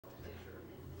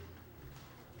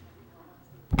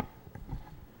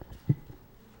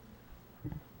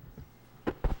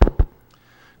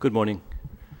Good morning.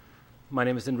 My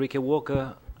name is Enrique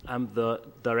Walker. I'm the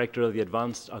director of the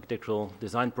Advanced Architectural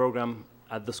Design Program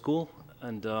at the school.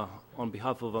 And on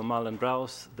behalf of Amal and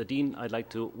Rouse, the dean, I'd like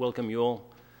to welcome you all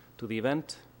to the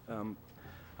event.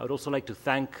 I would also like to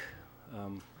thank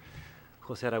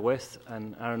Jose Aragüez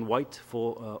and Aaron White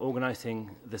for organizing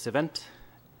this event,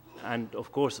 and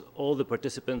of course all the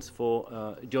participants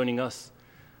for joining us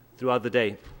throughout the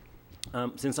day.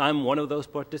 Since I'm one of those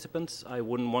participants, I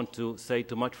wouldn't want to say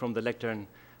too much from the lectern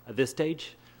at this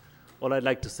stage. All I'd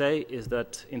like to say is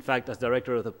that, in fact, as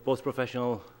director of the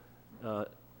post-professional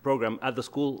program at the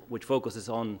school, which focuses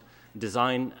on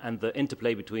design and the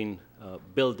interplay between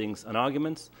buildings and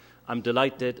arguments, I'm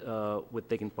delighted with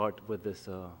taking part with this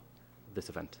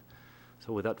event.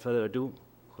 So without further ado,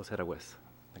 Jose Aragüez.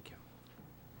 Thank you.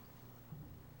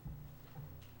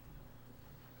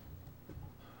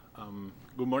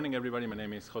 Good morning, everybody. My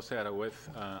name is Jose Aragüez.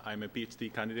 I'm a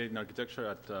PhD candidate in architecture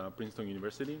at Princeton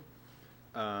University.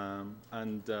 I'm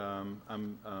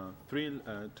thrilled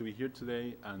to be here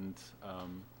today and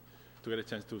to get a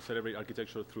chance to celebrate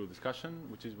architecture through discussion,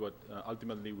 which is what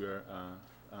ultimately we're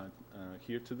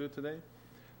here to do today.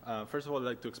 First of all, I'd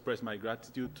like to express my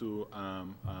gratitude to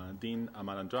Dean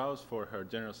Amal and Rouse for her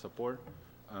generous support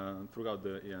throughout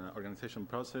the organization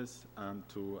process, and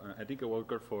to Enrique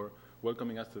Walker for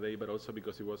welcoming us today, but also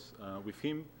because it was with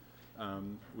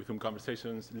whom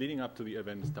conversations leading up to the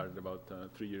event started about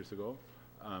 3 years ago.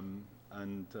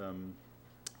 And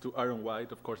to Aaron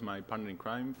White, of course, my partner in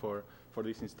crime for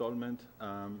this installment,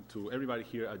 to everybody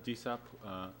here at GSAP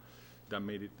that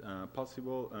made it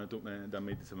possible, that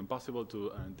made this event possible,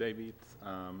 to David,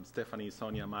 Stephanie,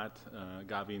 Sonia, Matt,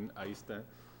 Gavin, Aiste,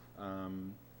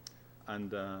 and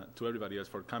to everybody else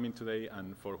for coming today,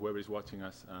 and for whoever is watching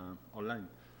us online.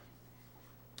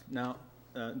 Now,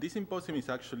 this symposium is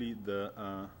actually the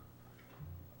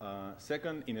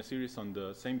second in a series on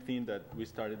the same theme that we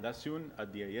started last June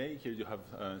at the AA. Here you have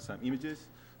some images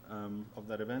of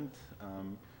that event.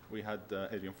 We had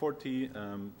Adrian Forti,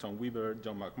 Tom Weaver,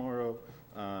 John McMorrow,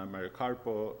 Mario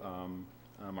Carpo,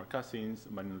 Mark Cousins,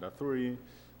 Marino Lathuri,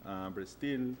 Brett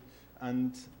Steele.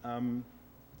 And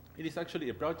it is actually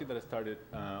a project that started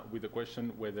with the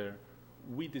question whether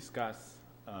we discuss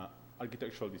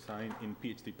architectural design in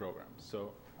PhD programs.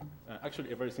 So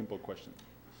actually a very simple question.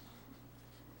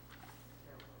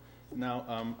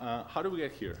 Now, how do we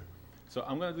get here? So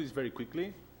I'm going to do this very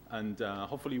quickly, and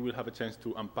hopefully we'll have a chance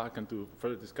to unpack and to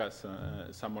further discuss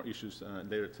some more issues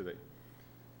later today.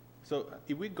 So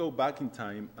if we go back in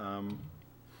time,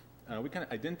 we can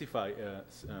identify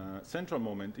a central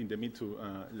moment in the mid to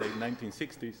late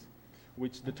 1960s,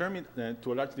 which determined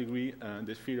to a large degree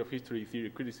the sphere of history, theory,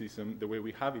 criticism, the way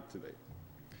we have it today.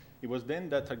 It was then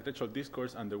that architectural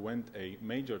discourse underwent a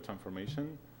major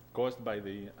transformation caused by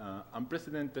the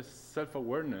unprecedented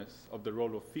self-awareness of the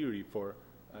role of theory for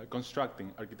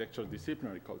constructing architectural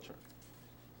disciplinary culture.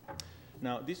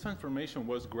 Now, this transformation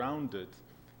was grounded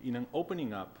in an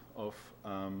opening up of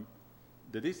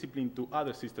the discipline to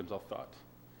other systems of thought,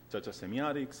 such as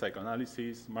semiotics,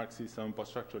 psychoanalysis, Marxism,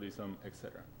 post-structuralism,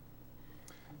 etc.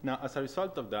 Now, as a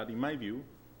result of that, in my view,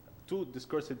 two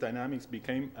discursive dynamics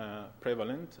became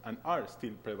prevalent and are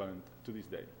still prevalent to this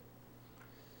day.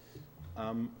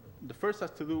 The first has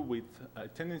to do with a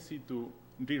tendency to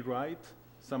rewrite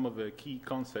some of the key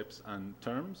concepts and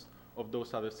terms of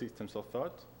those other systems of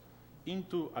thought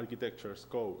into architecture's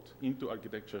code, into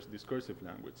architecture's discursive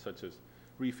language, such as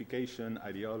reification,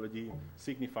 ideology,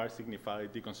 signified,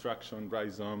 deconstruction,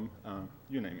 rhizome,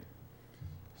 you name it.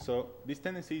 So this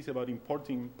tendency is about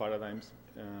importing paradigms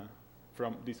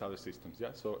from these other systems,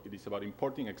 yeah? So it is about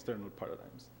importing external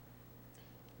paradigms.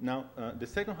 Now, the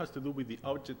second has to do with the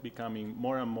object becoming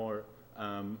more and more,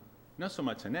 not so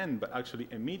much an end, but actually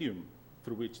a medium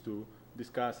through which to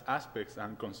discuss aspects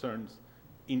and concerns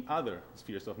in other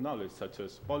spheres of knowledge, such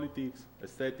as politics,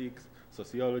 aesthetics,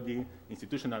 sociology,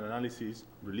 institutional analysis,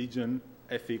 religion,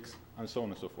 ethics, and so on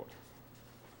and so forth.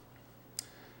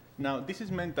 Now, this is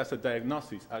meant as a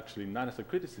diagnosis, actually, not as a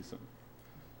criticism.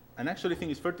 And actually, I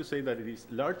think it's fair to say that it is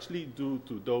largely due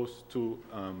to those two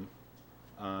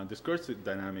discursive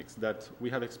dynamics that we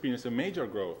have experienced a major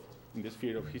growth in the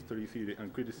sphere of history, theory,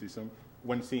 and criticism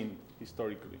when seen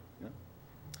historically. Yeah?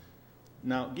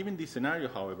 Now, given this scenario,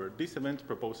 however, this event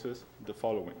proposes the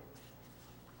following.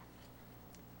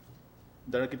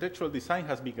 That architectural design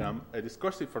has become a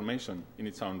discursive formation in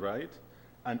its own right,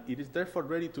 and it is therefore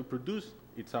ready to produce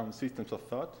its own systems of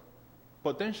thought,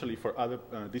 potentially for other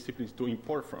disciplines to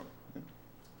import from. Yeah?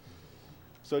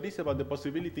 So it is about the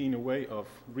possibility, in a way, of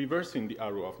reversing the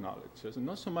arrow of knowledge. So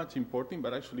not so much importing,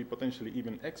 but actually potentially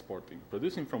even exporting,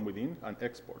 producing from within and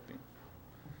exporting.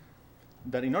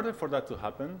 that in order for that to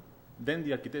happen, then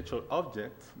the architectural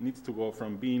object needs to go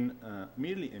from being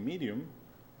merely a medium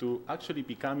to actually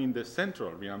becoming the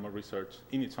central realm of research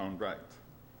in its own right.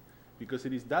 Because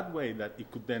it is that way that it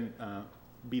could then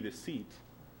be the seat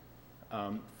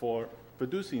for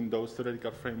producing those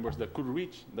theoretical frameworks that could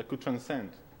reach, that could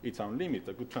transcend its own limits,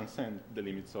 that could transcend the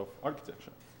limits of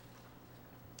architecture.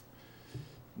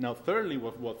 Now, thirdly,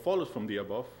 what follows from the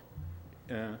above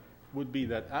would be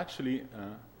that actually,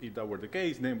 if that were the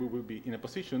case, then we would be in a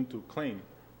position to claim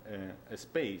a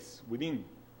space within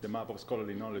the map of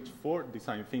scholarly knowledge for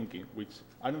design thinking, which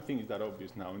I don't think is that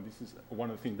obvious now, and this is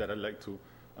one of the things that I'd like to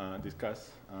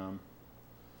discuss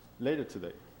later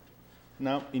today.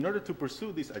 Now, in order to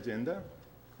pursue this agenda,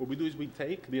 what we do is we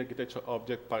take the architectural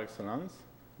object par excellence,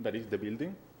 that is the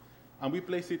building, and we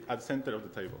place it at the center of the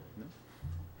table. Yeah?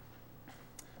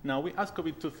 Now, we ask of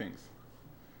it two things.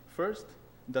 First,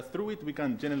 that through it we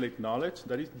can generate knowledge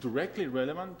that is directly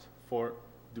relevant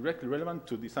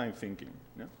to design thinking.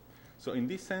 Yeah? So in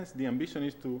this sense, the ambition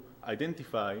is to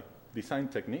identify design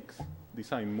techniques,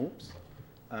 design moves,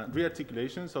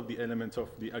 rearticulations of the elements of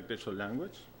the architectural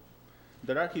language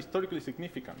that are historically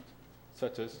significant,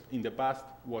 such as in the past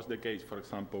was the case, for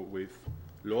example, with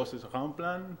Locus's round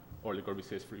plan, or Le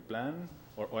Corbusier's free plan,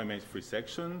 or OMA's free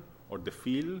section, or the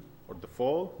fill, or the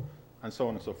fall, and so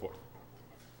on and so forth.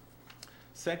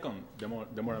 Second, the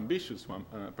more ambitious one,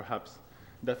 perhaps,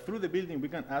 that through the building we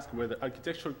can ask whether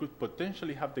architecture could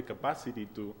potentially have the capacity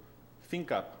to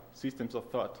think up systems of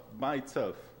thought by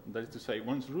itself, that is to say,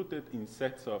 once rooted in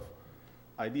sets of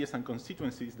ideas and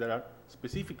constituencies that are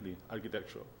specifically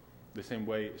architectural, the same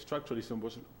way structuralism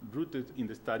was rooted in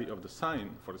the study of the sign,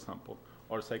 for example,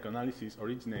 or psychoanalysis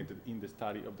originated in the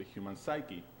study of the human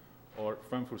psyche, or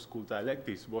Frankfurt School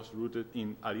dialectics was rooted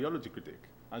in ideology critique,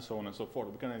 and so on and so forth.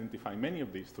 We can identify many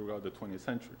of these throughout the 20th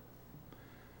century.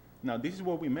 Now, this is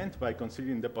what we meant by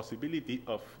considering the possibility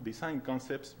of design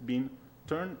concepts being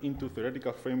turned into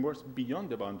theoretical frameworks beyond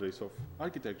the boundaries of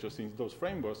architecture, since those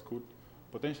frameworks could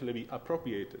potentially be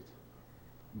appropriated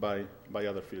by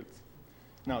other fields.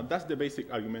 Now, that's the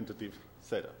basic argumentative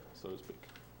setup, so to speak.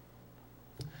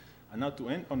 And now to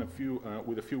end on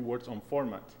with a few words on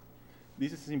format.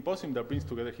 This is a symposium that brings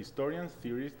together historians,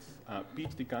 theorists,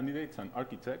 PhD candidates, and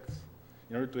architects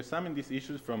in order to examine these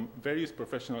issues from various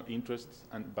professional interests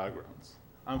and backgrounds,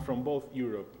 and from both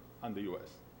Europe and the US.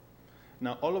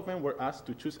 Now, all of them were asked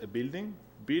to choose a building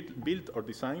built or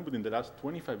designed within the last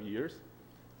 25 years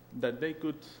that they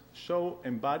could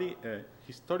embody a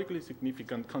historically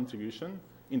significant contribution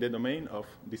in the domain of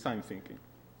design thinking.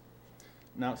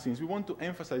 Now, since we want to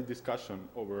emphasize discussion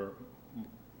over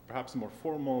perhaps more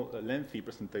formal, lengthy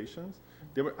presentations,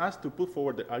 they were asked to put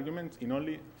forward the arguments in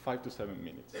only 5 to 7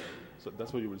 minutes. So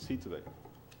that's what you will see today,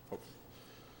 hopefully.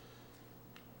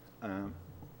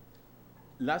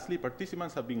 Lastly,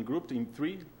 participants have been grouped in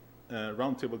 3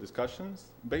 roundtable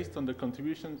discussions based on their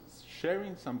contributions,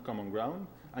 sharing some common ground,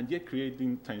 and yet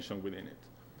creating tension within it.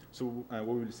 So what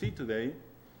we will see today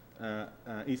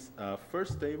is a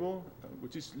first table,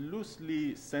 which is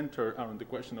loosely centered around the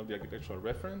question of the architectural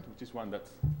referent, which is one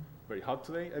that's very hot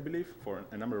today, I believe, for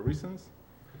a number of reasons.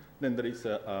 Then there is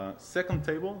a second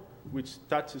table, which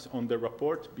touches on the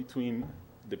rapport between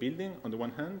the building on the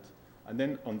one hand, and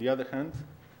then on the other hand,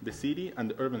 the city and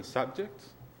the urban subject,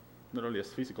 not only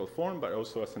as physical form, but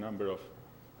also as a number of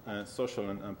social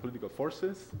and political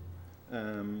forces,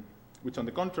 which on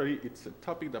the contrary, it's a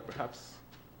topic that perhaps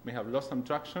may have lost some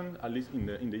traction, at least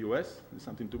in the US. It's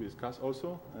something to be discussed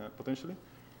also, potentially.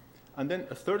 And then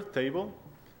a third table,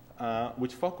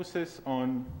 which focuses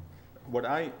on what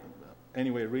I,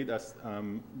 anyway, read as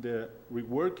the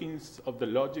reworkings of the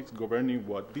logics governing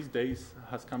what these days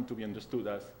has come to be understood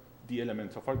as the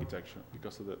elements of architecture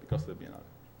because of the Biennale.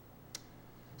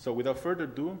 So without further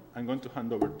ado, I'm going to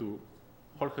hand over to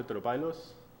Jorge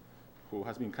Teropailos, who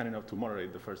has been kind enough to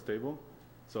moderate the first table.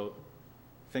 So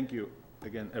thank you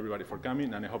again, everybody, for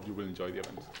coming, and I hope you will enjoy the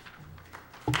event.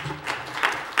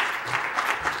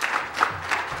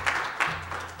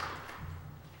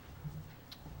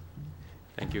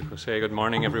 Thank you, Jose. Good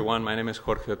morning, everyone. My name is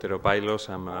Jorge Teropailos.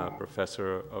 I'm a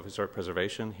professor of historic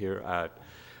preservation here at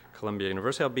Columbia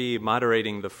University. I'll be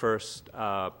moderating the first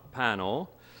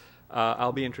panel.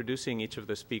 I'll be introducing each of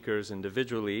the speakers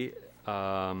individually.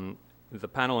 The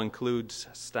panel includes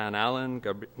Stan Allen,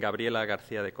 Gabriela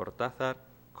Garcia de Cortázar,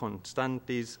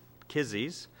 Constantis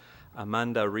Kizis,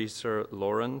 Amanda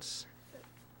Reeser-Lawrence,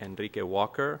 Enrique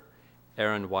Walker,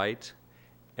 Aaron White,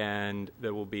 and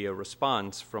there will be a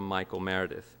response from Michael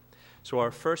Meredith. So our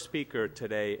first speaker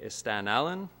today is Stan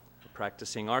Allen, a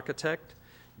practicing architect,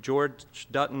 George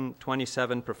Dutton,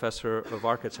 27, professor of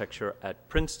architecture at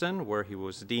Princeton, where he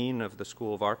was dean of the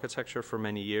School of Architecture for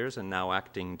many years and now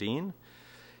acting dean.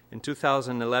 In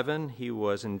 2011, he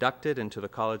was inducted into the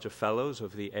College of Fellows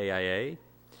of the AIA.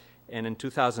 And in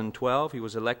 2012, he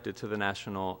was elected to the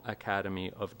National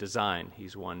Academy of Design.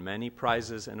 He's won many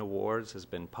prizes and awards, has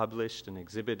been published and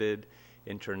exhibited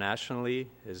internationally.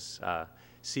 His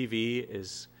CV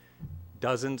is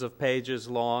dozens of pages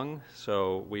long,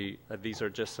 so these are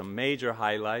just some major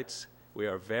highlights. We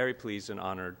are very pleased and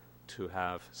honored to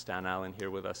have Stan Allen here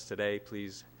with us today.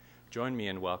 Please join me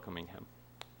in welcoming him.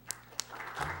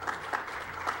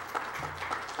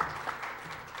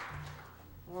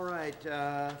 All right.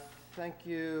 Thank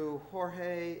you,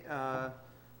 Jorge,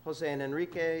 Jose, and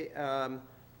Enrique. It's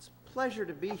a pleasure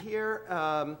to be here,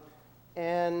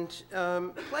 and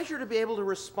pleasure to be able to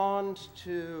respond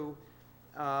to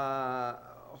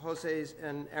Jose's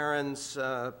and Aaron's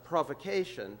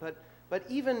provocation. But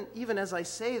even as I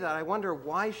say that, I wonder,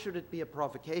 why should it be a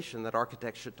provocation that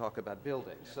architects should talk about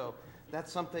buildings? So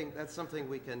that's something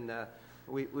we can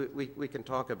we can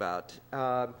talk about.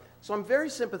 So I'm very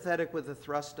sympathetic with the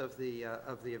thrust of the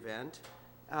event.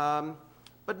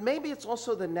 But maybe it's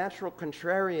also the natural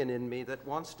contrarian in me that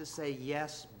wants to say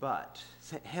yes, but.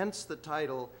 Hence the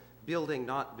title, Building,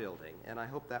 Not Building. And I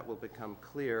hope that will become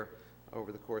clear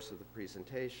over the course of the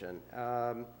presentation.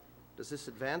 Does this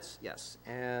advance? Yes.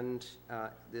 And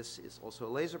this is also a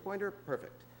laser pointer?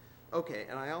 Perfect. Okay,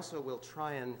 and I also will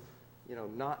try and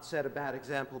not set a bad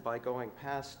example by going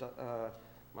past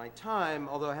my time,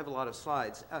 although I have a lot of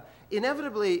slides.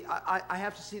 Inevitably, I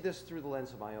have to see this through the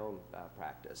lens of my own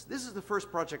practice. This is the first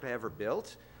project I ever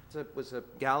built. It was a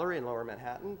gallery in Lower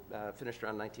Manhattan, finished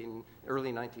around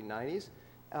early 1990s.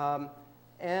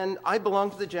 And I belong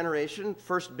to the generation,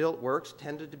 first built works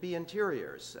tended to be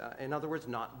interiors. In other words,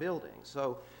 not buildings.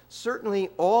 So certainly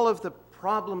all of the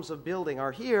problems of building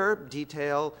are here,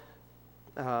 detail,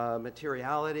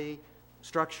 materiality,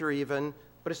 structure even,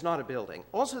 but it's not a building.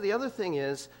 Also, the other thing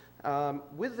is,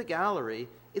 with the gallery,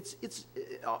 it's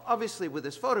obviously with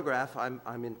this photograph,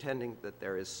 I'm intending that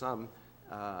there is some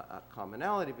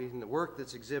commonality between the work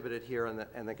that's exhibited here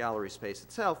and the gallery space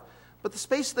itself, but the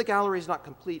space of the gallery is not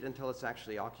complete until it's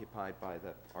actually occupied by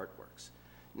the artworks.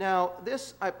 Now,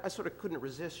 this, I sort of couldn't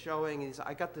resist showing.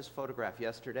 I got this photograph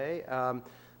yesterday.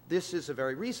 This is a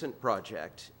very recent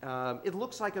project. It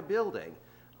looks like a building.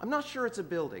 I'm not sure it's a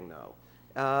building, though.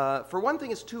 For one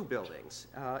thing, it's two buildings.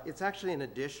 It's actually an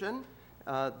addition.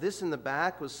 This in the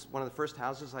back was one of the first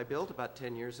houses I built about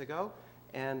 10 years ago,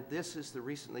 and this is the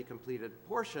recently completed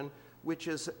portion, which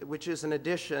is an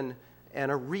addition and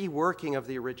a reworking of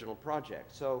the original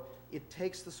project. So it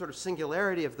takes the sort of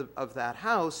singularity of that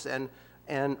house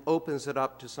and opens it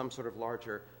up to some sort of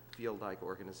larger field-like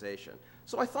organization.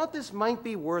 So I thought this might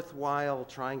be worthwhile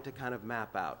trying to kind of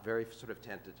map out very sort of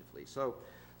tentatively.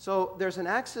 So there's an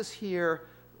axis here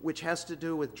which has to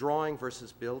do with drawing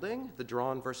versus building, the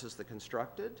drawn versus the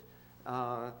constructed,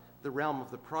 the realm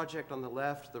of the project on the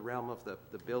left, the realm of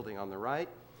the building on the right.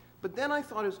 But then I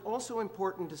thought it was also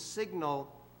important to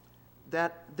signal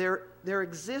that there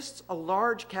exists a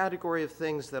large category of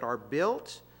things that are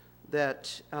built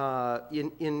that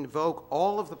invoke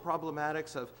all of the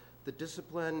problematics of the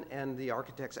discipline and the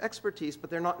architect's expertise, but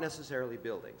they're not necessarily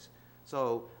buildings.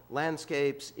 So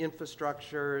landscapes,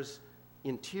 infrastructures,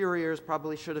 interiors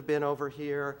probably should have been over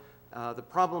here. The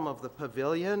problem of the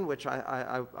pavilion, which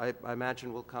I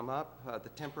imagine will come up, the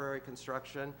temporary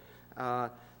construction.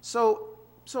 So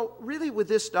really with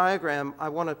this diagram, I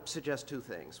want to suggest two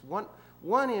things.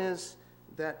 One is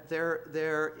that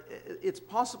it's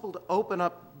possible to open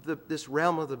up this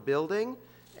realm of the building,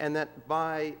 and that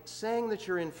by saying that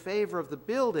you're in favor of the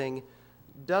building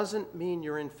doesn't mean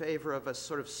you're in favor of a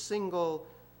sort of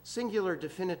singular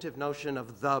definitive notion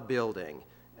of the building.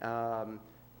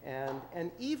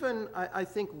 And even, I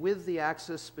think, with the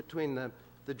axis between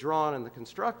the drawn and the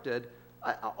constructed,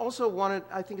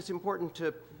 I think it's important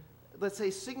to, let's say,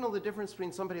 signal the difference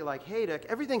between somebody like Hajduk.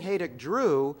 Everything Hajduk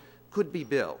drew could be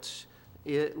built.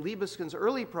 Liebeskin's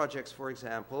early projects, for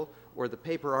example, or the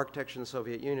paper architecture in the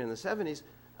Soviet Union in the 70s,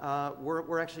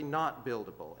 were actually not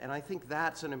buildable. And I think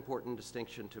that's an important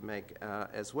distinction to make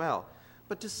as well.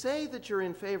 But to say that you're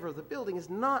in favor of the building is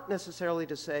not necessarily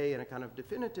to say in a kind of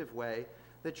definitive way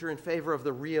that you're in favor of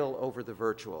the real over the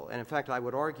virtual. And in fact, I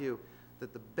would argue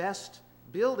that the best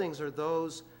buildings are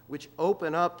those which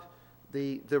open up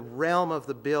the realm of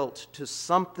the built to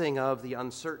something of the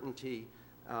uncertainty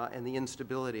and the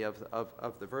instability of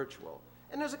the virtual.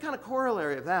 And there's a kind of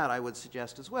corollary of that, I would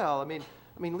suggest as well. I mean,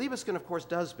 Liebeskin, of course,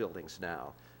 does buildings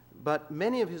now, but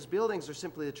many of his buildings are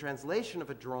simply the translation of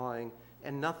a drawing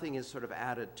and nothing is sort of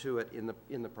added to it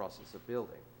in the process of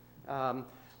building.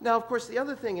 Now, of course, the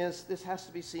other thing is this has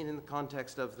to be seen in the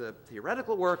context of the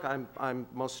theoretical work I'm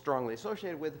most strongly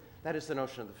associated with. That is the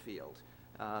notion of the field.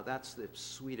 That's the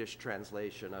Swedish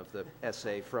translation of the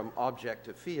essay from object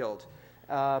to field.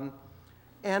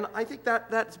 And I think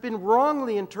that's been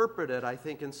wrongly interpreted, I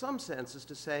think, in some senses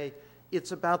to say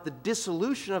it's about the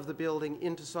dissolution of the building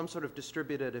into some sort of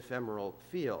distributed ephemeral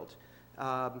field.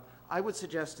 I would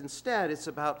suggest instead it's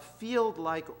about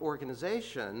field-like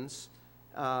organizations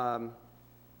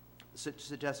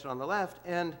suggested on the left,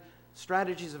 and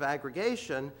strategies of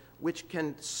aggregation which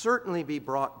can certainly be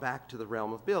brought back to the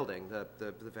realm of building,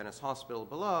 the Venice Hospital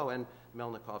below and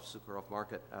Melnikov-Sukharov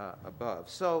Market above.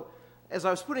 So as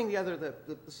I was putting together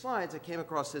the slides, I came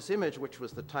across this image, which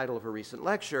was the title of a recent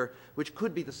lecture, which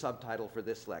could be the subtitle for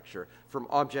this lecture, From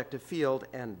Object to Field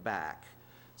and Back.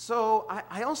 So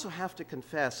I also have to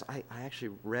confess, I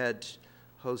actually read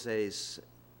Jose's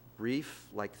brief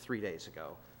like 3 days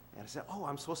ago. And I said, oh,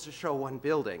 I'm supposed to show one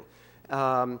building.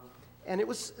 And it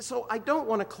was, so I don't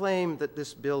want to claim that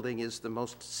this building is the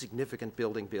most significant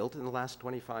building built in the last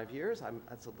 25 years.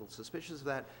 That's a little suspicious of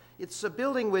that. It's a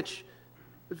building which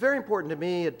is very important to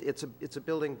me. It's a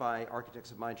building by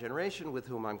architects of my generation with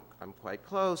whom I'm quite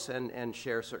close and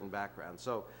share certain backgrounds.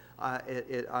 So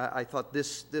I thought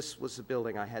this was a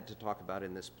building I had to talk about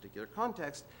in this particular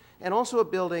context, and also a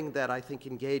building that I think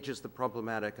engages the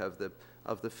problematic of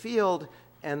the field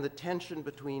and the tension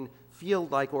between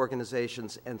field-like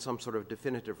organizations and some sort of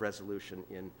definitive resolution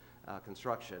in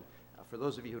construction. For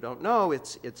those of you who don't know,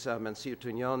 it's Manciu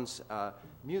Tuñón's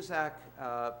Muzak,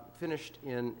 finished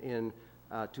in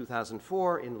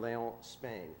 2004 in León,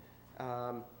 Spain.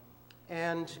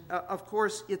 And of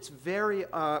course, it's very,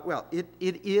 well, it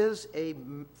is a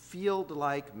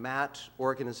field-like mat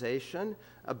organization,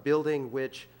 a building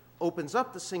which opens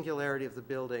up the singularity of the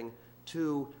building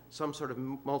to some sort of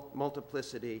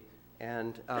multiplicity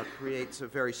and creates a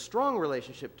very strong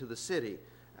relationship to the city.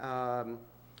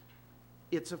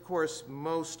 It's, of course,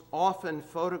 most often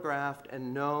photographed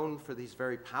and known for these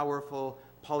very powerful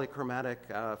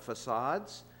polychromatic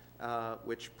facades,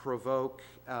 which provoke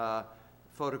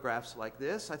photographs like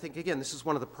this. I think, again, this is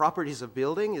one of the properties of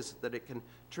building, is that it can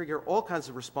trigger all kinds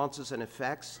of responses and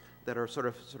effects that are sort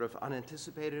of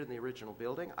unanticipated in the original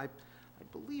building. I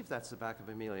believe that's the back of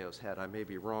Emilio's head. I may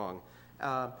be wrong.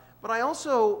 But I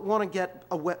also want to get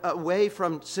away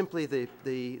from simply the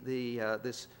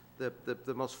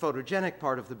most photogenic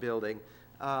part of the building.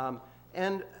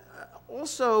 And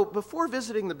also, before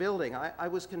visiting the building, I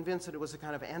was convinced that it was a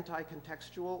kind of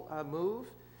anti-contextual move.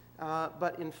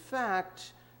 But in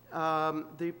fact,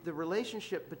 the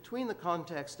relationship between the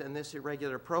context and this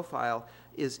irregular profile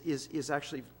is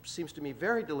actually, seems to me,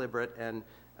 very deliberate and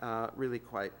really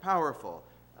quite powerful.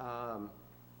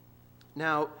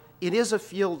 Now, it is a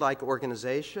field-like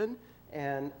organization,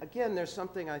 and again, there's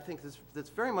something I think that's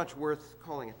very much worth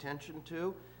calling attention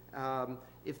to.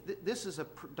 If this is a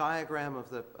diagram of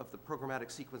the programmatic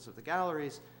sequence of the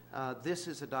galleries, this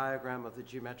is a diagram of the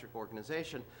geometric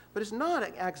organization, but it's not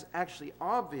actually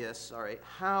obvious,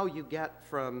 how you get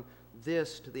from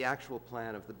this to the actual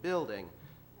plan of the building.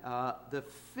 The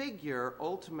figure,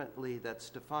 ultimately, that's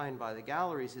defined by the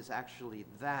galleries is actually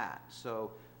that.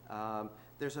 So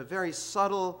there's a very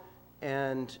subtle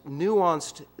and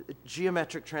nuanced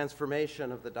geometric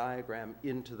transformation of the diagram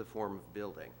into the form of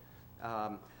building.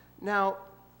 Now,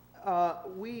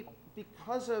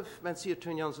 because of Manciu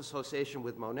Tuñón's association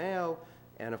with Moneo,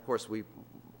 and of course,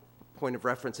 point of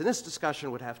reference in this discussion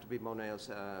would have to be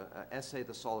Moneo's essay,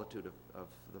 The Solitude of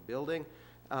the Building.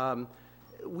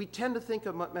 We tend to think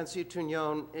of Manciu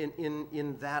Tuñón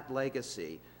in that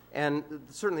legacy. And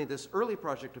certainly this early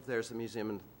project of theirs, the museum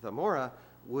in Zamora,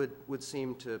 would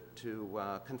seem to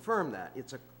confirm that.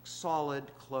 It's a solid,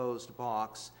 closed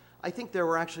box. I think there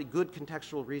were actually good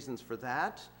contextual reasons for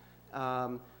that,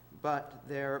 but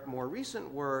their more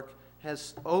recent work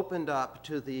has opened up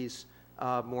to these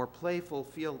more playful,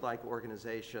 field-like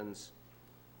organizations,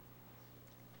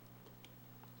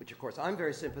 which of course I'm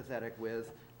very sympathetic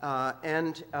with,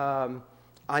 and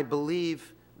I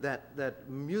believe that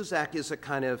Muzak is a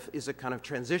kind of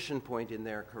transition point in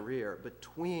their career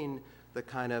between the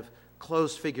kind of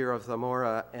closed figure of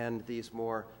Zamora and these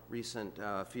more recent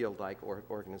field-like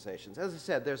organizations. As I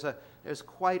said, there's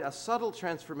quite a subtle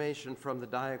transformation from the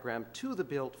diagram to the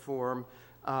built form,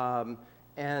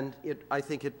 and I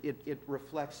think it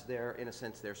reflects in a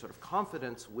sense, their sort of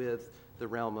confidence with the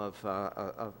realm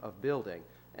of building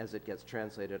as it gets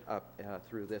translated up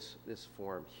through this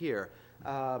form here.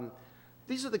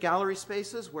 These are the gallery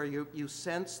spaces where you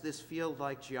sense this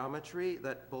field-like geometry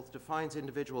that both defines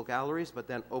individual galleries but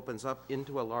then opens up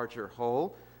into a larger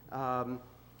whole.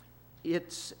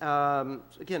 It's,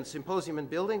 again, symposium and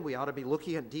building. We ought to be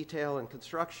looking at detail and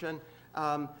construction.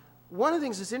 One of the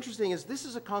things that's interesting is this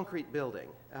is a concrete building.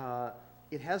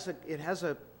 It has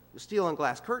a steel and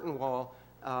glass curtain wall,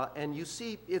 and you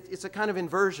see it's a kind of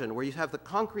inversion where you have the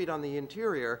concrete on the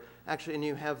interior, actually, and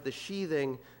you have the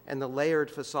sheathing and the layered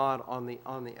facade on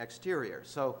the exterior.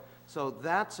 So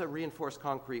that's a reinforced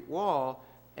concrete wall,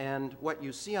 and what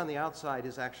you see on the outside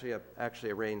is actually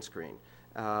a rain screen.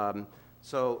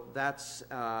 So that's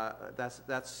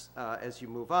as you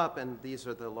move up, and these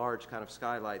are the large kind of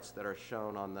skylights that are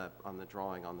shown on the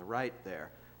drawing on the right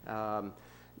there.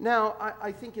 Now,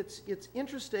 I think it's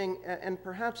interesting, and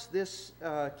perhaps this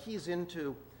keys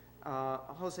into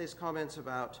Jose's comments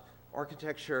about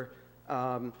architecture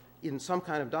in some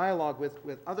kind of dialogue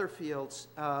with other fields.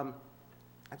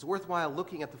 It's worthwhile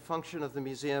looking at the function of the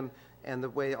museum and the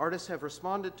way artists have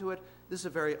responded to it. This is a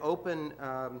very open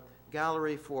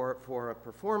gallery for a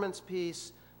performance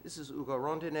piece. This is Ugo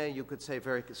Rondinelli, you could say,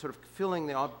 very sort of filling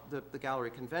the gallery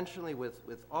conventionally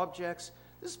with objects.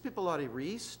 This is Pippolotti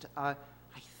Rist. I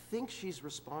think she's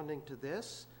responding to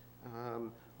this.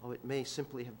 It may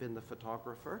simply have been the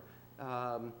photographer.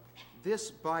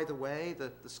 This, by the way,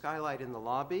 the skylight in the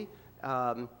lobby,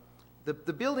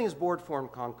 the building is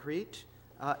board-formed concrete,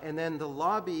 and then the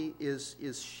lobby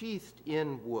is sheathed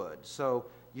in wood. So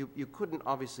you couldn't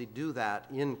obviously do that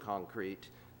in concrete.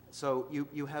 So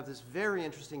you have this very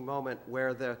interesting moment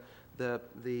where the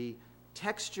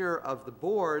texture of the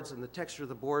boards and the texture of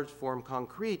the boards form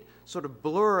concrete sort of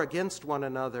blur against one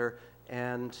another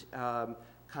and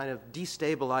kind of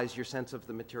destabilize your sense of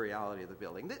the materiality of the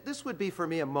building. This would be, for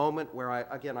me, a moment where,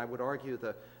 I would argue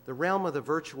the realm of the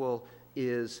virtual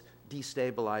is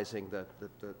destabilizing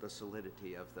the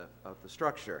solidity of the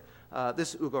structure.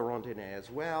 This Ugo Rondinelli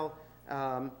as well.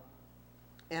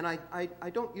 And I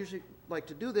don't usually like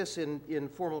to do this in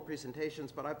formal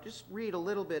presentations, but I'll just read a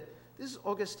little bit. This is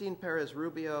Augustin Perez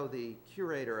Rubio, the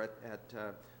curator at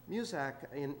MUSAC,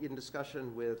 in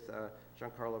discussion with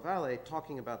Giancarlo Valle,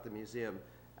 talking about the museum,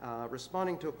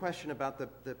 responding to a question about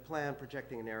the plan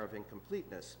projecting an air of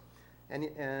incompleteness.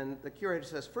 And the curator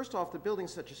says, first off, the building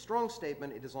is such a strong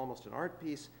statement, it is almost an art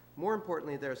piece. More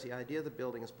importantly, there's the idea of the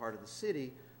building as part of the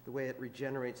city, the way it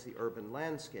regenerates the urban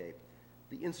landscape.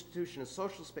 The institution of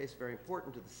social space, very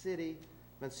important to the city.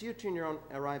 Monsieur Tignon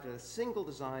arrived at a single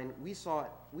design. We saw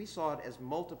it as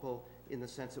multiple in the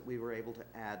sense that we were able to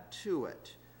add to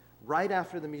it. Right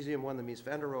after the museum won the Mies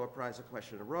van der Rohe Prize, a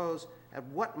question arose: at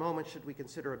what moment should we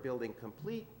consider a building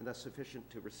complete and thus sufficient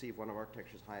to receive one of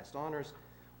architecture's highest honors?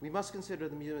 We must consider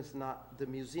the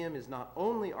museum is not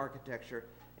only architecture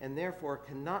and therefore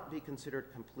cannot be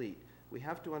considered complete. We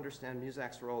have to understand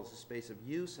MUSAC's role as a space of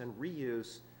use and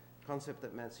reuse, concept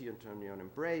that Monsieur Tignon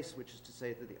embraced, which is to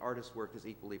say that the artist's work is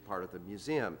equally part of the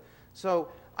museum. So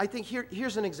I think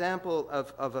here's an example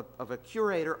of a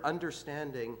curator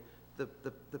understanding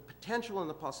the potential and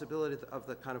the possibility of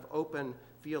the kind of open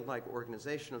field-like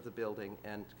organization of the building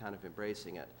and kind of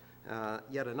embracing it.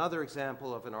 Yet another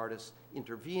example of an artist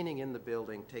intervening in the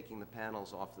building, taking the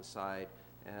panels off the side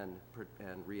and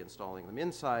reinstalling them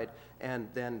inside, and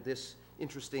then this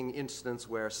interesting instance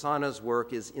where Sana's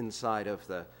work is inside of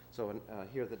the,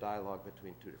 here the dialogue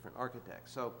between two different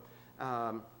architects.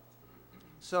 And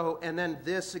then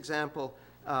this example,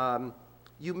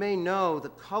 you may know the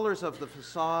colors of the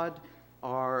facade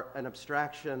are an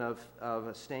abstraction of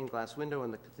a stained glass window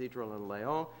in the cathedral in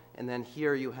Leon, and then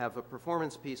here you have a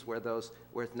performance piece where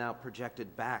it's now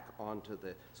projected back onto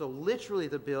so literally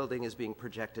the building is being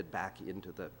projected back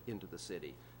into the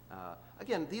city.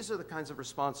 Again, these are the kinds of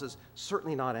responses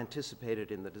certainly not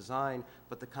anticipated in the design,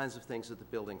 but the kinds of things that the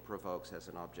building provokes as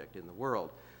an object in the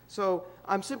world. So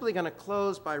I'm simply going to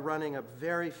close by running a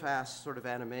very fast sort of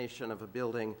animation of a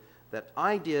building that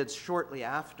I did shortly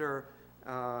after,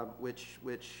 which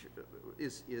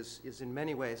is in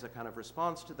many ways a kind of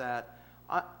response to that.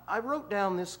 I wrote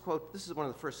down this quote. This is one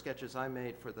of the first sketches I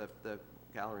made for the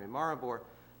gallery in Maribor.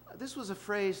 This was a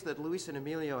phrase that Luis and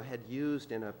Emilio had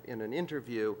used in an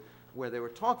interview where they were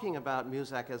talking about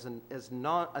MUSAC as a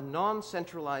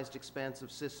non-centralized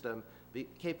expansive system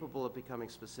capable of becoming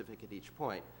specific at each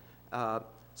point.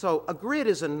 So a grid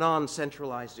is a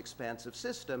non-centralized expansive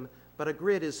system, but a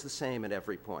grid is the same at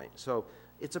every point. So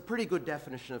it's a pretty good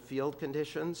definition of field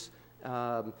conditions,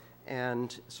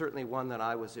 and certainly one that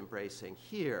I was embracing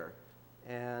here.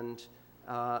 And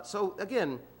so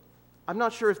again, I'm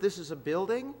not sure if this is a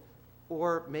building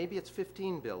or maybe it's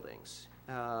 15 buildings.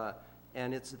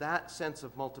 And it's that sense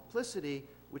of multiplicity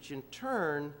which in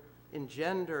turn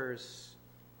engenders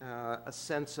a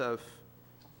sense of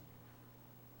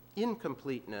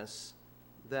incompleteness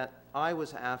that I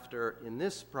was after in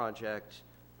this project,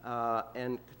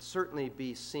 and could certainly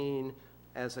be seen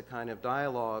as a kind of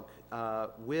dialogue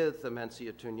with the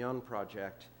Mencia Tunion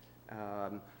project,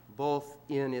 both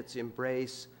in its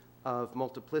embrace of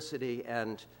multiplicity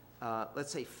and,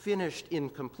 let's say, finished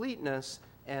incompleteness,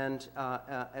 and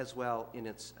as well in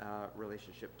its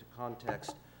relationship to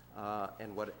context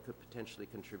and what it could potentially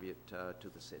contribute to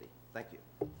the city. Thank you.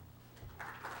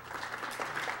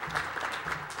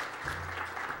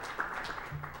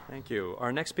 Thank you.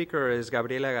 Our next speaker is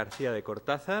Gabriela García de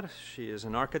Cortázar. She is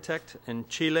an architect in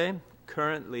Chile,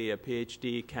 currently a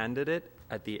PhD candidate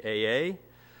at the AA,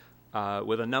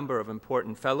 with a number of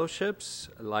important fellowships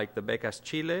like the Becas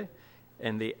Chile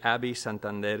and the Abbey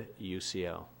Santander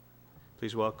UCL.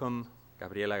 Please welcome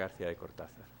Gabriela García de Cortázar.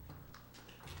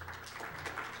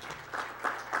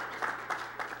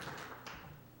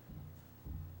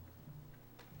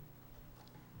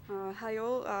 Hi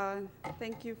all,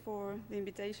 thank you for the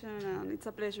invitation, and it's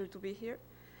a pleasure to be here.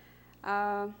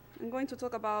 I'm going to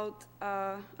talk about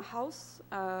a house,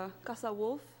 Casa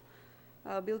Wolf,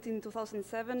 built in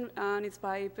 2007, and it's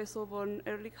by Peso von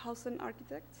Ehrlichhausen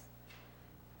Architects.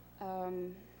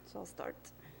 So I'll start.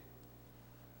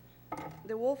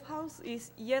 The Wolf House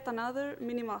is yet another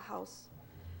minimal house.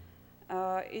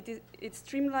 Its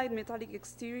streamlined metallic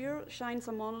exterior shines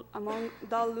among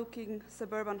dull-looking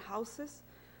suburban houses,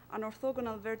 an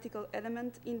orthogonal vertical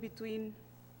element in between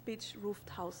pitch-roofed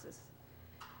houses.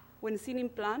 When seen in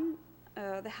plan,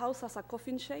 the house has a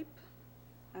coffin shape,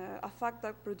 a fact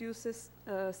that produces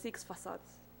 6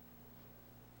 facades.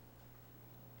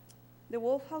 The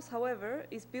Wolf House, however,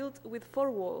 is built with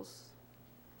 4 walls,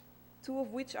 2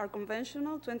 of which are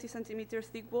conventional, 20 centimeters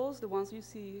thick walls, the ones you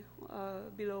see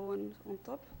below and on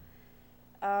top,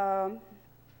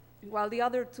 while the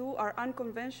other 2 are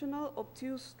unconventional,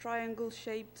 obtuse,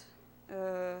 triangle-shaped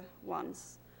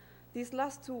ones. These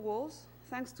last 2 walls,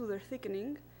 thanks to their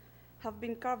thickening, have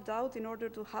been carved out in order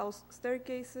to house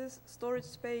staircases, storage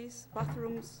space,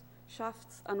 bathrooms,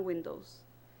 shafts, and windows.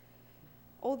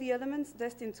 All the elements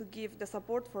destined to give the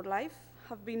support for life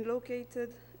have been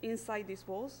located inside these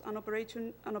walls, an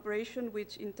operation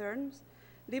which, in turn,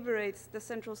 liberates the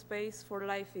central space for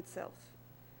life itself.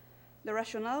 The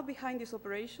rationale behind these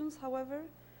operations, however,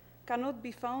 cannot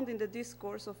be found in the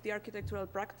discourse of the architectural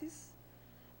practice,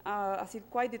 as it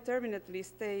quite determinedly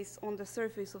stays on the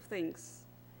surface of things.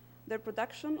 Their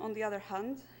production, on the other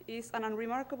hand, is an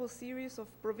unremarkable series of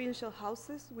provincial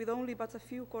houses with only but a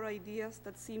few core ideas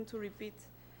that seem to repeat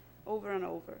over and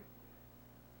over.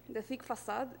 The thick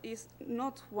facade is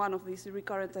not one of these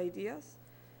recurrent ideas,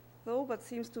 though, but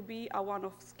seems to be a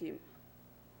one-off scheme.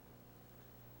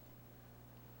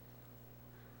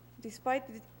 Despite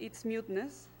its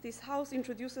muteness, this house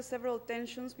introduces several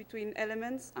tensions between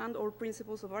elements and/or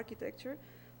principles of architecture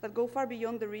that go far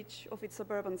beyond the reach of its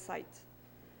suburban site.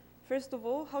 First of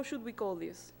all, how should we call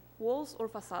this? Walls or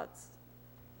facades?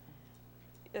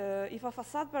 If a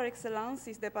facade par excellence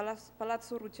is the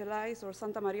Palazzo Rucellais or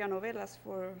Santa Maria Novellas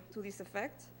to this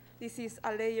effect, this is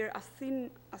a layer as thin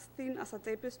as a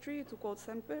tapestry, to quote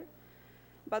Semper,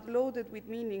 but loaded with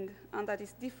meaning and that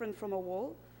is different from a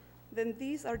wall, then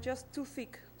these are just too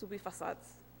thick to be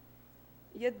facades.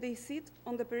 Yet they sit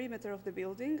on the perimeter of the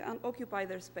building and occupy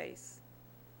their space.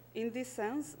 In this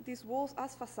sense, these walls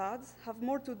as facades have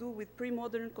more to do with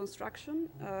pre-modern construction,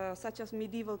 such as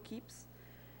medieval keeps,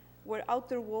 where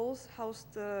outer walls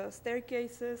housed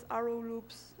staircases, arrow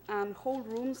loops, and whole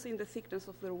rooms in the thickness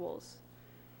of their walls,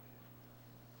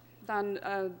 than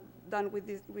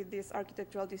with these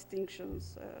architectural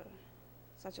distinctions,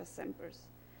 such as Semper's.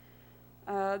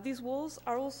 These walls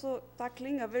are also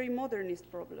tackling a very modernist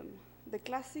problem, the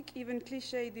classic, even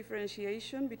cliché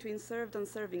differentiation between served and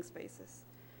serving spaces.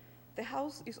 The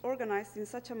house is organized in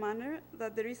such a manner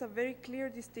that there is a very clear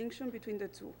distinction between the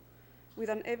two, with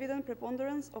an evident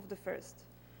preponderance of the first.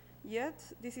 Yet,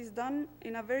 this is done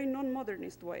in a very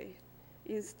non-modernist way.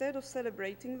 Instead of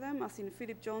celebrating them, as in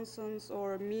Philip Johnson's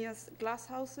or Mia's glass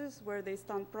houses, where they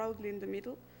stand proudly in the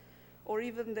middle, or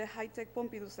even the high-tech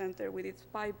Pompidou Center with its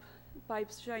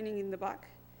pipes shining in the back,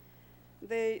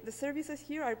 the services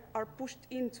here are pushed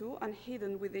into and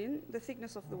hidden within the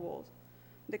thickness of the wall.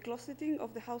 The closeting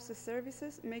of the house's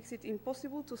services makes it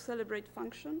impossible to celebrate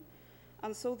function,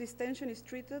 and so this tension is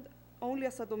treated only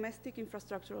as a domestic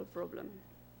infrastructural problem.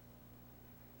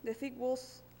 The thick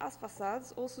walls as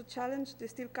facades also challenge the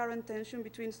still current tension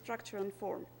between structure and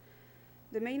form.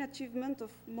 The main achievement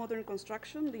of modern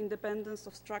construction, the independence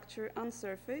of structure and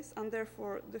surface, and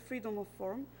therefore the freedom of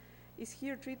form, is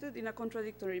here treated in a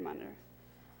contradictory manner.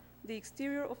 The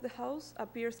exterior of the house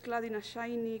appears clad in a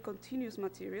shiny, continuous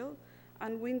material,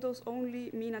 and windows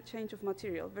only mean a change of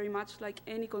material, very much like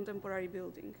any contemporary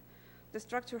building. The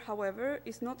structure, however,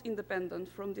 is not independent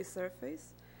from this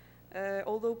surface.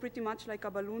 Although pretty much like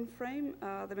a balloon frame,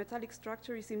 the metallic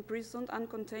structure is imprisoned and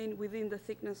contained within the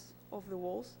thickness of the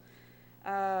walls,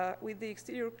 with the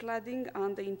exterior cladding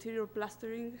and the interior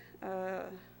plastering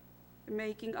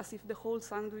making as if the whole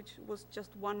sandwich was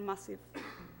just one massive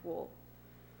wall.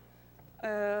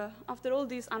 After all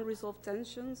these unresolved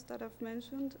tensions that I've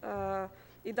mentioned,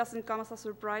 it doesn't come as a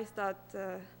surprise that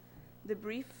the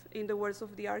brief, in the words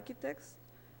of the architects,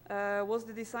 was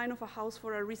the design of a house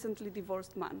for a recently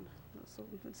divorced man. So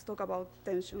let's talk about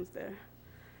tensions there.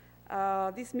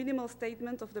 This minimal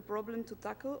statement of the problem to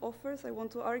tackle offers, I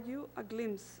want to argue, a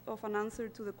glimpse of an answer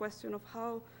to the question of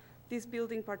how this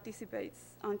building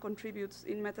participates and contributes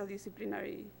in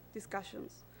metadisciplinary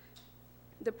discussions.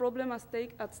 The problem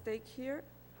at stake here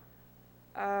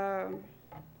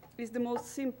is the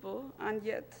most simple and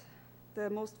yet the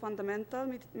most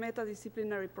fundamental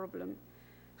metadisciplinary problem.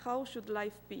 How should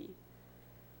life be?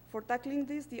 For tackling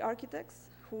this, the architects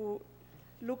who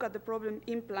look at the problem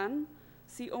in plan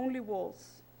see only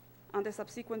walls and the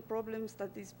subsequent problems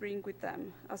that these bring with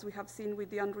them, as we have seen with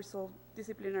the unresolved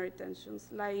disciplinary tensions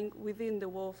lying within the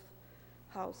Wolf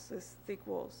house's thick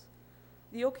walls.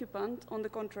 The occupant, on the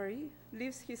contrary,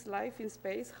 lives his life in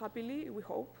space happily, we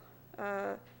hope,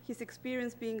 his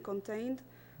experience being contained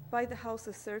by the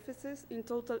house's surfaces in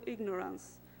total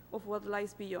ignorance of what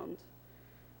lies beyond.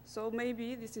 So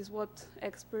maybe this is what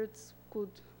experts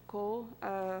could call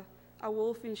a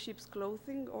wolf in sheep's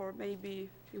clothing, or maybe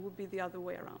it would be the other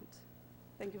way around.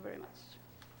 Thank you very much.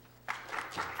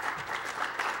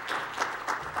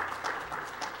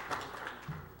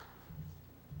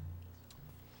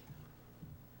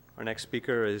 Our next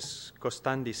speaker is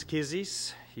Kostandis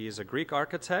Kizis. He is a Greek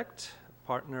architect,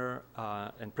 partner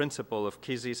and principal of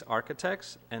Kizis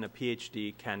Architects, and a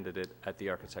PhD candidate at the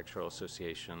Architectural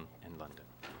Association in London.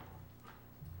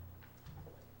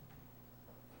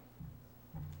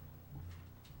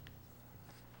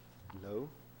 Hello.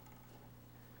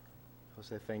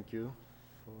 Jose, thank you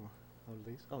for all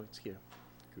this. Oh, it's here.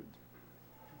 Good.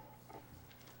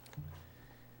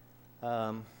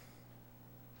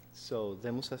 So the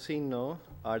Musasino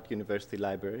Art University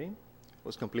Library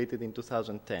was completed in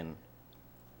 2010.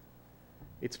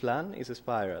 Its plan is a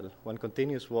spiral, one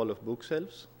continuous wall of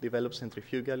bookshelves developed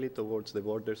centrifugally towards the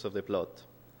borders of the plot.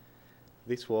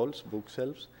 These walls,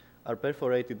 bookshelves, are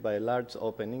perforated by large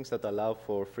openings that allow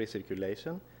for free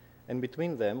circulation, and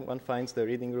between them one finds the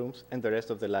reading rooms and the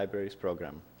rest of the library's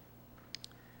program.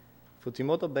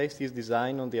 Fujimoto based his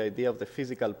design on the idea of the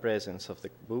physical presence of the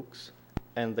books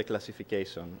and the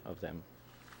classification of them.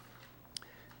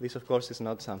 This, of course, is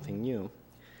not something new.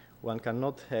 One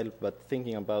cannot help but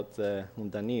thinking about the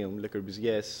Mundaneum, Le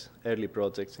Corbusier's early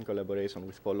projects in collaboration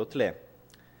with Paul Otlet.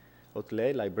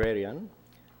 Otlet, librarian,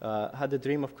 had a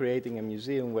dream of creating a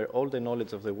museum where all the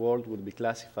knowledge of the world would be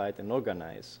classified and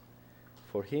organized.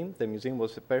 For him, the museum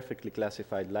was a perfectly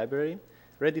classified library,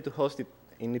 ready to host it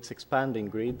in its expanding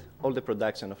grid, all the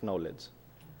production of knowledge.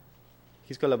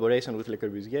 His collaboration with Le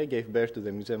Corbusier gave birth to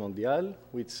the Musée Mondial,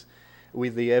 which,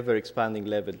 with the ever-expanding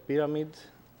leveled pyramid,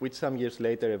 which some years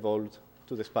later evolved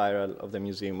to the spiral of the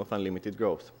Museum of Unlimited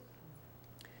Growth.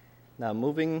 Now,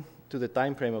 moving to the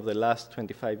time frame of the last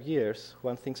 25 years,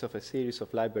 one thinks of a series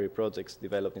of library projects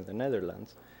developed in the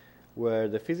Netherlands, where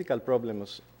the physical problem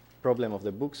of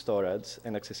the book storage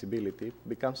and accessibility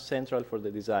becomes central for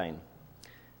the design.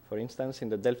 For instance, in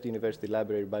the Delft University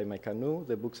Library by Meccano,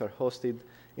 the books are hosted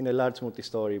in a large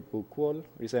multi-story book wall,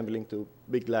 resembling to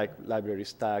big library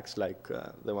stacks like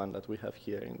the one that we have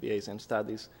here in the Asian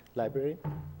Studies Library.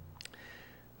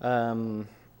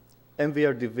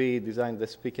 MVRDV designed the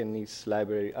Spiekenis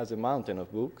Library as a mountain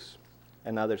of books,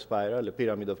 another spiral, a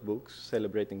pyramid of books,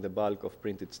 celebrating the bulk of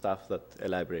printed stuff that a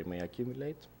library may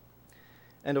accumulate.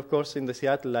 And of course, in the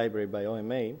Seattle Library by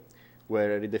OMA,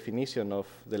 where a redefinition of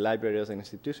the library as an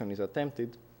institution is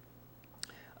attempted,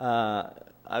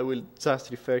 I will just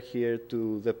refer here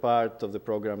to the part of the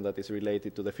program that is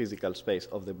related to the physical space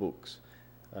of the books,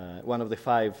 one of the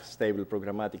 5 stable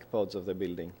programmatic pods of the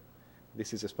building.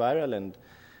 This is a spiral, and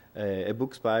a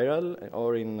book spiral,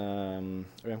 or in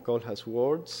Rem Koolhaas'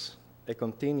 words, a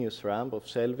continuous ramp of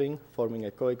shelving forming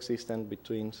a coexistence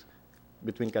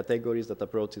between categories that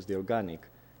approaches the organic.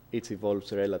 Each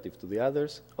evolves relative to the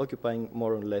others, occupying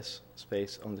more or less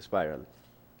space on the spiral.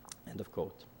 End of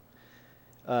quote.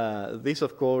 This,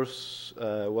 of course,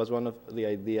 was one of the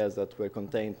ideas that were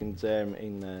contained in germ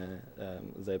in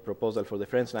the proposal for the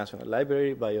French National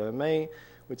Library by OMA,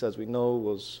 which, as we know,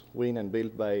 was won and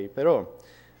built by Perrault,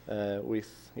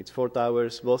 with its 4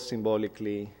 towers, both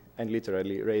symbolically and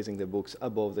literally raising the books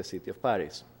above the city of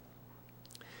Paris.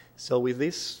 So with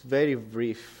this very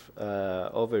brief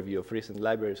overview of recent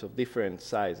libraries of different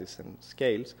sizes and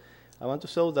scales, I want to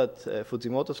show that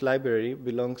Fujimoto's library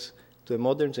belongs to a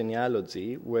modern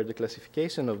genealogy where the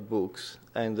classification of books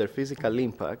and their physical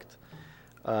impact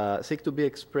seek to be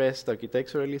expressed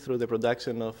architecturally through the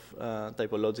production of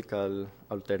typological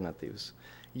alternatives.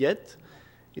 Yet,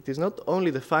 it is not only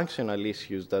the functional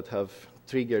issues that have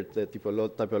triggered the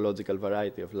typological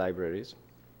variety of libraries.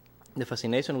 The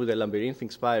fascination with the labyrinthine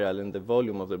spiral and the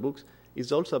volume of the books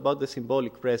is also about the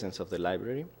symbolic presence of the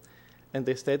library and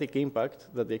the aesthetic impact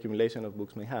that the accumulation of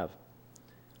books may have.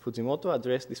 Fujimoto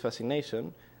addressed this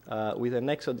fascination with an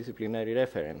exodisciplinary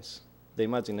reference, the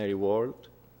imaginary world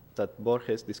that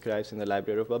Borges describes in the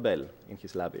Library of Babel in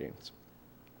his Labyrinths.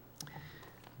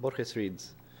 Borges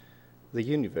reads, "The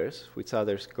universe, which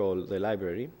others call the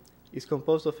library, is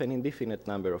composed of an indefinite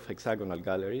number of hexagonal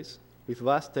galleries with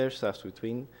vast terraces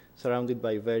between, surrounded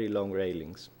by very long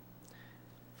railings.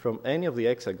 From any of the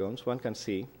hexagons, one can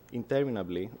see,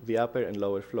 interminably, the upper and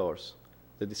lower floors.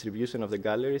 The distribution of the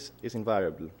galleries is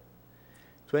invariable.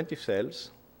 20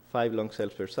 shelves, 5 long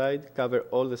shelves per side, cover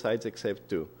all the sides except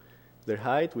 2. Their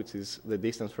height, which is the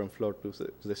distance from floor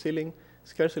to the ceiling,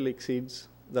 scarcely exceeds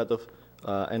that of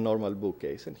a normal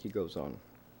bookcase," and he goes on.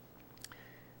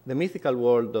 The mythical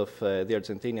world of the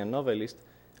Argentinian novelist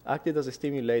acted as a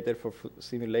simulator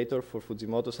for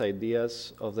Fujimoto's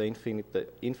ideas of the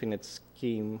infinite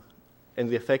scheme and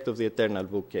the effect of the eternal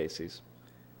bookcases.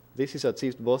 This is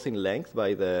achieved both in length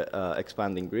by the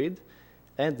expanding grid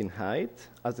and in height,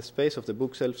 as the space of the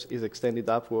bookshelves is extended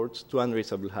upwards to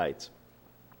unreachable heights.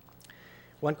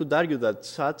 One could argue that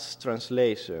such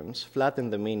translations flatten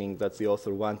the meaning that the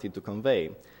author wanted to convey,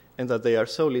 and that they are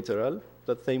so literal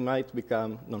that they might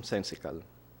become nonsensical.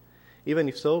 Even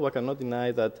if so, one cannot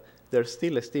deny that there's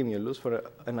still a stimulus for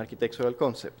an architectural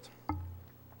concept.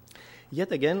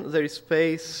 Yet again, there is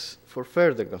space for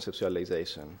further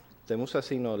conceptualization. The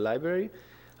Musashino library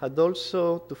had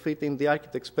also to fit in the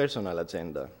architect's personal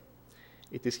agenda.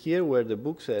 It is here where the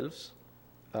bookshelf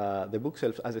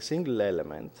as a single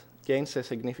element gains a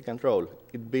significant role.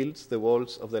 It builds the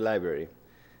walls of the library.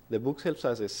 The bookshelf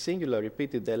as a singular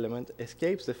repeated element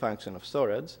escapes the function of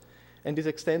storage and is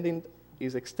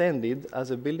extended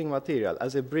as a building material,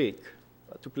 as a brick,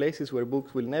 to places where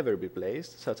books will never be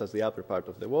placed, such as the upper part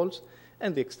of the walls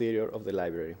and the exterior of the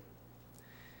library.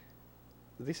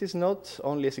 This is not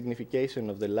only a signification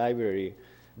of the library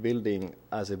building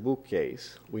as a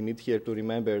bookcase. We need here to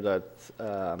remember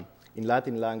that in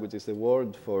Latin languages, the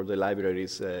word for the library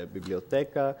is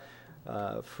biblioteca,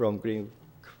 from Greek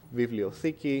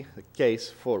bibliotheki, the case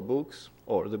for books,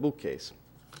 or the bookcase.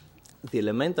 The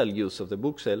elemental use of the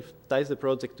bookshelf ties the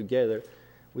project together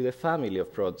with a family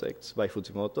of projects by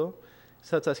Fujimoto,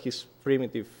 such as his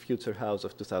primitive future house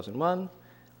of 2001,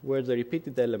 where the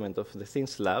repeated element of the thin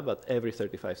slab at every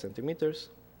 35 centimeters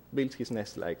builds his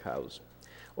nest-like house.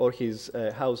 Or his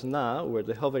house now, where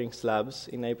the hovering slabs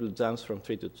enable jumps from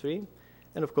tree to tree,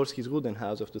 and of course his wooden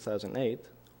house of 2008,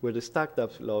 where the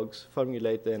stacked-up logs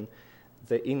formulate the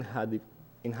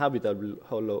inhabitable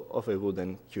hollow of a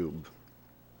wooden cube.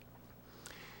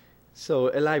 So,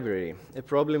 a library, a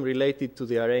problem related to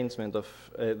the arrangement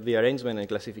and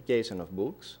classification of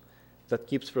books that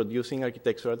keeps producing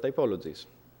architectural typologies.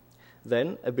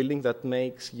 Then, a building that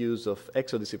makes use of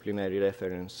exodisciplinary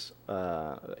reference,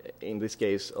 in this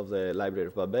case of the Library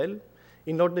of Babel,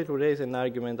 in order to raise an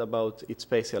argument about its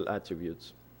spatial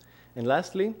attributes. And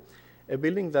lastly, a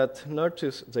building that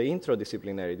nurtures the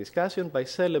introdisciplinary discussion by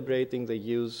celebrating the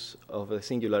use of a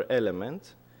singular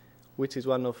element, which is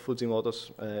one of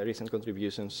Fujimoto's recent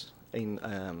contributions in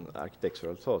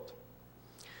architectural thought.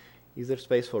 Is there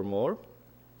space for more?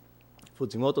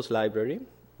 Fujimoto's library,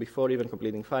 before even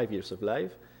completing 5 years of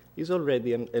life, is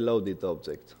already a loaded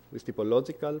object with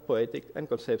typological, poetic, and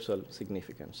conceptual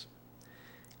significance.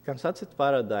 Can such a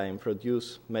paradigm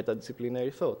produce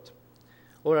metadisciplinary thought?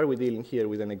 Or are we dealing here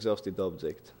with an exhausted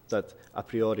object that a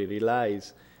priori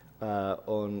relies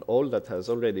on all that has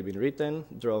already been written,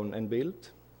 drawn, and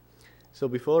built? So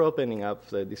before opening up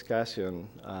the discussion,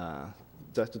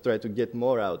 just to try to get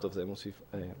more out of the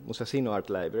Musashino Art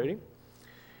Library,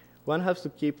 one has to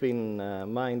keep in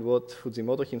mind what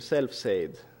Fujimoto himself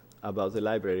said about the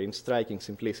library in striking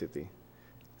simplicity.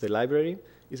 The library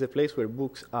is a place where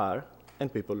books are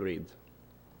and people read.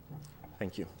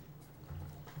 Thank you.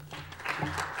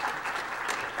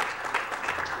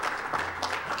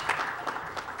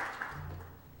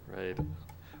 Right.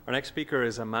 Our next speaker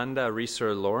is Amanda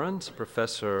Reeser-Lawrence,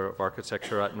 professor of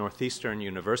architecture at Northeastern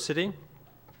University.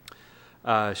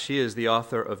 She is the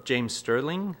author of James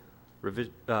Stirling,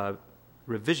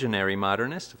 Revisionary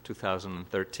Modernist of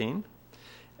 2013,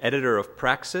 editor of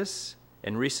Praxis,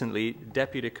 and recently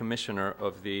deputy commissioner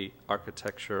of the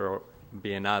Architectural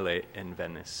Biennale in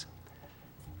Venice.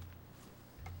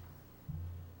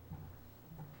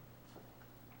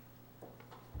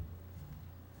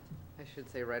 I should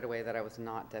say right away that I was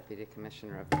not Deputy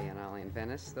Commissioner of the Biennale in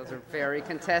Venice. Those are very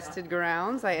contested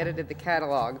grounds. I edited the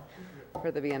catalog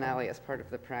for the Biennale as part of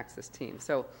the Praxis team.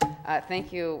 So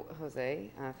thank you, Jose.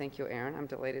 Thank you, Aaron. I'm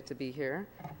delighted to be here.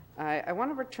 I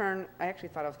want to return. I actually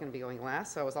thought I was going to be going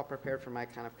last, so I was all prepared for my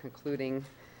kind of concluding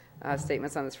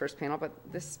statements on this first panel, but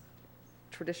this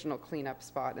traditional cleanup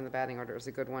spot in the batting order is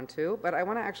a good one, too. But I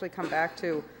want to actually come back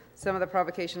to some of the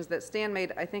provocations that Stan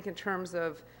made, I think, in terms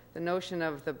of the notion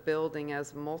of the building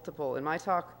as multiple. In my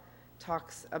talk,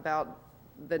 talks about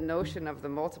the notion of the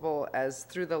multiple as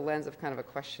through the lens of kind of a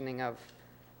questioning of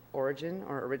origin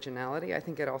or originality. I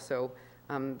think it also,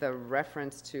 the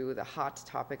reference to the hot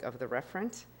topic of the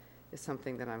referent is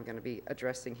something that I'm going to be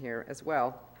addressing here as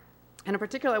well. And in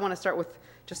particular, I want to start with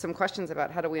just some questions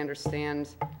about how do we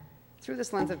understand, through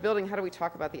this lens of building, how do we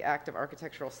talk about the act of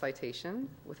architectural citation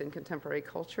within contemporary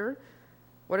culture?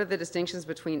 What are the distinctions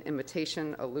between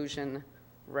imitation, allusion,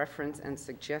 reference, and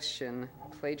suggestion,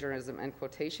 plagiarism, and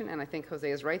quotation? And I think Jose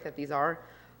is right that these are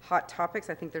hot topics.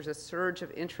 I think there's a surge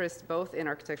of interest both in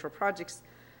architectural projects,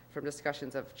 from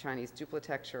discussions of Chinese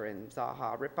duplitecture and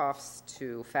Zaha ripoffs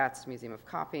to FAT's Museum of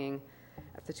Copying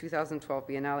at the 2012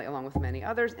 Biennale, along with many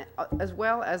others, as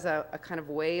well as a kind of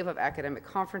wave of academic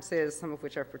conferences, some of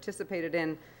which I've participated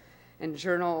in, and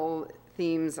journal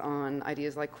themes on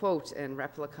ideas like quote and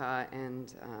replica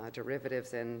and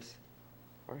derivatives and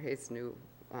Jorge's new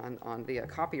on the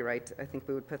copyright, I think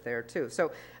we would put there too.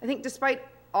 So I think despite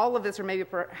all of this, or maybe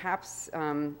perhaps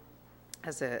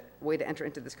as a way to enter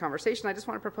into this conversation, I just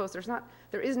want to propose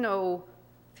there is no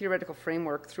theoretical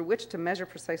framework through which to measure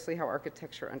precisely how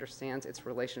architecture understands its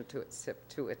relation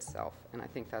to itself. And I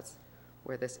think that's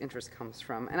where this interest comes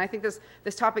from. And I think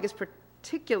this topic is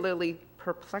particularly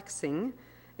perplexing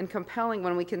and compelling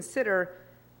when we consider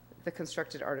the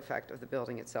constructed artifact of the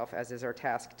building itself, as is our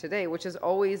task today, which is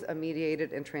always a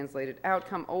mediated and translated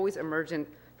outcome, always emergent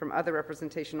from other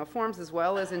representational forms, as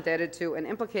well as indebted to and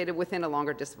implicated within a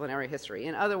longer disciplinary history.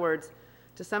 In other words,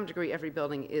 to some degree, every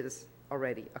building is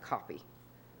already a copy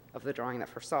of the drawing that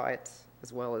foresaw it,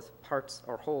 as well as parts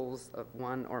or wholes of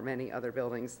one or many other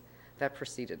buildings that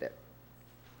preceded it.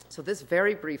 So this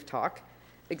very brief talk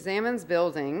examines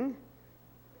building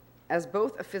as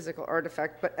both a physical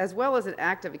artifact, but as well as an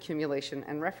act of accumulation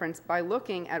and reference by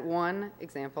looking at one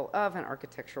example of an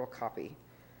architectural copy.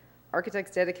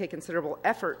 Architects dedicate considerable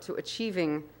effort to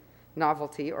achieving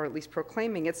novelty, or at least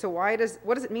proclaiming it. So what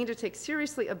does it mean to take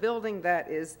seriously a building that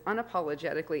is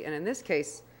unapologetically, and in this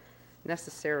case,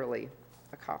 necessarily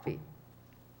a copy?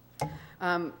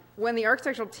 When the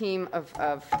architectural team of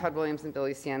Todd Williams and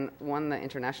Billy Sien won the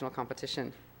international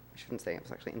competition, I shouldn't say I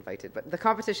was actually invited, but the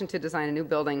competition to design a new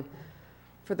building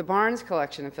for the Barnes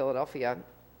Collection in Philadelphia,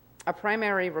 a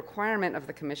primary requirement of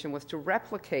the commission was to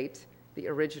replicate the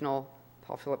original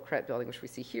Paul Philip Crett building, which we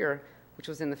see here, which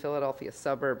was in the Philadelphia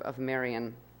suburb of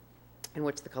Marion, in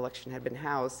which the collection had been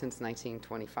housed since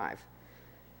 1925.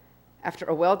 After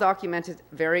a well-documented,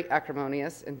 very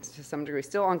acrimonious, and to some degree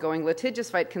still ongoing,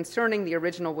 litigious fight concerning the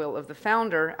original will of the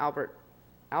founder,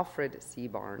 Alfred C.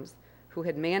 Barnes, who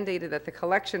had mandated that the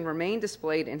collection remain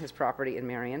displayed in his property in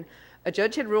Marion, a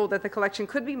judge had ruled that the collection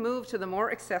could be moved to the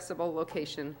more accessible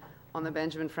location on the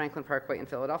Benjamin Franklin Parkway in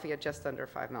Philadelphia, just under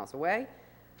 5 miles away,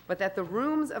 but that the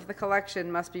rooms of the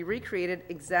collection must be recreated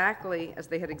exactly as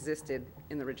they had existed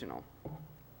in the original.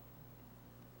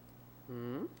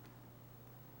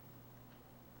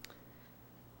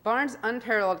 Barnes'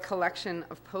 unparalleled collection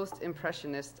of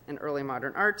post-impressionist and early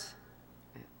modern art,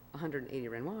 180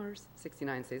 Renoirs,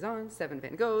 69 Cézannes, 7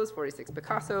 Van Goghs, 46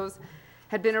 Picassos,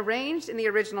 had been arranged in the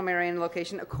original Marion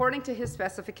location according to his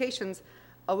specifications,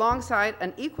 alongside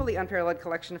an equally unparalleled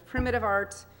collection of primitive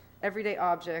art, everyday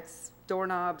objects,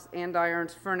 doorknobs,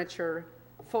 andirons, furniture,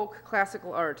 folk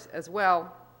classical art as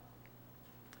well.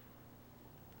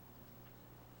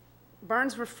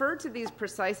 Barnes referred to these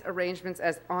precise arrangements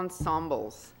as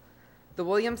ensembles. The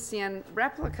William Sien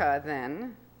replica,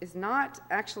 then, is not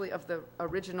actually of the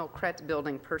original Crett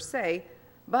building per se,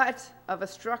 but of a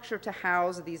structure to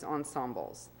house these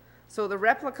ensembles. So the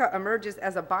replica emerges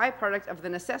as a byproduct of the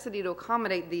necessity to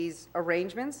accommodate these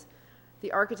arrangements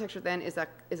The architecture then is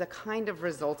a kind of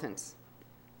resultant.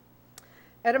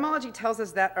 Etymology tells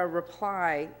us that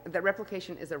that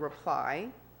replication is a reply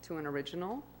to an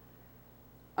original.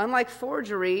 Unlike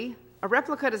forgery, a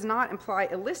replica does not imply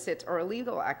illicit or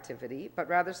illegal activity, but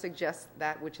rather suggests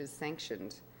that which is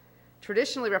sanctioned.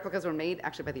 Traditionally, replicas were made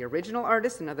actually by the original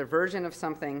artist, another version of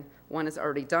something one has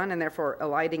already done, and therefore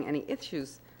eliding any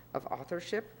issues of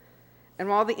authorship. And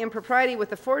while the impropriety with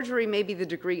the forgery may be the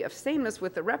degree of sameness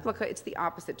with the replica, it's the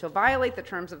opposite. To violate the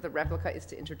terms of the replica is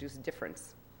to introduce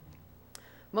difference.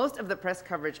 Most of the press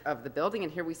coverage of the building,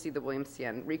 and here we see the William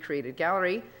Sien recreated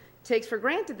gallery, takes for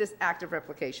granted this act of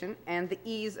replication and the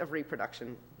ease of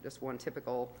reproduction. Just one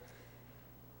typical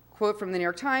quote from the New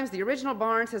York Times: "The original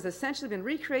Barnes has essentially been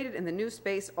recreated in the new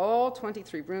space. All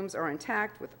 23 rooms are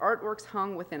intact, with artworks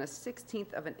hung within a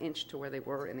 16th of an inch to where they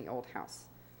were in the old house."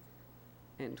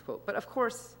 End quote. But of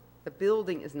course, the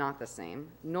building is not the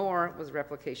same, nor was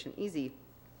replication easy.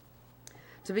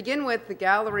 To begin with, the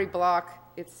gallery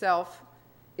block itself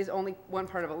is only one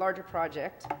part of a larger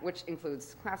project, which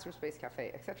includes classroom space,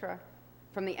 cafe, etc.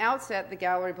 From the outset, the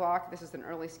gallery block, this is an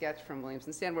early sketch from Williams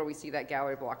and Sand, where we see that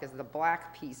gallery block as the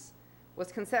black piece,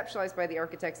 was conceptualized by the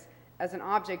architects as an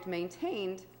object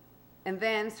maintained and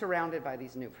then surrounded by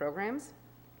these new programs.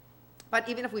 But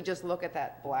even if we just look at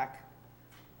that black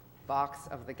box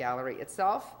of the gallery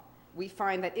itself, we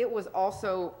find that it was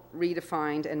also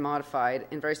redefined and modified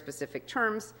in very specific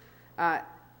terms.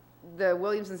 The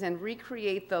Williams and Sand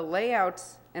recreate the layout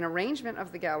and arrangement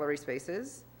of the gallery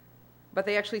spaces, but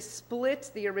they actually split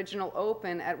the original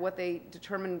open at what they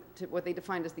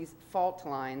defined as these fault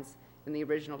lines in the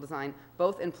original design.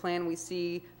 Both in plan, we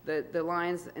see the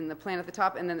lines in the plan at the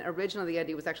top, and then originally the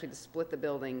idea was actually to split the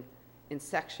building in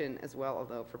section as well,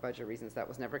 although for budget reasons that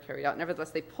was never carried out.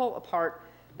 Nevertheless, they pull apart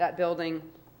that building,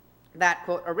 that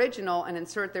quote original, and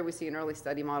insert there we see an early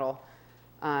study model.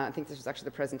 I think this was actually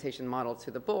the presentation model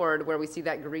to the board, where we see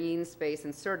that green space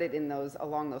inserted in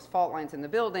along those fault lines in the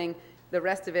building. The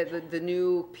rest of it, the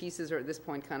new pieces are at this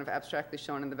point kind of abstractly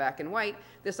shown in the back in white.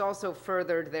 This also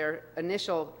furthered their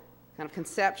initial kind of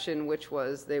conception, which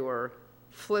was they were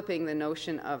flipping the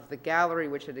notion of the gallery,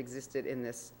 which had existed in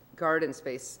this garden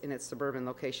space in its suburban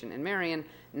location in Marion.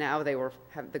 Now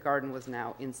the garden was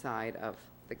now inside of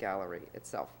the gallery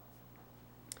itself.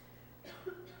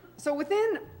 So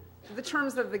within the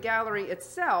terms of the gallery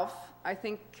itself, I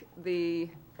think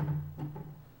we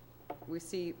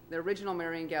see the original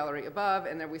Marion Gallery above,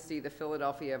 and then we see the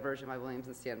Philadelphia version by Williams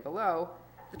and Sand below.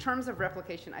 The terms of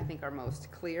replication, I think, are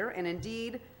most clear, and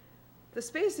indeed, the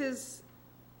spaces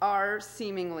are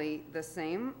seemingly the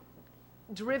same,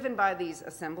 driven by these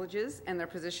assemblages and their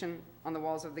position on the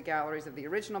walls of the galleries of the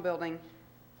original building.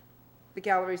 The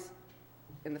galleries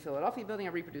in the Philadelphia building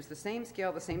are reproduced the same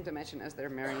scale, the same dimension as their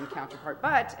Marion counterpart.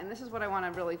 But, and this is what I want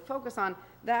to really focus on,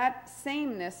 that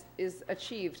sameness is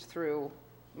achieved through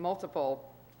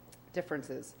multiple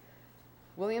differences.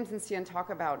 Williams and Sien talk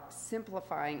about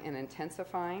simplifying and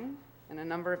intensifying in a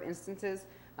number of instances.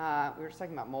 We were just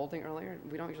talking about molding earlier.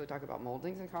 We don't usually talk about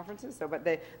moldings in conferences, but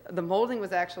the molding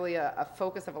was actually a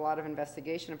focus of a lot of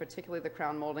investigation, and particularly the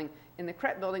crown molding in the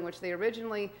Kret building, which they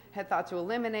originally had thought to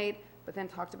eliminate, but then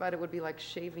talked about it would be like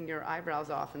shaving your eyebrows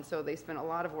off. And so they spent a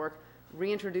lot of work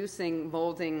reintroducing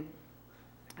molding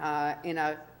in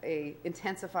a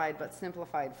intensified but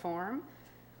simplified form.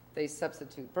 They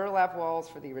substitute burlap walls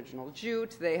for the original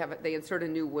jute. They insert a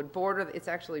new wood border. It's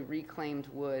actually reclaimed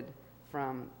wood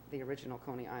from the original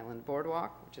Coney Island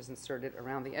boardwalk, which is inserted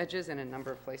around the edges and in a number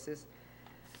of places.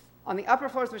 On the upper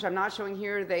floors, which I'm not showing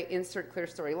here, they insert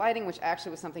clear-story lighting, which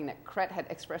actually was something that Kret had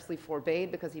expressly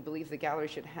forbade because he believed the gallery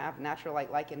should have natural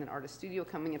light like in an artist studio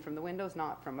coming in from the windows,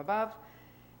 not from above.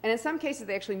 And in some cases,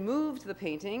 they actually moved the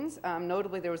paintings.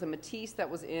 Notably, there was a Matisse that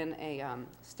was in a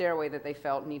stairway that they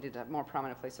felt needed a more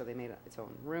prominent place, so they made its own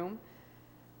room.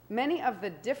 Many of the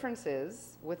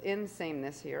differences within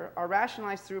sameness here are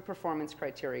rationalized through performance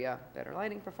criteria, better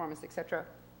lighting, performance, etc.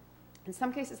 In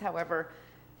some cases, however,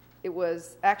 it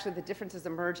was actually the differences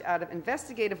emerge out of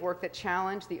investigative work that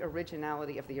challenged the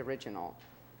originality of the original.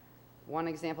 One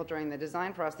example, during the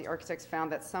design process, the architects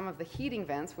found that some of the heating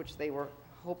vents, which they were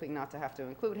hoping not to have to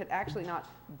include, had actually not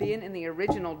been in the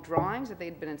original drawings, that they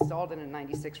had been installed in a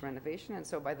 96 renovation, and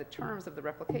so by the terms of the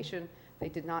replication, they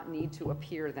did not need to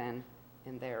appear then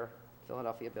in their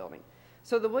Philadelphia building.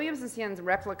 So the Williams and Sien's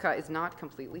replica is not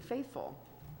completely faithful.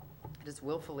 It is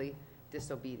willfully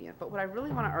disobedient. But what I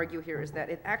really want to argue here is that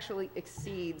it actually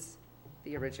exceeds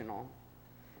the original.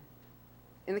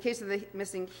 In the case of the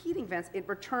missing heating vents, it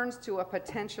returns to a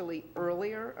potentially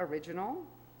earlier original.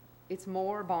 It's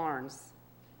more Barnes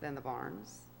than the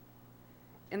Barnes.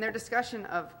 In their discussion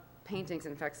of paintings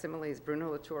and facsimiles,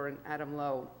 Bruno Latour and Adam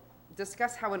Lowe,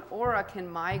 discuss how an aura can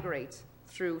migrate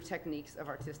through techniques of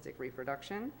artistic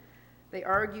reproduction. They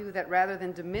argue that rather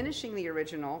than diminishing the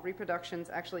original, reproductions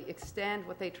actually extend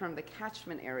what they term the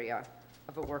catchment area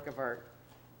of a work of art,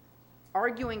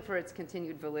 arguing for its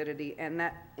continued validity, and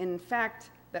that, in fact,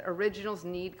 that originals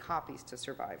need copies to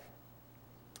survive.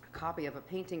 A copy of a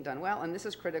painting done well, and this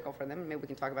is critical for them, maybe we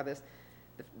can talk about this,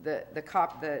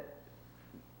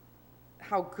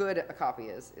 how good a copy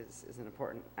is an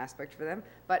important aspect for them,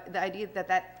 but the idea that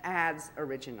that adds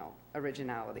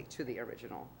originality to the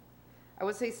original. I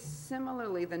would say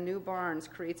similarly, the new Barnes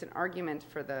creates an argument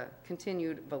for the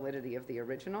continued validity of the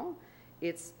original.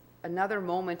 It's another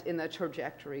moment in the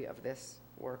trajectory of this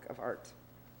work of art.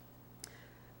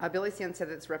 Billy Sien said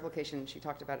that it's replication. She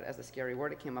talked about it as a scary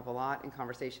word. It came up a lot in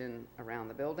conversation around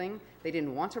the building. They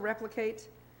didn't want to replicate.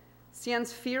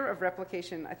 Sien's fear of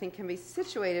replication, I think, can be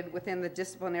situated within the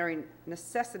disciplinary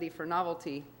necessity for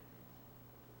novelty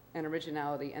and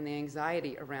originality and the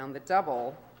anxiety around the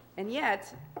double. And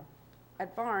yet,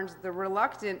 at Barnes, the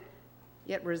reluctant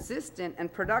yet resistant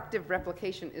and productive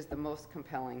replication is the most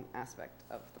compelling aspect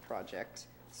of the project.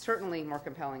 Certainly more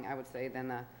compelling, I would say, than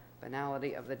the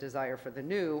banality of the desire for the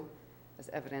new, as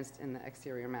evidenced in the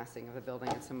exterior massing of the building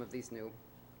and some of these new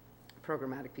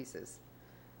programmatic pieces.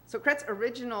 So Kret's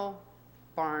original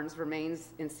Barnes remains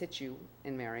in situ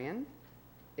in Marion.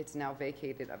 It's now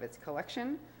vacated of its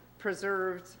collection,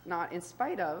 preserved not in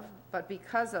spite of, but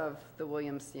because of the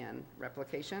William Sien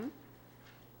replication.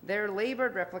 Their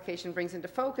labored replication brings into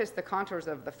focus the contours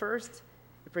of the first.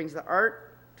 It brings the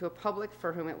art to a public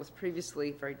for whom it was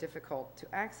previously very difficult to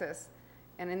access.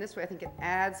 And in this way, I think it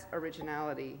adds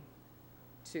originality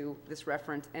to this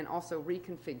reference and also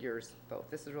reconfigures both.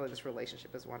 This is really, this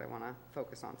relationship is what I want to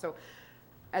focus on. So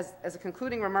as a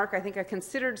concluding remark, I think a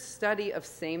considered study of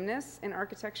sameness in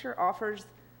architecture offers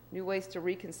new ways to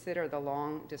reconsider the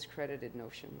long discredited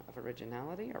notion of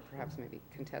originality, or perhaps maybe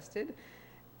contested.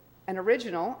 An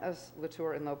original, as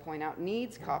Latour and Lowe point out,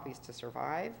 needs copies to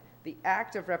survive. The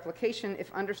act of replication,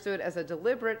 if understood as a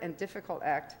deliberate and difficult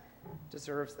act,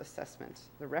 deserves assessment.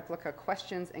 The replica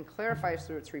questions and clarifies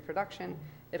through its reproduction.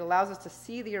 It allows us to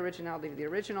see the originality of the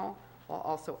original while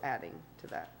also adding to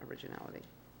that originality.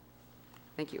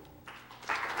 Thank you.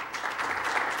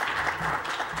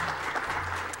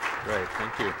 Great,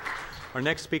 thank you. Our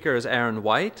next speaker is Aaron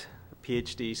White, a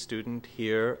PhD student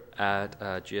here at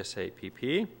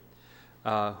GSA-PP.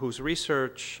 Whose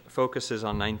research focuses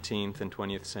on 19th and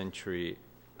 20th century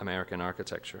American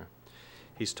architecture.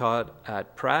 He's taught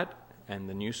at Pratt and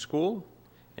the New School,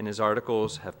 and his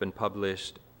articles have been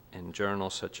published in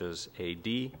journals such as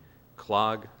AD,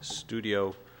 Clog,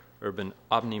 Studio, Urban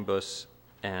Omnibus,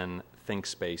 and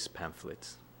ThinkSpace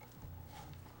pamphlets.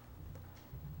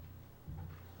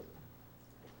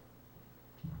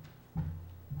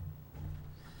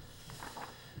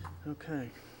 Okay.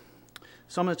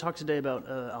 So I'm going to talk today about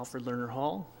Alfred Lerner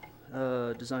Hall,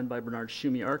 designed by Bernard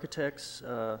Schumi Architects,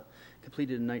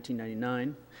 completed in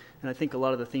 1999. And I think a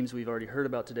lot of the themes we've already heard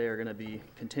about today are going to be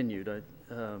continued.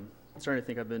 I'm starting to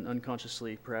think I've been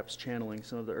unconsciously perhaps channeling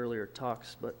some of the earlier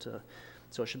talks, but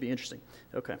so it should be interesting.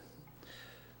 Okay.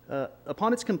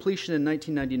 Upon its completion in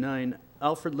 1999,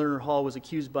 Alfred Lerner Hall was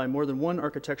accused by more than one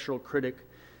architectural critic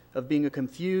of being a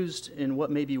confused and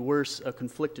what may be worse, a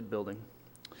conflicted building.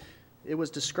 It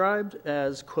was described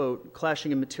as, quote,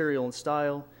 clashing in material and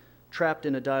style, trapped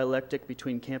in a dialectic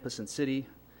between campus and city,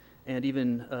 and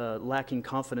even lacking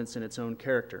confidence in its own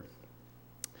character.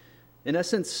 In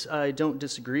essence, I don't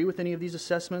disagree with any of these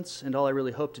assessments, and all I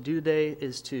really hope to do today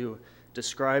is to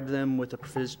describe them with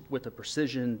a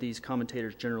precision these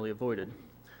commentators generally avoided.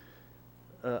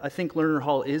 I think Lerner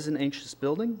Hall is an anxious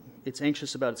building. It's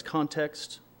anxious about its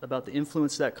context, about the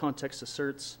influence that context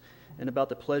asserts, and about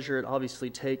the pleasure it obviously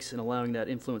takes in allowing that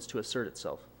influence to assert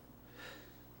itself.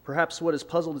 Perhaps what has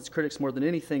puzzled its critics more than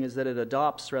anything is that it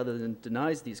adopts rather than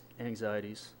denies these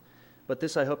anxieties, but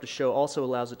this I hope to show also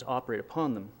allows it to operate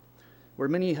upon them. Where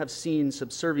many have seen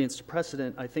subservience to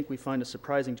precedent, I think we find a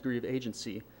surprising degree of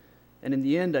agency, and in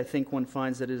the end I think one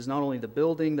finds that it is not only the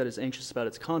building that is anxious about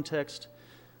its context,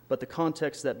 but the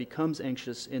context that becomes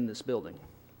anxious in this building.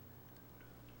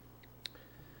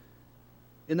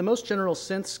 In the most general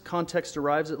sense, context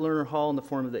arrives at Lerner Hall in the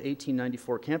form of the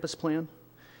 1894 campus plan.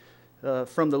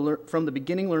 From the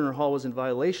beginning, Lerner Hall was in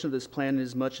violation of this plan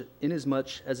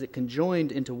inasmuch as it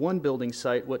conjoined into one building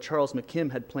site what Charles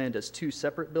McKim had planned as two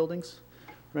separate buildings.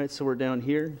 Right, so we're down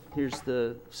here. Here's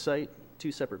the site,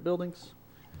 two separate buildings.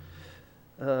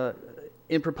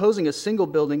 In proposing a single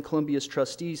building, Columbia's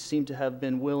trustees seem to have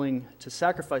been willing to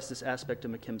sacrifice this aspect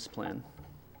of McKim's plan.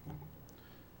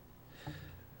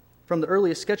 From the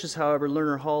earliest sketches, however,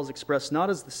 Lerner Hall is expressed not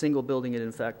as the single building it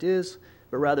in fact is,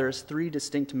 but rather as three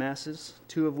distinct masses,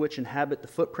 two of which inhabit the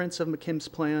footprints of McKim's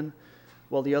plan,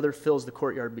 while the other fills the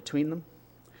courtyard between them.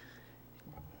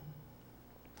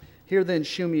 Here then,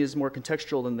 Schumi is more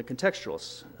contextual than the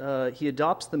contextualists. He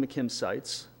adopts the McKim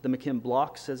sites, the McKim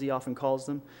blocks as he often calls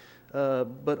them,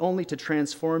 but only to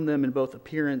transform them in both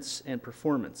appearance and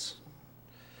performance.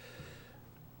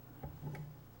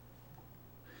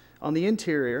 On the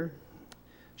interior,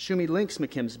 Schumi links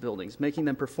McKim's buildings, making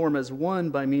them perform as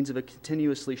one by means of a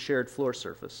continuously shared floor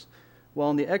surface, while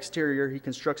on the exterior he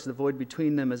constructs the void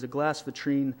between them as a glass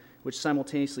vitrine which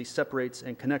simultaneously separates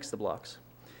and connects the blocks.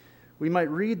 We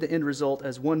might read the end result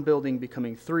as one building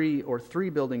becoming three or three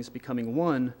buildings becoming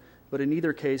one, but in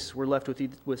either case we're left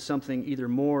with something either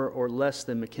more or less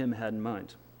than McKim had in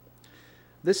mind.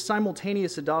 This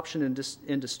simultaneous adoption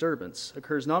and disturbance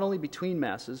occurs not only between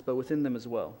masses, but within them as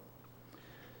well.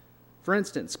 For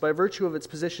instance, by virtue of its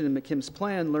position in McKim's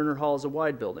plan, Lerner Hall is a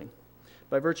wide building.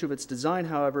 By virtue of its design,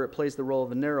 however, it plays the role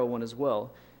of a narrow one as well,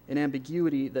 an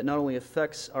ambiguity that not only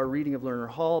affects our reading of Lerner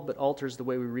Hall, but alters the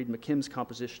way we read McKim's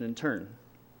composition in turn.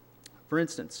 For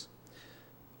instance,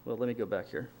 well, let me go back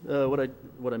here.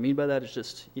 What I mean by that is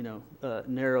just,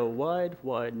 narrow, wide,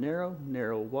 narrow,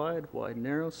 wide,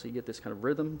 narrow. So you get this kind of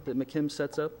rhythm that McKim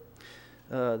sets up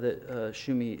that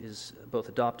Schumi is both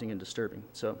adopting and disturbing.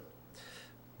 So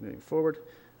moving forward.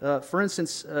 For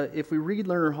instance, if we read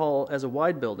Lerner Hall as a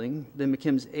wide building, then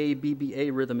McKim's A-B-B-A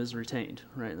rhythm is retained,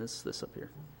 right? That's this up here.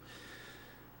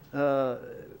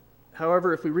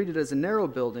 However, if we read it as a narrow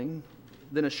building,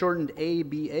 then a shortened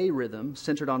A-B-A rhythm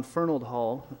centered on Fernald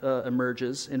Hall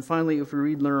emerges. And finally, if we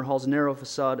read Lerner Hall's narrow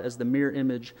facade as the mirror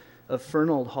image of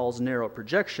Fernald Hall's narrow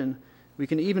projection, we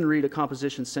can even read a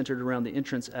composition centered around the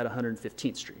entrance at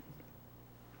 115th Street.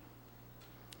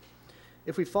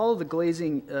 If we follow the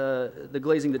glazing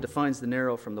that defines the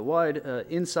narrow from the wide,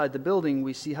 inside the building,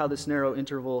 we see how this narrow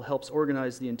interval helps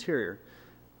organize the interior,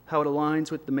 how it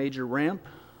aligns with the major ramp,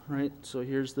 right? So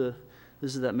this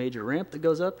is that major ramp that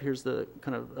goes up. Here's the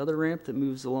kind of other ramp that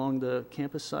moves along the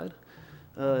campus side.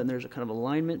 And there's a kind of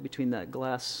alignment between that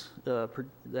glass,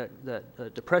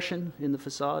 depression in the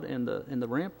facade and the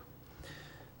ramp.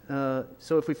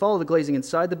 So if we follow the glazing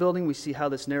inside the building, we see how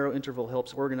this narrow interval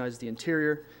helps organize the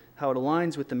interior, how it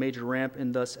aligns with the major ramp,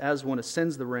 and thus, as one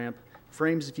ascends the ramp,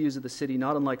 frames views of the city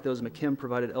not unlike those McKim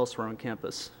provided elsewhere on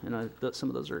campus. And some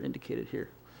of those are indicated here.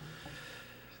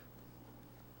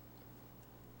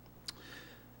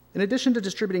 In addition to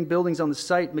distributing buildings on the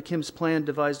site, McKim's plan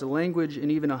devised a language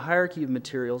and even a hierarchy of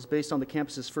materials based on the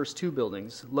campus's first two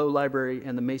buildings, Low Library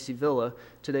and the Macy Villa,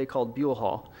 today called Buell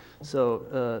Hall.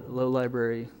 So Low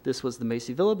Library, this was the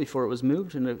Macy Villa before it was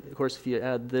moved, and of course if you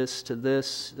add this to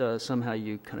this, somehow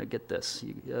you kind of get this.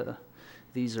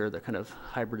 These are the kind of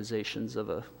hybridizations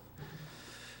of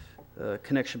a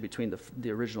connection between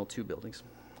the original two buildings.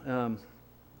 Low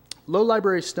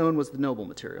Library stone was the noble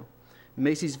material.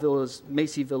 Macy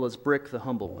Villa's brick, the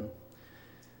humble one.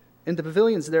 In the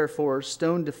pavilions, therefore,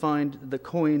 stone defined the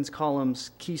coins,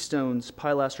 columns, keystones,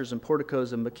 pilasters, and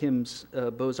porticos of McKim's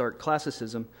Beaux-Arts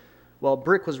classicism, while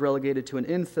brick was relegated to an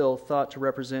infill thought to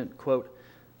represent, quote,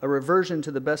 a reversion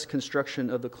to the best construction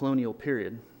of the colonial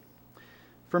period.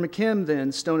 For McKim,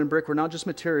 then, stone and brick were not just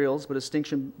materials, but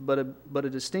a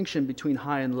distinction between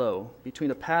high and low,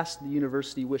 between a past the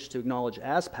university wished to acknowledge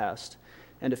as past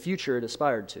and a future it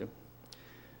aspired to.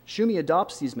 Schumi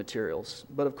adopts these materials,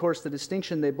 but of course the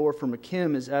distinction they bore from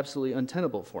McKim is absolutely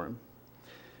untenable for him.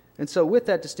 And so with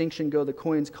that distinction go the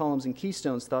coins, columns, and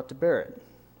keystones thought to bear it.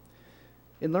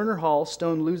 In Lerner Hall,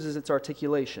 stone loses its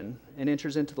articulation and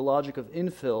enters into the logic of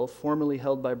infill formerly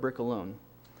held by brick alone.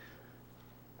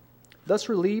 Thus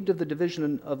relieved of the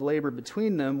division of labor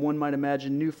between them, one might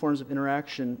imagine new forms of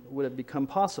interaction would have become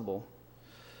possible.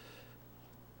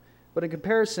 But in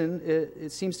comparison,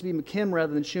 it seems to be McKim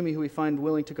rather than Schumi who we find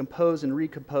willing to compose and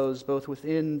recompose both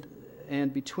within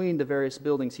and between the various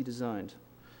buildings he designed.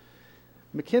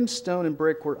 McKim's stone and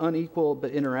brick were unequal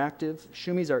but interactive.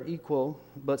 Schumi's are equal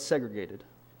but segregated.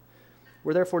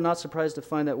 We're therefore not surprised to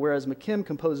find that whereas McKim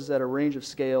composes at a range of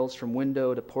scales from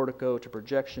window to portico to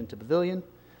projection to pavilion,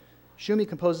 Schumi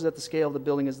composes at the scale of the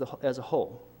building as a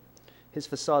whole. His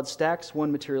facade stacks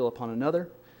one material upon another,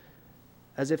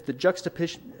 as if the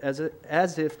juxtaposition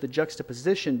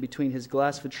between his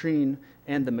glass vitrine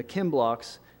and the McKim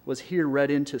blocks was here read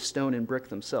into stone and brick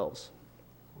themselves.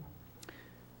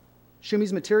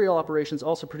 Schumi's material operations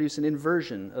also produce an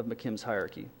inversion of McKim's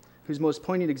hierarchy, whose most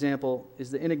poignant example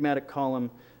is the enigmatic column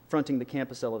fronting the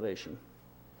campus elevation.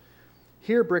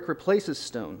 Here, brick replaces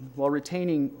stone while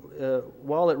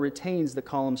it retains the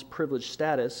column's privileged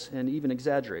status and even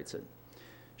exaggerates it.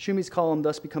 Shumi's column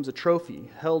thus becomes a trophy,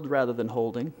 held rather than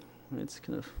holding. It's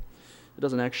kind of, it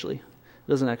doesn't actually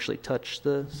touch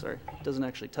the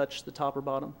top or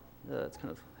bottom. It's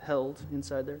kind of held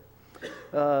inside there.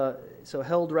 So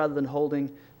held rather than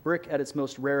holding, brick at its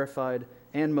most rarefied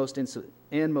and most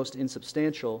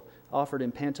insubstantial, offered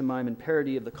in pantomime and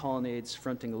parody of the colonnades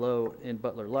fronting low in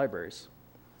Butler libraries.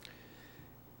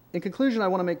 In conclusion, I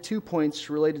want to make 2 points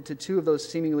related to 2 of those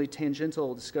seemingly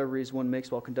tangential discoveries one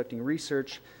makes while conducting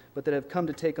research, but that have come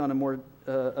to take on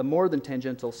a more than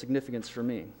tangential significance for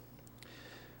me.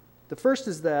 The first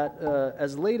is that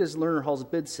as late as Lerner Hall's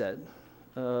bid set,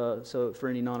 so for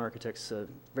any non-architects,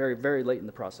 very, very late in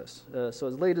the process. So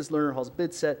as late as Lerner Hall's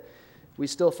bid set, we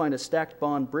still find a stacked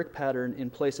bond brick pattern in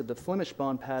place of the Flemish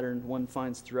bond pattern one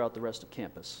finds throughout the rest of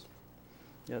campus.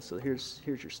 Yeah, so here's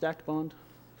your stacked bond,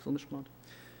 Flemish bond.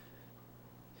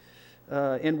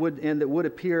 And that would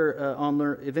appear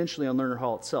eventually on Lerner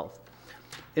Hall itself.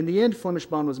 In the end, Flemish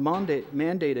bond was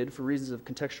mandated for reasons of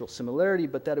contextual similarity,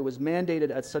 but that it was mandated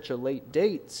at such a late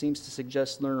date seems to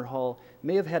suggest Lerner Hall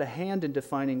may have had a hand in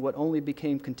defining what only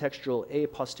became contextual a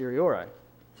posteriori.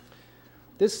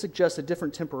 This suggests a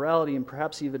different temporality and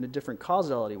perhaps even a different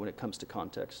causality when it comes to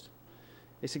context.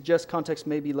 It suggests context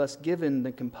may be less given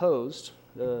than composed,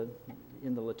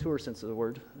 in the Latour sense of the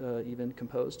word, even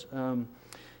composed.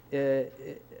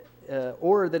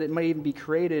 Or that it may even be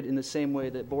created in the same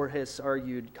way that Borges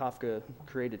argued Kafka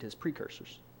created his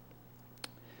precursors.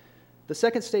 The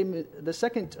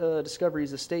second discovery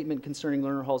is a statement concerning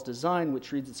Lerner Hall's design,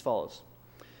 which reads as follows.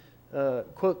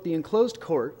 Quote, "The enclosed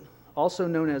court, also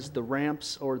known as the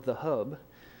ramps or the hub,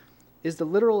 is the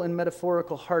literal and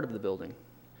metaphorical heart of the building.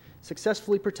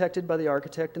 Successfully protected by the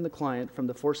architect and the client from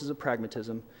the forces of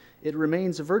pragmatism, it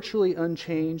remains virtually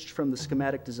unchanged from the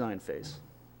schematic design phase.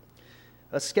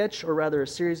 A sketch, or rather a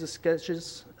series of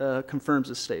sketches, confirms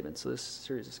this statement." So this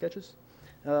series of sketches.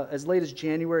 As late as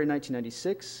January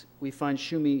 1996, we find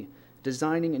Schumi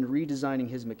designing and redesigning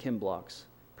his McKim blocks,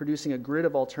 producing a grid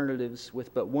of alternatives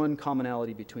with but one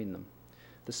commonality between them: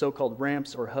 the so-called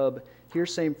ramps or hub, here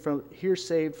saved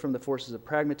from the forces of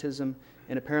pragmatism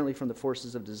and apparently from the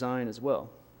forces of design as well.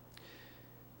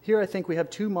 Here I think we have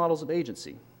 2 models of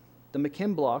agency. The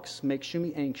McKim blocks make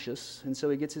Schumi anxious, and so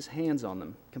he gets his hands on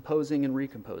them, composing and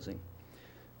recomposing.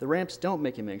 The ramps don't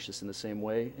make him anxious in the same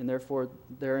way, and therefore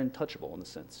they're untouchable in a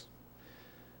sense.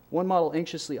 One model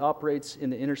anxiously operates in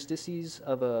the interstices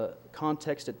of a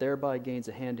context it thereby gains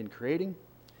a hand in creating.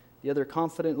 The other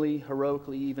confidently,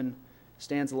 heroically even,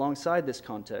 stands alongside this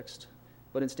context,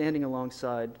 but in standing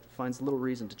alongside finds little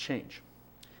reason to change.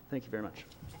 Thank you very much.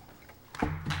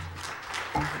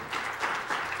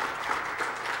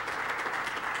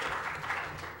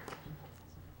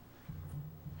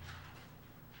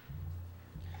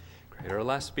 Great. Our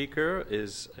last speaker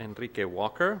is Enrique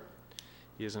Walker.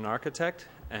 He is an architect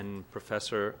and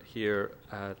professor here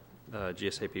at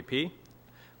GSAPP,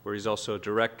 where he's also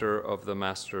director of the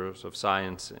Masters of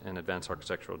Science in Advanced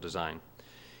Architectural Design.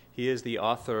 He is the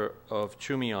author of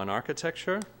Schumi on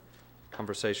Architecture,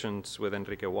 Conversations with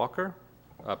Enrique Walker,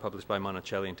 published by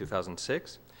Monticelli in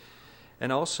 2006,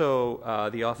 and also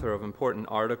the author of important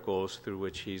articles through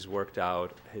which he's worked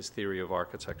out his theory of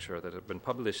architecture that have been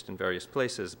published in various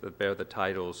places but bear the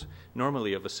titles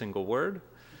normally of a single word,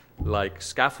 like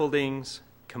scaffoldings,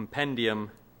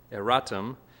 compendium,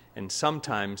 erratum, and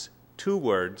sometimes 2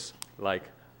 words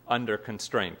like under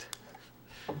constraint.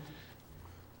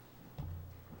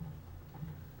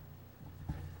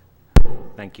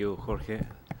 Thank you, Jorge.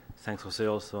 Thanks, Jose,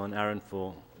 also, and Aaron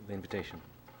for the invitation.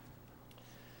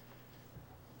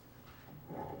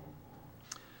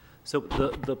 So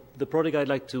the project I'd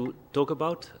like to talk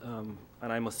about,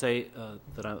 and I must say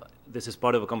that this is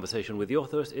part of a conversation with the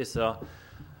authors, is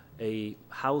a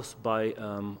house by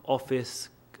Office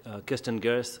Kirsten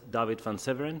Gers, David van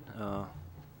Severen,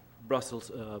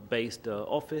 Brussels-based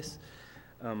office.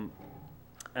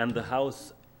 And the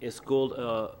house is called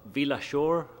Villa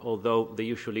Shore, although they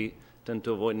usually tend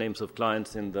to avoid names of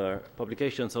clients in their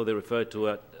publication, so they refer to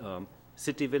it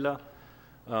City Villa.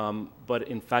 But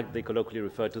in fact, they colloquially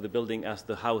refer to the building as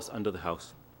the house under the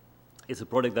house. It's a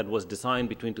project that was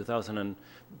designed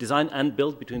and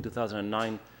built between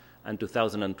 2009 and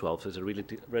 2012, so it's a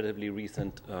relatively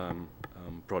recent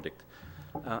project.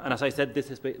 And as I said, this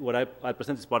is what I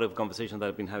present is part of a conversation that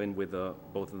I've been having with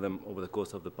both of them over the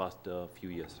course of the past few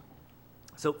years.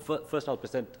 So first I'll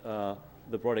present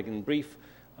the project in brief.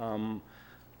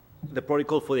 the project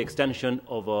called for the extension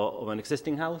of an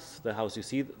existing house, the house you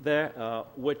see there,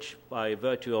 which by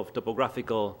virtue of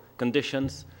topographical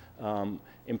conditions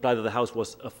implied that the house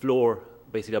was a floor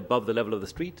basically above the level of the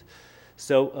street.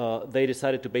 So they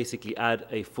decided to basically add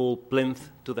a full plinth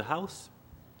to the house.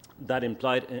 That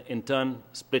implied, in turn,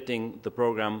 splitting the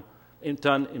program. In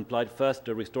turn, implied first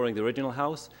restoring the original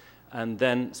house, and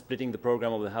then splitting the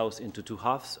program of the house into two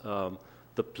halves,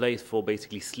 the place for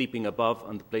basically sleeping above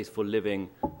and the place for living,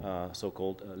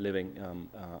 so-called living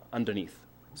underneath.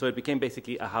 So it became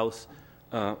basically a house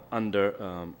under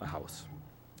a house.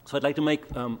 So I'd like to make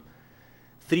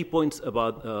 3 points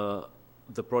about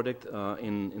the project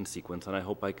in sequence, and I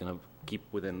hope I can keep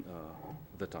within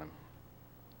the time.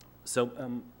 So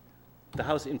the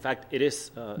house, in fact, it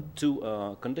is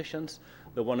two conditions.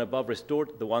 The one above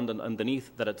restored, the one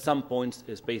underneath that at some points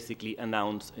is basically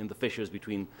announced in the fissures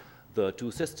between the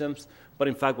two systems. But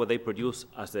in fact, what they produce,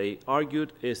 as they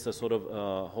argued, is a sort of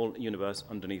whole universe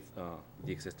underneath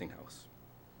the existing house.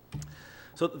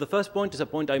 So the first point is a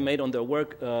point I made on their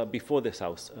work before this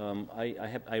house.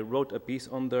 I wrote a piece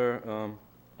on their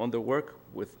work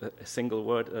with a single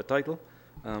word title.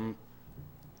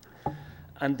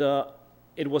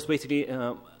 It was basically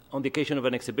on the occasion of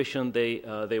an exhibition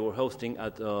they were hosting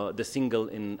at the Single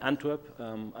in Antwerp.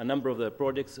 A number of the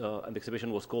projects, and the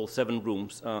exhibition was called 7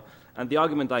 Rooms. And the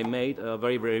argument I made,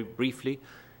 very, very briefly,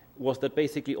 was that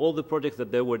basically all the projects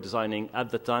that they were designing at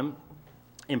the time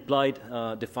implied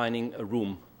defining a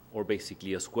room, or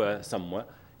basically a square somewhere,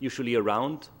 usually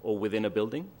around or within a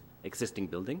building, existing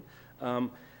building.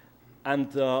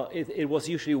 It was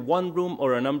usually one room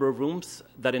or a number of rooms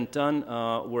that in turn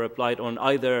were applied on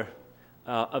either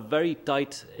a very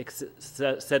tight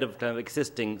set of kind of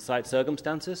existing site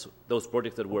circumstances, those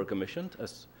projects that were commissioned,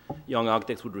 as young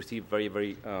architects would receive very,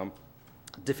 very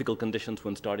difficult conditions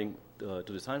when starting to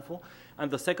design for. And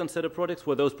the second set of projects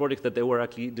were those projects that they were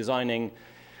actually designing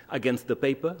against the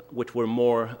paper, which were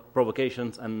more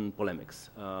provocations and polemics.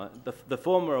 The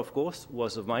former, of course,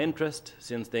 was of my interest,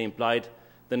 since they implied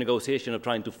the negotiation of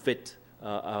trying to fit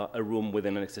a room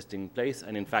within an existing place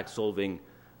and, in fact, solving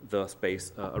the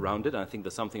space around it. And I think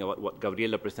there's something about what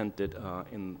Gabriela presented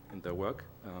in their work,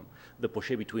 the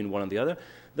poché between one and the other.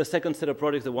 The second set of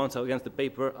projects, the ones against the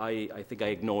paper, I think I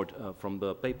ignored from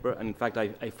the paper. And, in fact,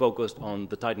 I focused on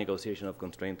the tight negotiation of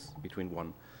constraints between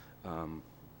one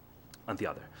and the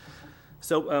other.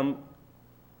 So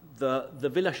the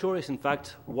Villa Shore is, in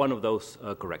fact, one of those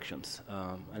corrections.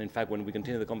 And, in fact, when we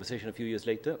continue the conversation a few years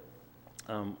later,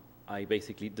 I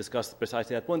basically discussed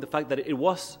precisely that point, the fact that it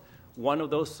was one of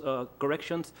those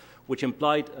corrections which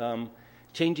implied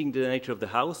changing the nature of the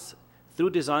house through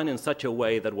design in such a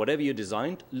way that whatever you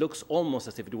designed looks almost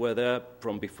as if it were there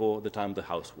from before the time the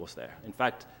house was there. In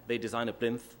fact, they designed a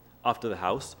plinth after the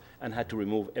house and had to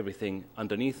remove everything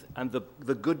underneath. And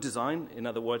the good design, in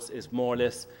other words, is more or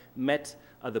less met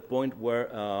at the point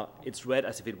where it's read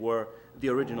as if it were the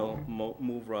original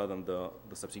move rather than the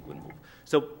subsequent move.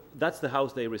 So that's the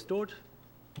house they restored.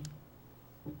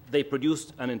 They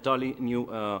produced an entirely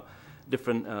new,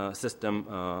 different system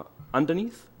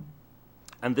underneath.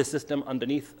 And this system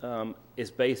underneath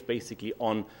is based basically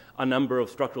on a number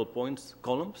of structural points,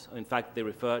 columns. In fact, they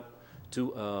referred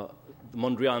to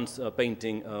Mondrian's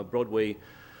painting Broadway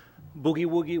Boogie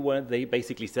Woogie, where they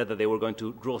basically said that they were going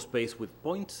to draw space with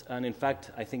points. And in fact,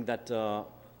 I think that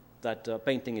that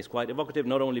painting is quite evocative,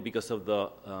 not only because of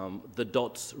the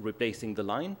dots replacing the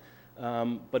line,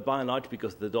 but by and large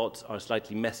because the dots are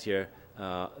slightly messier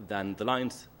than the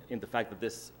lines, in the fact that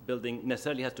this building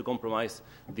necessarily has to compromise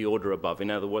the order above.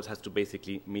 In other words, has to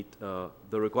basically meet the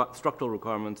structural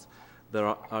requirements that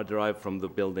are derived from the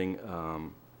building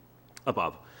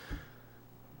above.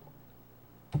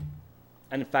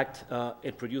 And in fact,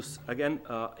 it produced, again,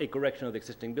 a correction of the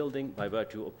existing building by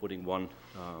virtue of putting one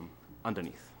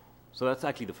underneath. So that's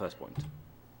actually the first point.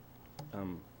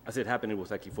 As it happened, it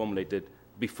was actually formulated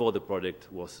before the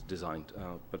project was designed.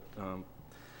 But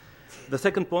the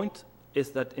second point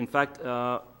is that, in fact,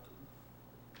 the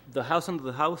house under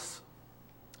the house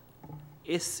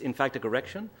is, in fact, a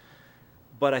correction.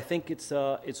 But I think it's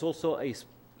also a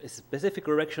specific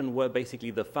correction where basically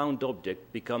the found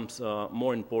object becomes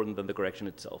more important than the correction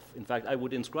itself. In fact, I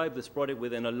would inscribe this project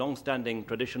within a long-standing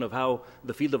tradition of how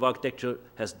the field of architecture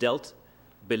has dealt,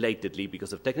 belatedly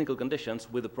because of technical conditions,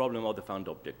 with the problem of the found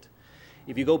object.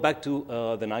 If you go back to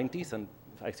the 90s, and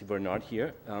I see Bernard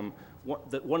here,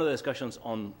 one of the discussions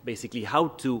on basically how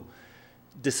to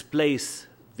displace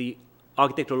the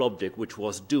architectural object which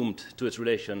was doomed to its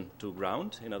relation to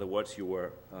ground. In other words, you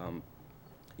were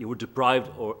deprived,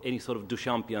 or any sort of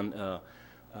Duchampian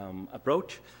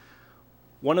approach,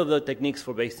 One of the techniques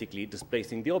for basically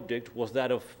displacing the object was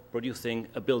that of producing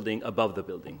a building above the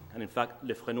building. And in fact,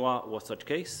 Le Fresnoy was such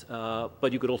case,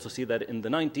 but you could also see that in the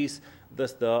 90s,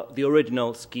 there's the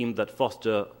original scheme that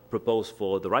Foster proposed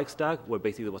for the Reichstag, where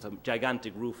basically there was a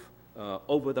gigantic roof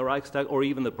over the Reichstag, or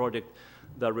even the project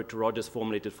that Richard Rogers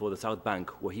formulated for the South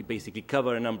Bank, where he basically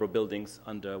covered a number of buildings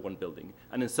under one building.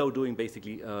 And in so doing,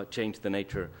 basically changed the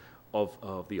nature of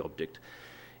the object.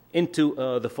 Into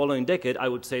the following decade, I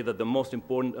would say that the most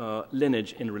important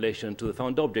lineage in relation to the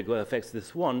found object that affects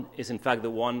this one is in fact the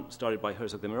one started by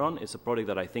Herzog de Meuron. It's a project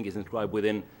that I think is inscribed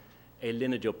within a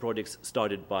lineage of projects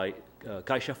started by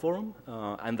Caixa Forum,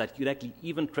 and that you actually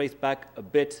even trace back a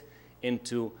bit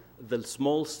into the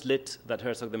small slit that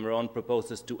Herzog de Meuron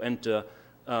proposes to enter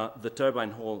the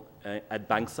turbine hall at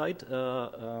Bankside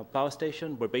power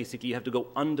station, where basically you have to go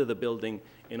under the building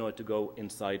in order to go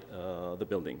inside the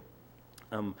building.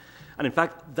 And in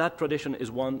fact, that tradition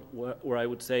is one where I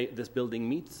would say this building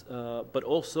meets, but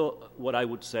also what I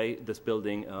would say this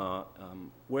building,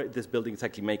 where this building is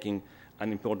actually making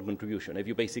an important contribution. If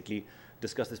you basically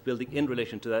discuss this building in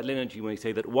relation to that lineage, you may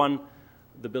say that one,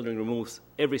 the building removes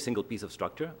every single piece of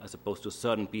structure, as opposed to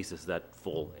certain pieces that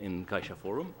fall in Caixa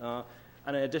Forum.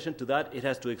 And in addition to that, it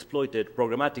has to exploit it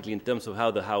programmatically in terms of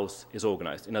how the house is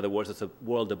organized. In other words, it's a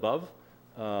world above,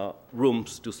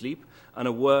 rooms to sleep, and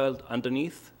a world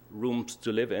underneath, rooms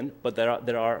to live in, but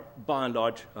there are by and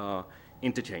large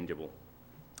interchangeable.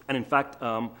 And in fact,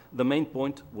 the main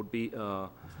point would be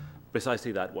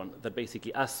precisely that one, that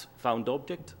basically as found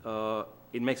object,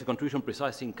 it makes a contribution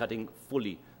precisely in cutting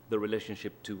fully the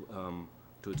relationship to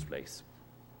its place.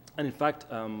 And in fact,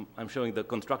 I'm showing the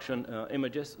construction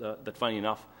images that, funny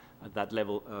enough, at that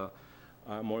level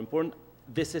are more important.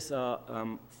 This is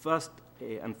first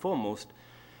and foremost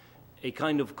a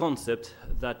kind of concept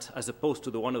that, as opposed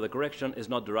to the one of the correction, is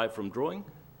not derived from drawing,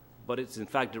 but it's in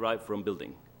fact derived from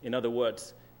building. In other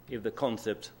words, if the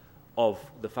concept of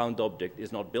the found object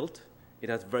is not built, it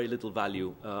has very little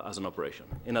value as an operation.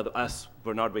 As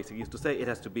Bernard basically used to say, it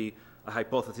has to be a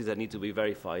hypothesis that needs to be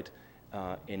verified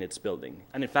in its building.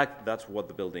 And in fact, that's what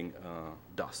the building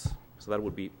does. So that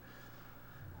would be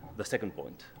the second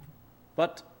point.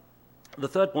 But the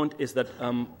third point is that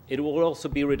it will also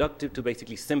be reductive to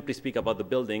basically simply speak about the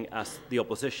building as the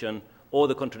opposition or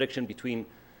the contradiction between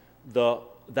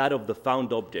that of the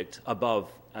found object above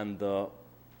and the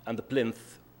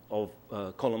plinth of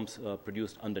columns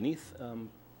produced underneath.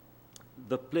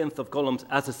 The plinth of columns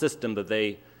as a system that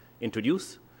they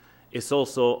introduce is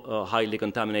also highly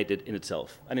contaminated in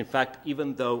itself. And in fact,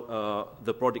 even though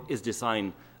the project is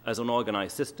designed as an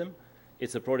organized system,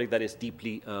 it's a project that is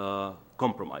deeply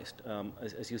compromised.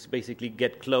 As you basically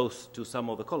get close to some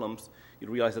of the columns, you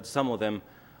realize that some of them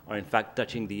are in fact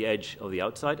touching the edge of the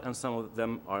outside, and some of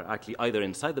them are actually either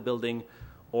inside the building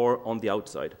or on the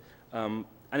outside. And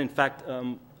in fact,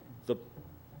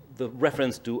 the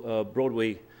reference to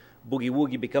Broadway Boogie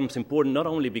Woogie becomes important not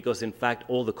only because in fact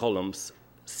all the columns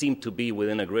seem to be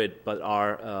within a grid, but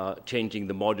are changing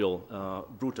the module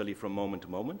brutally from moment to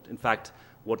moment. In fact,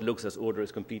 what looks as order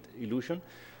is complete illusion,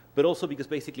 but also because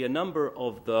basically a number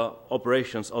of the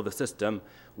operations of the system,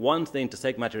 once they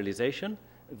intersect materialization,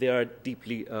 they are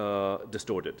deeply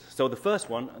distorted. So the first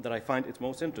one that I find is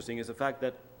most interesting is the fact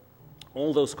that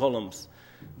all those columns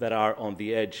that are on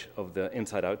the edge of the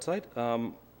inside-outside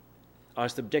are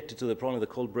subjected to the problem of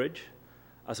the cold bridge,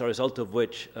 as a result of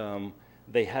which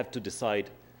they have to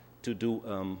decide to do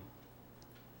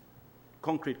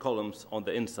concrete columns on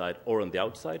the inside or on the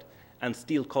outside, and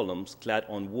steel columns clad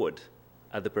on wood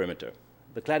at the perimeter.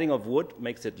 The cladding of wood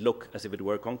makes it look as if it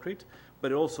were concrete,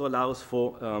 but it also allows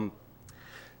for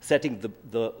setting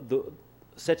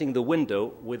the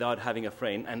window without having a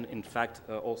frame, and in fact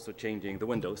also changing the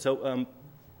window. So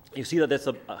you see that there's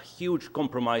a huge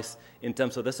compromise in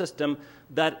terms of the system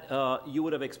that you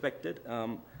would have expected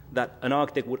that an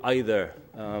architect would either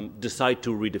decide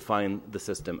to redefine the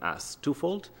system as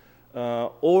twofold,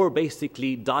 or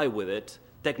basically die with it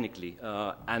technically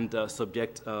and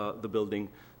subject the building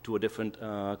to a different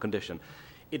condition.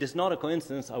 It is not a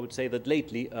coincidence, I would say, that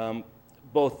lately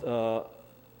both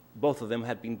of them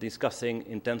had been discussing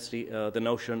intensely the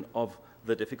notion of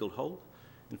the difficult whole.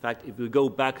 In fact, if we go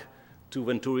back to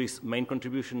Venturi's main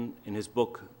contribution in his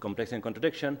book, Complexity and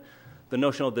Contradiction, the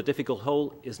notion of the difficult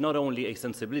whole is not only a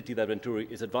sensibility that Venturi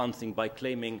is advancing by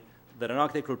claiming that an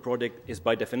architectural project is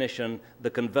by definition the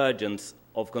convergence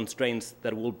of constraints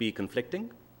that will be conflicting,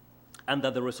 and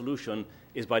that the resolution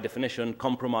is by definition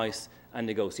compromise and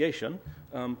negotiation.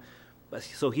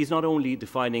 So he's not only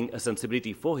defining a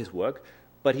sensibility for his work,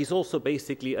 but he's also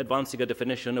basically advancing a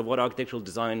definition of what architectural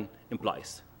design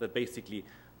implies, that basically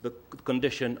the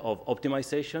condition of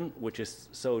optimization, which is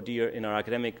so dear in our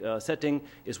academic setting,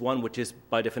 is one which is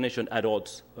by definition at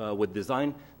odds with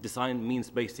design. Design means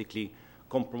basically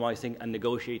compromising and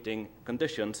negotiating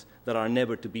conditions that are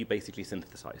never to be basically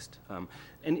synthesized.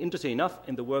 And interestingly enough,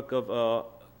 in the work of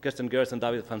Kirsten Gers and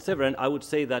David van Severen, I would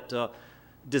say that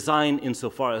design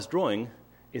insofar as drawing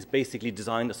is basically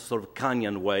designed as a sort of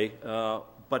Kantian way,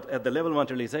 but at the level of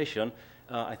materialization,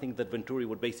 I think that Venturi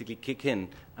would basically kick in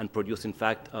and produce, in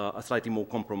fact, a slightly more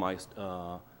compromised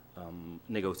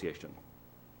negotiation.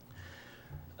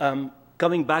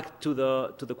 Coming back to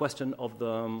the question of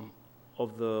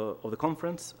the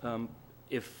conference,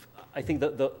 if I think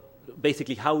that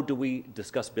basically how do we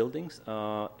discuss buildings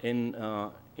in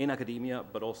academia,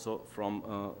 but also from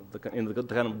in the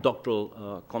kind of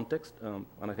doctoral context, and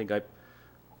I think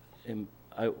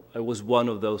I was one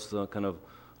of those kind of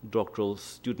doctoral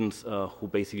students who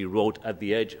basically wrote at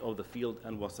the edge of the field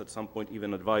and was at some point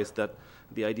even advised that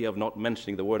the idea of not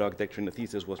mentioning the word architecture in the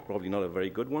thesis was probably not a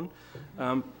very good one.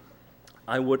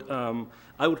 I would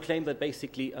claim that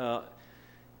basically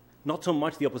not so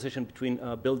much the opposition between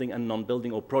building and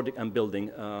non-building or project and building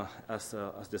as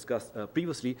discussed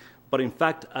previously, but in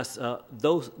fact as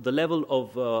the level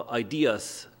of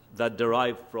ideas that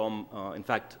derive from, in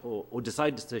fact, or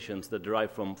decide decisions that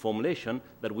derive from formulation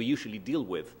that we usually deal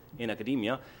with in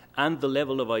academia, and the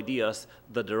level of ideas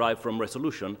that derive from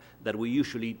resolution that we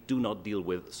usually do not deal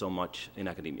with so much in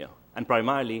academia, and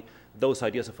primarily those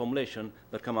ideas of formulation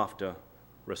that come after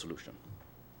resolution.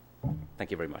 Thank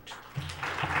you very much.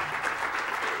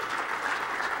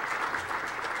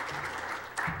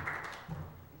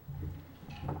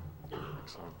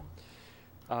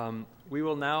 We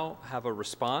will now have a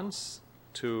response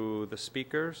to the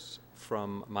speakers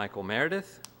from Michael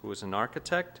Meredith, who is an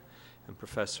architect and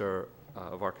professor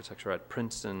of architecture at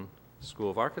Princeton School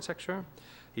of Architecture.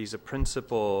 He's a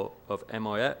principal of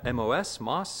MOS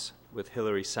with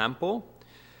Hilary Sample,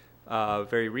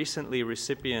 very recently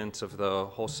recipient of the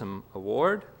Wholesome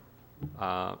Award,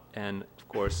 and of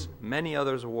course many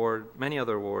other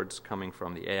awards coming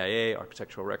from the AIA,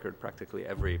 Architectural Record, practically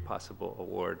every possible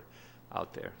award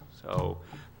out there. So,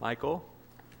 Michael.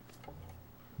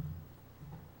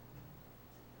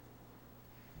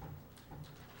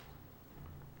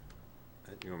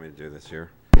 You want me to do this here?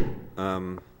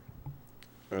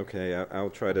 Okay, I'll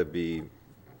try to be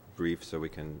brief so we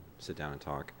can sit down and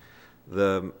talk.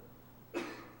 I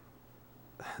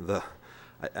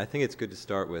think it's good to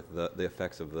start with the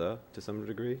effects of to some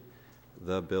degree.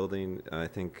 The building, I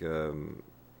think,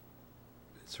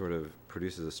 sort of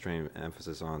produces a strange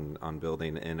emphasis on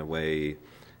building in a way,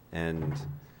 and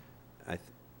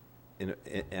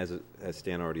as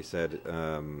Stan already said,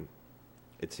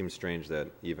 it seems strange that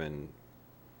even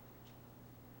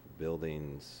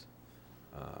buildings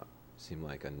seem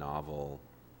like a novel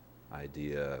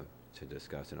idea to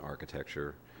discuss in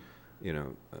architecture. You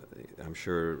know, I'm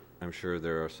sure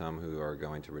there are some who are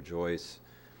going to rejoice,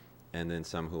 and then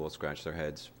some who will scratch their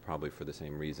heads, probably for the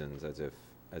same reasons, as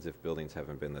if buildings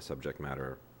haven't been the subject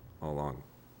matter all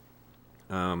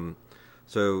along.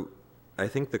 So I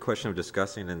think the question of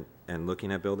discussing and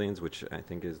looking at buildings, which I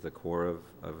think is the core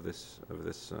of this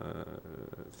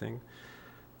thing,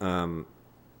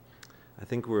 I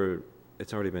think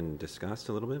it's already been discussed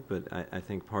a little bit, but I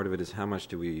think part of it is how much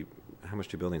do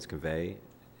buildings convey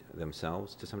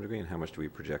themselves to some degree, and how much do we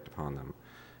project upon them?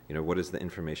 You know, what is the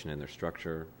information in their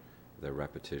structure, their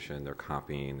repetition, their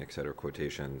copying, et cetera,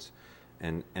 quotations?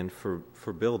 And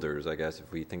for builders, I guess,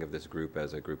 if we think of this group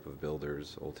as a group of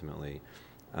builders, ultimately,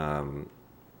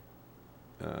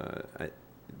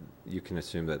 you can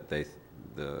assume that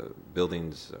the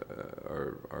buildings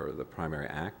are the primary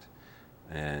act,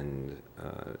 and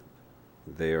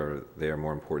they are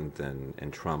more important than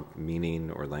and trump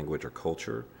meaning or language or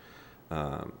culture,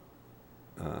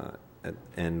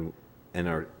 and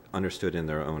are understood in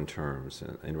their own terms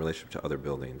in relationship to other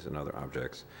buildings and other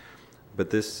objects. But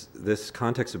this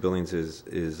context of buildings is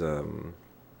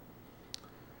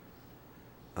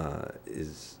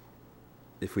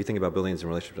if we think about buildings in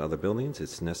relationship to other buildings,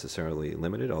 it's necessarily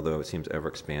limited, although it seems ever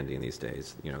expanding these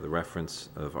days. You know, the reference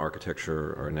of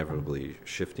architecture are inevitably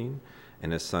shifting,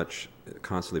 and as such,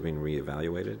 constantly being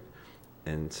reevaluated.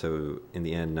 And so, in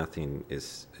the end, nothing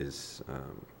is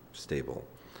stable.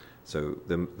 So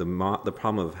the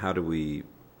problem of how do we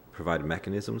provide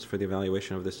mechanisms for the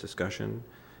evaluation of this discussion,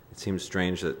 it seems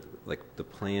strange that like the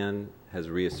plan has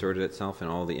reasserted itself in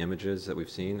all the images that we've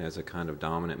seen as a kind of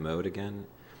dominant mode again,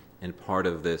 and part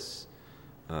of this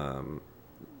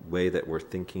way that we're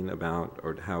thinking about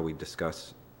or how we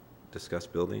discuss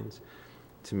buildings.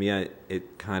 To me,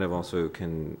 it kind of also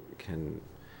can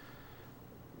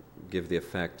give the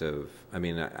effect of, I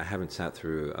mean, I haven't sat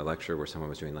through a lecture where someone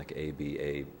was doing like A, B,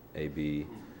 A, A, B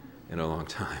in a long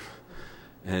time.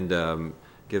 And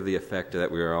give the effect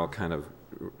that we were all kind of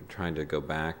trying to go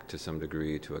back to some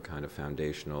degree to a kind of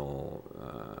foundational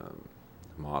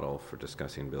model for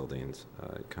discussing buildings,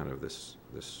 kind of this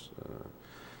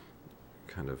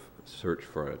kind of search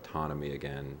for autonomy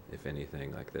again, if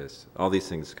anything, like this. All these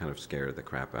things kind of scared the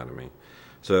crap out of me.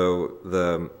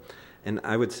 So and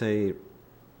I would say,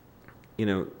 you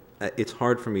know, it's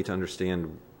hard for me to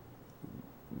understand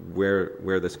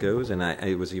where this goes, and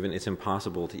it's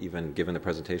impossible to even, given the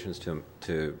presentations, to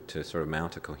sort of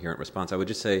mount a coherent response. I would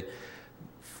just say,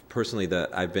 personally,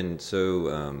 that I've been so,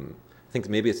 I think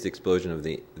maybe it's the explosion of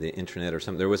the internet or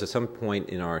something. There was some point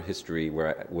in our history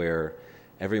where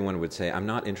everyone would say, I'm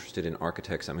not interested in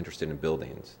architects, I'm interested in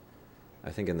buildings.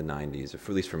 I think in the 90s, or at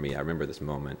least for me, I remember this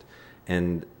moment.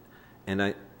 And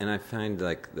I find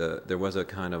like there was a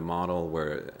kind of model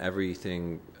where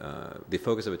everything, the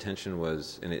focus of attention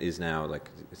was, and it is now, like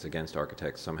it's against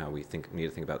architects. Somehow we need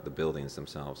to think about the buildings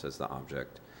themselves as the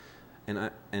object.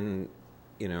 And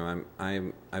you know,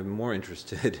 I'm more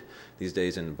interested these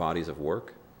days in bodies of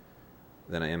work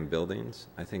than I am buildings.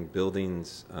 I think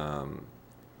buildings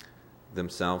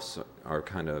themselves are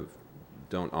kind of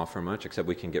don't offer much, except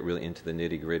we can get really into the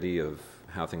nitty gritty of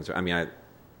how things are. I mean,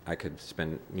 I could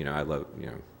spend, you know, I love, you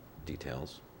know,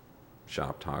 details,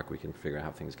 shop talk. We can figure out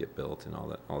how things get built and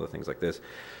all the things like this.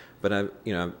 But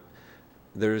you know,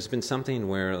 there's been something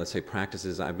where, let's say,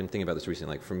 practices. I've been thinking about this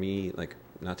recently. Like for me, like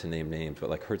not to name names, but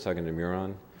like Herzog and de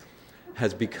Meuron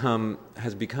has become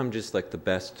just like the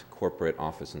best corporate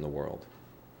office in the world.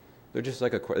 They're just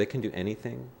like they can do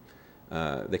anything.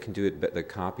 They can do the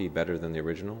copy better than the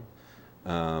original,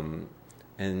 and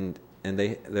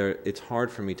it's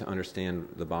hard for me to understand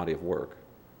the body of work.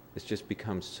 It's just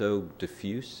become so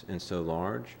diffuse and so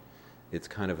large. It's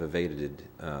kind of evaded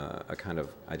a kind of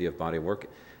idea of body of work,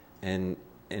 and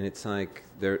it's like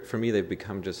for me they've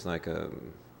become just like a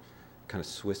kind of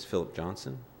Swiss Philip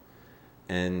Johnson,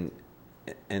 and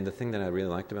the thing that I really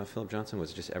liked about Philip Johnson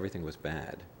was just everything was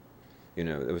bad. You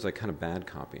know, it was like kind of bad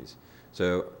copies.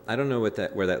 So I don't know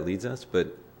where that leads us,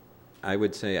 but I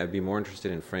would say I'd be more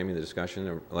interested in framing the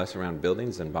discussion less around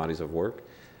buildings than bodies of work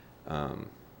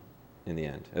in the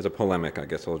end. As a polemic, I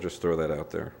guess I'll just throw that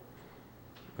out there.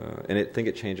 And I think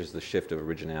it changes the shift of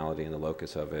originality and the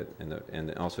locus of it,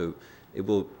 and also it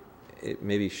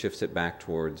maybe shifts it back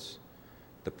towards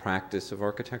the practice of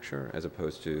architecture as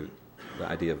opposed to the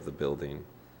idea of the building.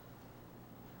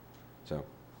 So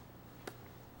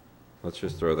let's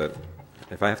just throw that,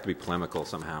 if I have to be polemical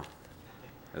somehow,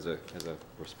 as a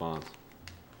response.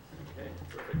 Okay,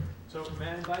 perfect. So may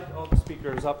I invite all the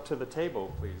speakers up to the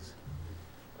table, please?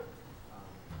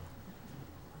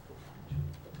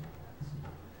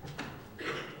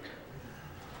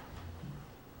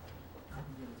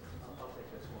 I'll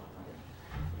take this one.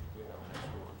 We have an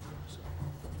extra one. So.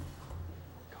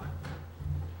 Go ahead.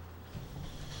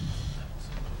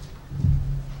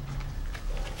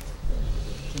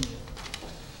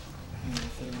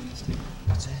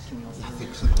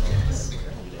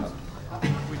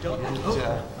 We don't need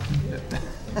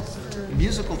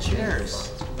musical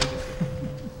chairs.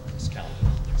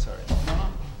 Sorry.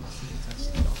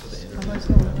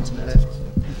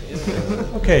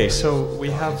 Okay, so we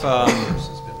have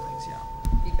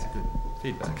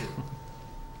feedback.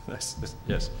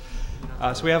 Yes.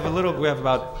 So we have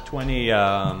about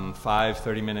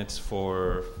 30 minutes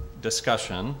for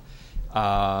discussion.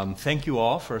 Thank you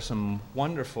all for some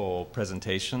wonderful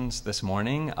presentations this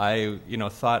morning. I,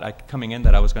 thought coming in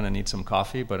that I was going to need some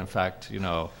coffee, but in fact,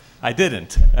 I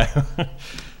didn't.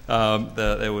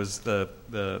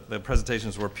 The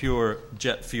presentations were pure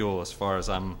jet fuel as far as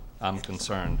I'm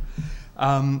concerned.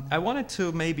 I wanted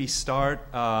to maybe start.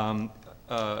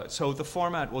 So the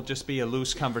format will just be a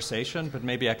loose conversation, but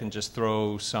maybe I can just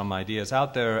throw some ideas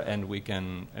out there, and we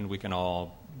can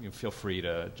all feel free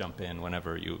to jump in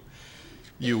whenever you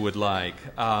would like.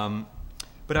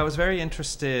 But I was very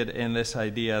interested in this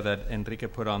idea that Enrique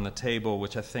put on the table,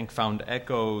 which I think found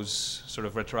echoes sort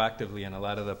of retroactively in a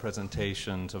lot of the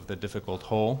presentations of the difficult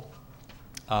whole.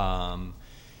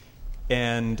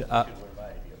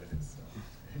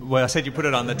 Well, I said you put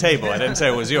it on the table. I didn't say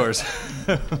it was yours.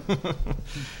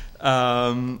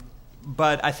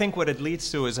 But I think what it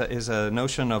leads to is a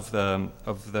notion of the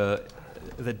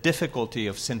difficulty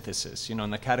of synthesis,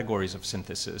 and the categories of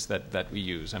synthesis that we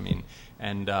use. I mean,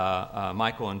 and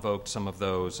Michael invoked some of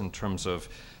those in terms of,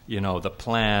 the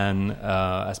plan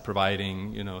as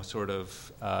providing, sort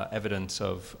of evidence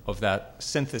of that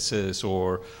synthesis,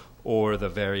 or or the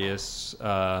various,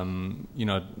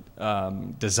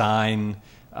 design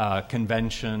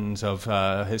conventions of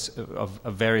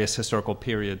various historical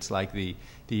periods, like the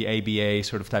ABA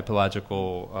sort of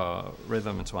typological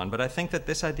rhythm and so on. But I think that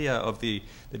this idea of the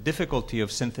difficulty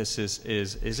of synthesis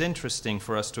is interesting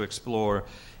for us to explore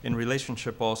in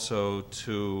relationship also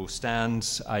to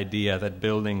Stan's idea that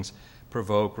buildings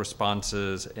provoke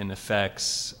responses and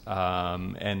effects,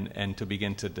 and to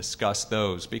begin to discuss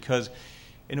those. Because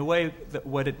in a way,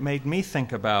 what it made me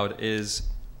think about is,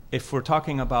 if we're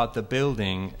talking about the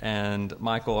building, and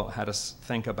Michael had us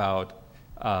think about,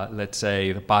 let's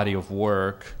say, the body of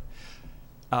work,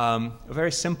 a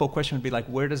very simple question would be like,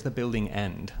 where does the building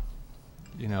end?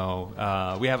 We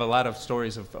have a lot of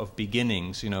stories of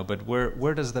beginnings, but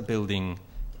where does the building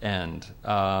end?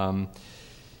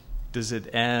 Does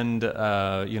it end,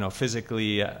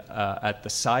 physically at the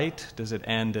site? Does it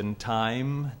end in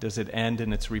time? Does it end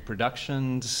in its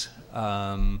reproductions?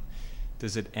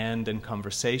 Does it end in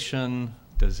conversation?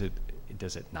 Does it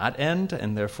not end?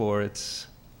 And therefore, it's.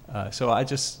 So I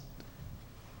just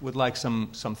would like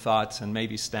some thoughts, and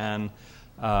maybe Stan,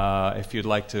 if you'd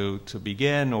like to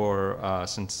begin, or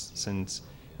since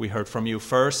we heard from you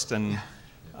first, and.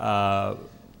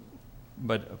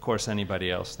 But of course,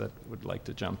 anybody else that would like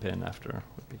to jump in after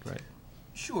would be great.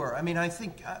 Sure. I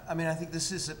think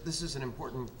this is an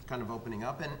important kind of opening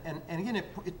up, and again,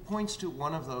 it points to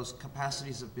one of those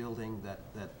capacities of building that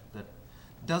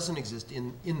doesn't exist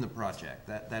in the project.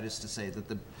 That is to say that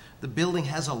the building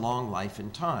has a long life in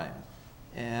time,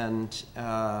 and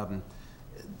I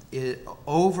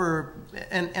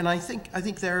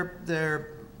think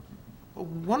they're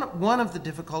one of the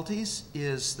difficulties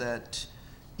is that.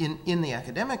 In the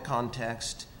academic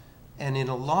context, and in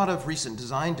a lot of recent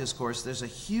design discourse, there's a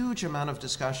huge amount of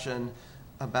discussion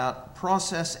about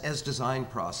process as design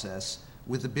process,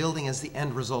 with the building as the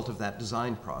end result of that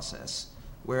design process.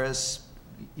 Whereas,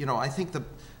 I think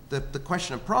the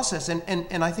question of process,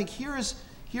 and I think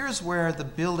here's where the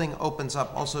building opens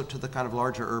up also to the kind of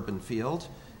larger urban field.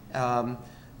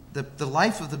 The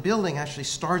life of the building actually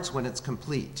starts when it's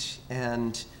complete,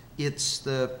 and it's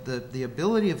the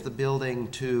ability of the building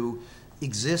to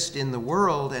exist in the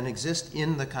world and exist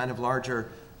in the kind of larger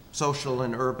social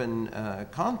and urban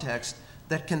context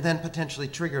that can then potentially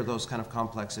trigger those kind of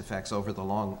complex effects over the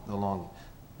long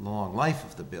life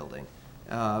of the building.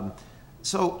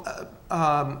 So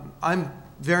I'm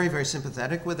very, very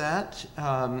sympathetic with that.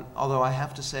 Although I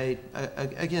have to say,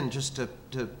 again, just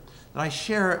to I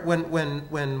share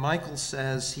when Michael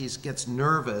says he gets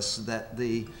nervous that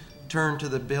the turn to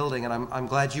the building, and I'm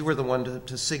glad you were the one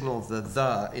to signal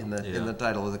the in the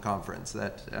title of the conference.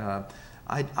 That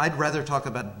I'd rather talk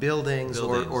about buildings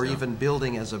or even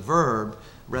building as a verb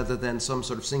rather than some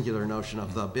sort of singular notion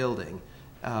of the building,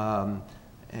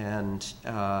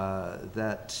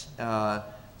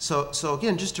 so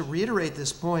again, just to reiterate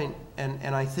this point,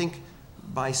 and I think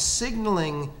by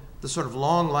signaling the sort of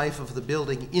long life of the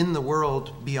building in the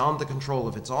world beyond the control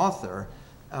of its author,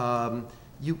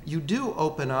 you do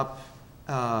open up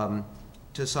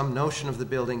to some notion of the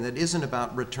building that isn't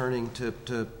about returning to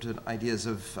ideas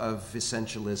of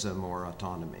essentialism or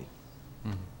autonomy.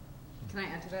 Mm-hmm. Can I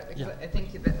add to that? Because yeah. I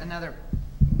think that another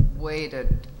way to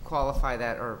qualify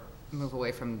that or move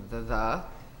away from the,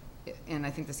 and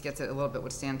I think this gets at a little bit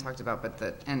what Stan talked about,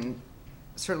 and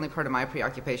certainly part of my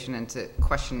preoccupation into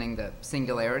questioning the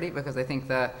singularity, because I think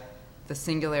the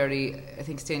singularity, I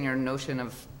think, Stan, your notion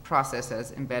of process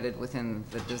as embedded within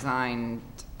the design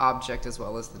object as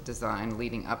well as the design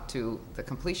leading up to the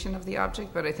completion of the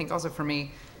object. But I think also for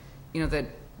me, that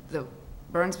the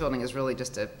Burns building is really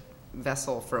just a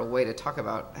vessel for a way to talk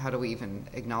about how do we even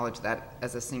acknowledge that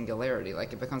as a singularity.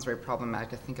 Like, it becomes very problematic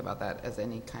to think about that as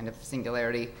any kind of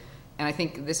singularity. And I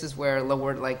think this is where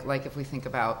lowered, like if we think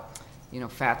about,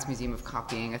 Fat's Museum of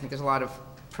Copying, I think there's a lot of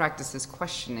practices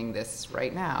questioning this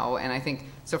right now. And I think,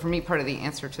 so for me, part of the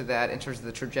answer to that in terms of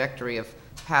the trajectory of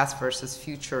past versus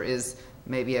future is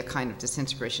maybe a kind of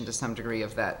disintegration to some degree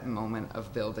of that moment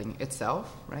of building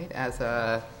itself, right? As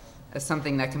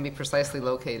something that can be precisely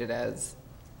located as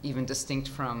even distinct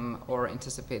from or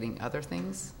anticipating other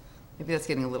things. Maybe that's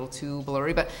getting a little too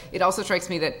blurry, but it also strikes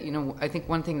me that, I think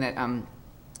one thing that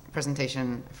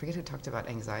presentation, I forget who talked about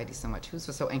anxiety so much. Who was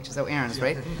so anxious? Oh, Aaron's,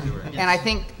 right? And I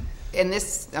think in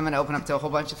this, I'm going to open up to a whole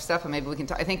bunch of stuff, and maybe we can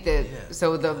talk. I think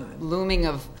so the looming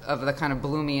of the kind of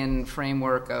Bloomian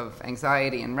framework of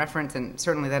anxiety and reference, and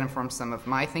certainly that informs some of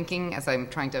my thinking as I'm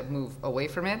trying to move away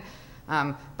from it.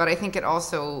 But I think it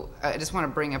also, I just want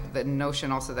to bring up the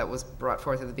notion also that was brought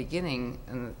forth at the beginning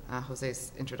in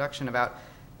Jose's introduction about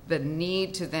the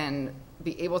need to then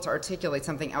be able to articulate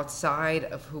something outside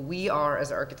of who we are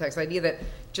as architects. The idea that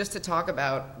just to talk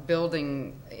about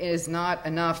building is not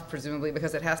enough, presumably,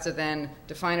 because it has to then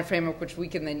define a framework which we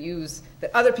can then use,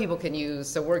 that other people can use,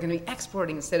 so we're going to be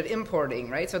exporting instead of importing,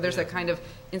 right? So there's a kind of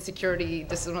insecurity,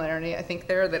 dissimilarity, I think,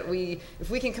 there, that if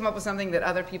we can come up with something that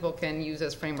other people can use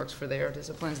as frameworks for their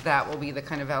disciplines, that will be the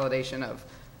kind of validation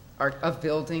of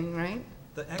building, right?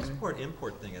 The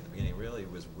export-import thing at the beginning really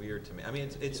was weird to me. I mean,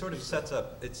 it sort of sets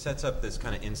up this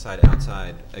kind of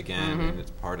inside-outside again, and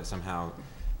it's part of somehow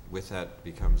with that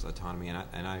becomes autonomy.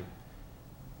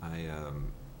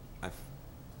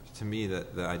 To me,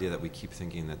 the idea that we keep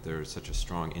thinking that there's such a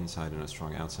strong inside and a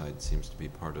strong outside seems to be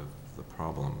part of the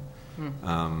problem.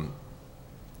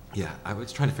 Yeah, I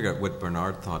was trying to figure out what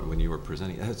Bernard thought when you were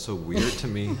presenting. That's so weird to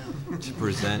me to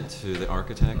present to the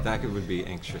architect. That would be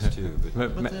anxious too.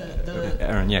 But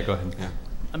Aaron, yeah, go ahead. Yeah.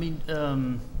 I mean,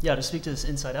 to speak to this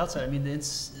inside-outside, I mean,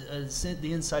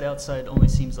 the inside-outside only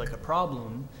seems like a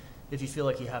problem if you feel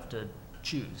like you have to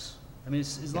choose. I mean,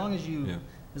 as long as you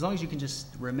can just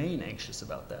remain anxious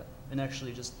about that and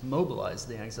actually just mobilize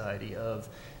the anxiety of,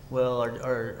 well,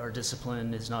 our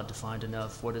discipline is not defined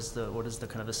enough. What is the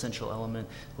kind of essential element?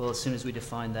 Well, as soon as we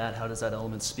define that, how does that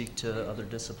element speak to other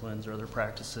disciplines or other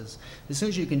practices? As long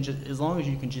as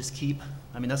you can just keep.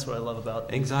 I mean, that's what I love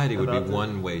about anxiety. Would be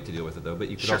one way to deal with it, though. But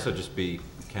you could also just be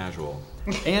casual.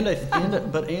 And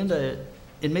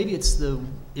maybe it's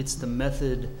the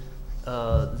method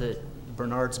that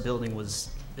Bernard's building was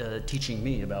teaching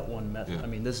me about one method. Yeah. I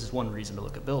mean, this is one reason to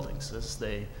look at buildings.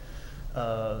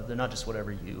 They're not just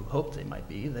whatever you hope they might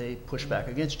be. They push back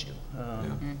against you.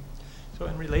 So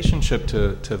in relationship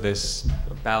to this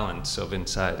balance of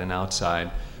inside and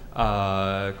outside,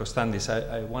 Kostandis,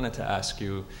 I wanted to ask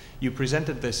you, you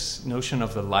presented this notion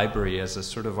of the library as a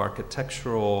sort of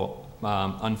architectural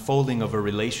unfolding of a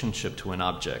relationship to an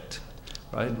object,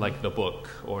 right? Like the book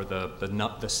or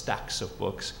the stacks of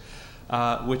books,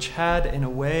 which had, in a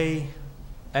way,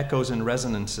 echoes and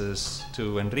resonances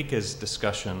to Enrique's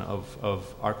discussion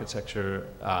of architecture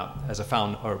as a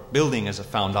found, or building as a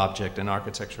found object, and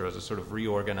architecture as a sort of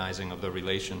reorganizing of the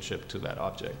relationship to that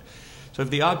object. So if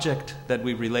the object that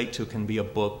we relate to can be a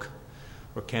book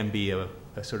or can be a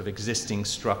sort of existing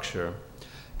structure,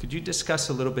 could you discuss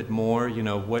a little bit more,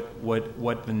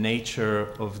 what the nature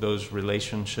of those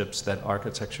relationships that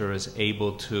architecture is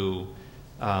able to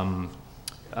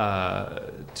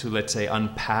let's say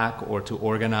unpack or to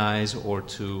organize or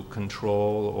to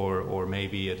control or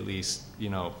maybe at least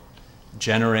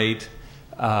generate,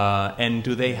 and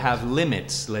do they have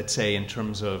limits, let's say in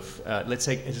terms of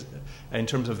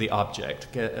the object?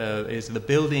 Is the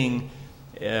building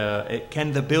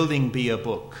can the building be a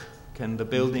book? Can the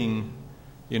building,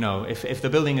 if the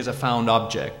building is a found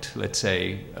object, let's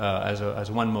say,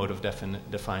 as one mode of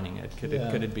defining it, could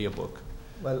it be a book?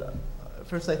 Well,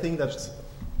 first I think that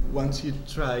once you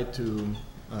try to,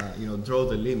 draw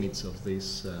the limits of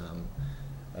this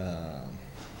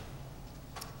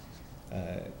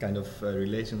kind of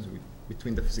relations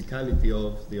between the physicality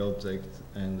of the object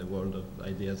and the world of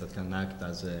ideas that can act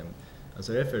as a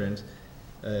reference,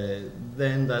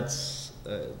 then that's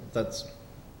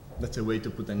a way to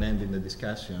put an end in the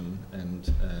discussion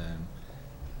and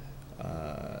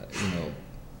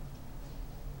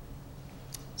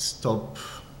stop.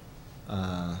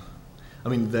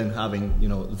 Then having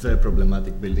the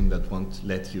problematic building that won't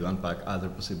let you unpack other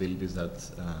possibilities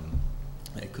that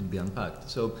could be unpacked.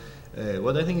 So,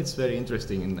 what I think is very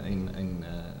interesting in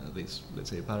this,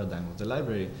 let's say, paradigm of the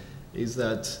library is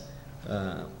that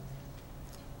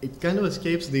it kind of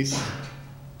escapes these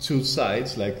two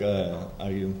sides, like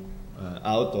are you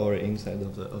out or inside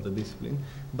of the discipline,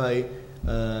 by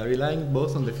relying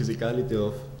both on the physicality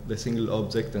of the single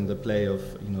object and the play of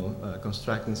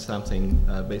constructing something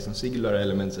based on singular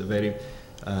elements, a very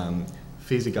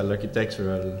physical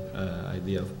architectural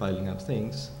idea of piling up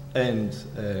things, and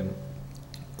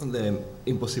the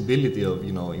impossibility of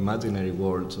imaginary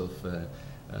worlds of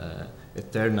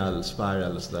eternal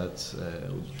spirals that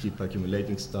would keep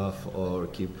accumulating stuff or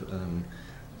keep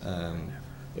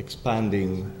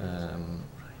expanding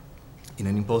in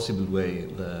an impossible way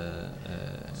the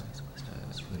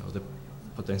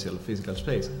potential physical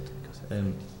space.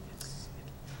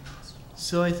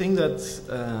 So I think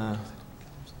that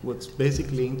what's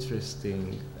basically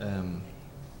interesting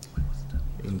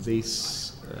in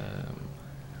this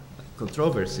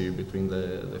controversy between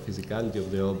the physicality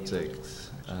of the object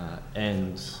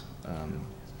and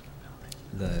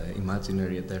the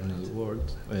imaginary eternal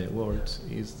world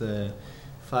is the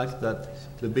fact that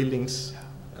the buildings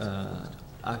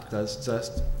act as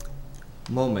just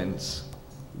moments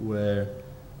where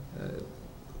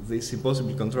this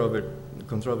impossible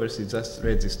controversy just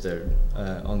registered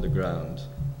on the ground.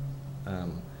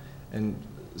 And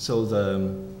so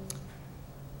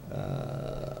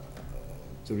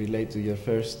to relate to your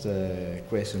first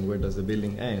question, where does the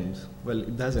building end? Well,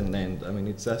 it doesn't end. I mean,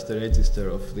 it's just a register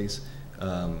of this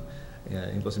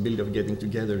impossibility of getting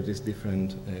together these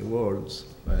different worlds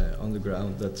on the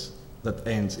ground that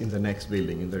ends in the next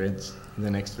building, in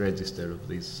the next register of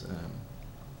this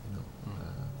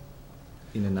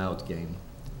in and out game.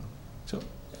 So,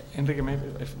 Enrique, maybe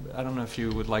I don't know if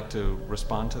you would like to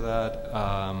respond to that.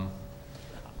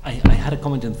 I had a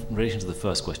comment in relation to the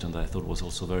first question that I thought was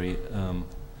also very,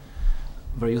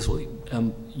 very useful.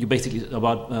 You basically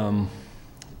about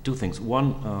two things.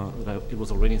 One, it was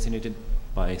already insinuated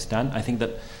by Stan. I think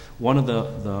that one of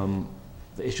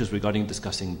the issues regarding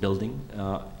discussing building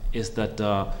is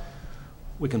that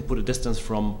we can put a distance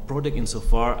from product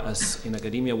insofar as in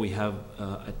academia we have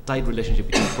a tight relationship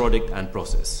between product and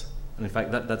process. And in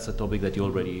fact, that's a topic that you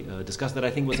already discussed that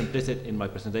I think was implicit in my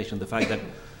presentation, the fact that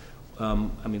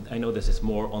I mean, I know this is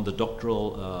more on the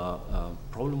doctoral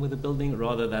problem with the building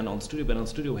rather than on studio, but on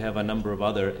studio we have a number of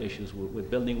other issues with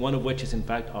building, one of which is in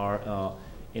fact our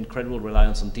incredible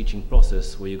reliance on teaching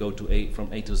process, where you go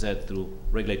from A to Z through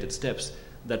regulated steps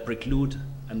that preclude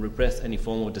and repress any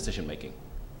form of decision making,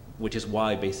 which is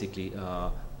why basically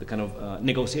the kind of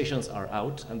negotiations are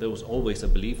out, and there was always a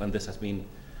belief, and this has been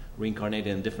reincarnated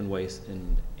in different ways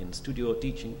in studio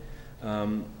teaching,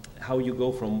 how you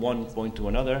go from one point to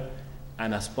another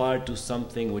and aspire to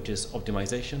something which is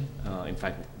optimization. In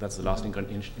fact, that's the last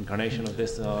incarnation of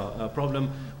this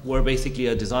problem, where basically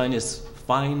a design is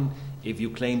fine if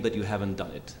you claim that you haven't done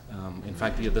it. In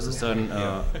fact, there's a certain,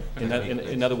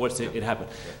 in other words, it happened.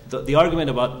 The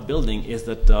argument about building is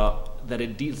that, that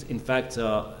it deals, in fact,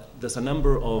 there's a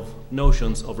number of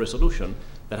notions of resolution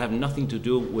that have nothing to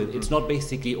do with, it's not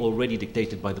basically already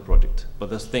dictated by the project, but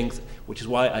there's things, which is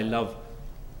why I love,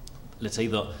 let's say,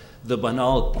 the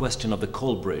banal question of the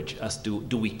coal bridge as to,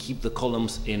 do we keep the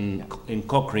columns in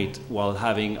concrete while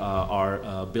having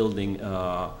our building,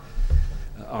 our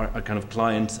kind of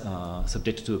clients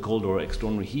subjected to a cold or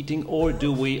extraordinary heating, or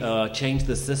do we change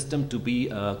the system to be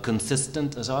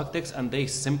consistent as architects, and they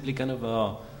simply kind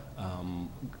of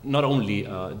not only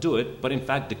do it, but in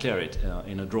fact declare it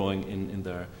in a drawing in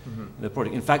their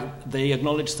project. In fact, they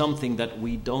acknowledge something that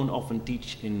we don't often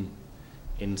teach in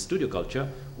studio culture,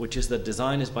 which is that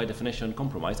design is by definition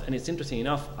compromise. And it's interesting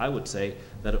enough, I would say,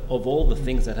 that of all the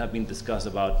things that have been discussed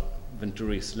about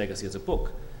Venturi's legacy as a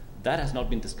book, that has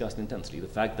not been discussed intensely. The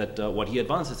fact that what he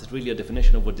advances is really a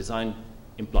definition of what design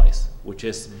implies, which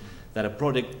is that a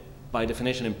product by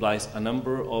definition implies a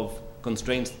number of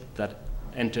constraints that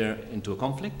enter into a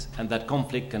conflict, and that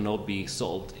conflict cannot be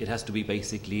solved. It has to be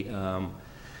basically,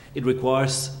 it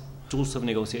requires tools of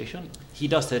negotiation. He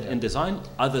does it in design,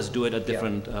 others do it at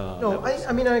different No,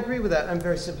 I mean, I agree with that. I'm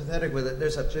very sympathetic with it.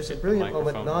 There's a brilliant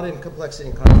moment, not in complexity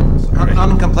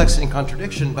and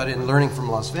contradiction, but in Learning from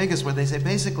Las Vegas, where they say,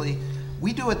 basically,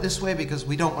 we do it this way because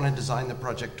we don't want to design the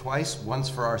project twice, once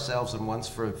for ourselves and once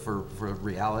for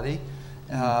reality.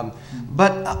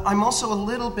 But I'm also a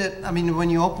little bit, I mean, when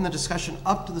you open the discussion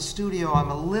up to the studio,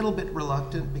 I'm a little bit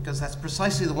reluctant, because that's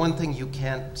precisely the one thing you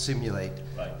can't simulate.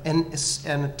 Right. And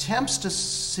attempts to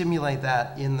simulate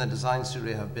that in the design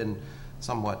studio have been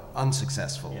somewhat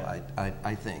unsuccessful, yeah.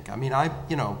 I think. I mean,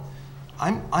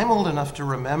 I'm old enough to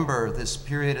remember this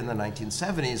period in the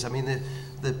 1970s. I mean,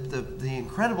 the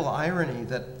incredible irony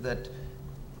that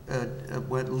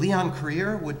what Leon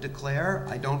Creer would declare,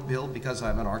 I don't build because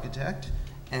I'm an architect,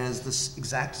 as the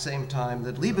exact same time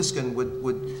that Libeskind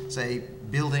would say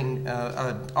building,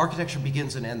 architecture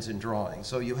begins and ends in drawing.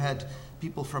 So you had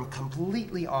people from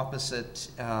completely opposite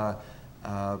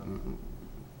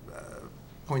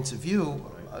points of view,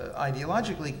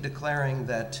 ideologically declaring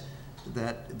that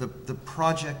the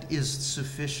project is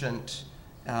sufficient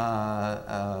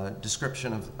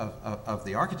description of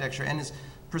the architecture, and is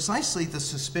precisely the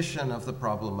suspicion of the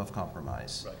problem of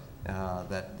compromise. Right.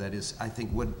 That is, I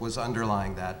think, what was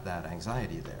underlying that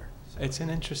anxiety there. So. It's an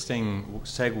interesting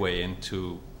segue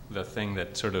into the thing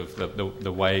that sort of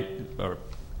the white or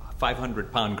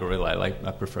 500-pound gorilla.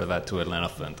 I prefer that to an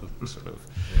elephant, sort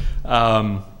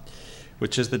of,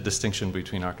 which is the distinction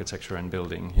between architecture and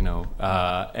building. You know,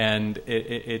 and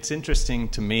it's interesting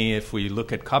to me if we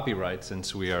look at copyright,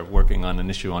 since we are working on an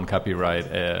issue on copyright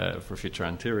for Future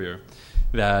Anterior.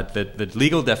 That the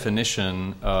legal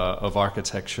definition of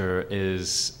architecture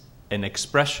is an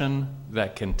expression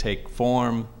that can take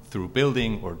form through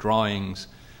building or drawings,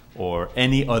 or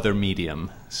any other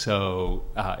medium. So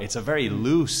it's a very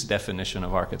loose definition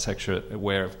of architecture,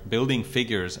 where building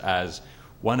figures as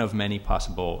one of many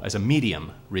possible, as a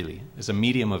medium, really, as a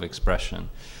medium of expression.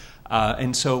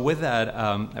 And so with that,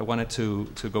 I wanted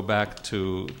to go back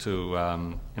to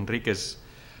Enrique's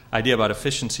idea about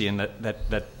efficiency, and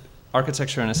that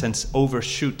architecture, in a sense,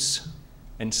 overshoots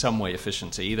in some way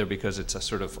efficiency, either because it's a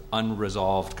sort of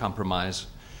unresolved compromise,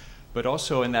 but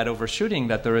also in that overshooting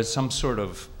that there is some sort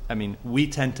of, I mean, we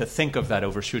tend to think of that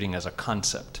overshooting as a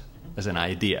concept, as an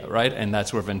idea, right? And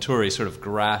that's where Venturi sort of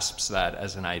grasps that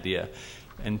as an idea.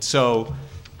 And so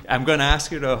I'm going to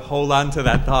ask you to hold on to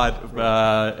that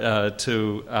thought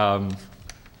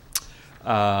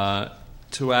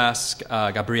to ask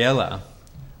Gabriela.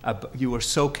 You were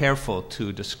so careful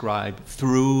to describe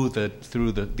through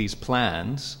these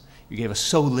plans. You gave us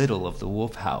so little of the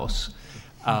Wolf House,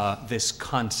 this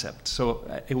concept. So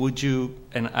would you?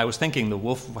 And I was thinking the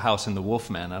Wolf House and the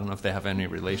Wolfman. I don't know if they have any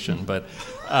relation, but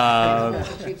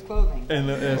Sheep's clothing.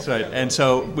 That's right. And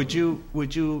so could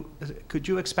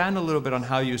you expand a little bit on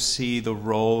how you see the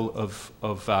role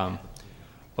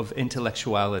of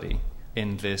intellectuality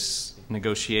in this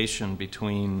negotiation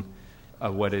between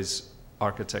what is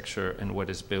architecture and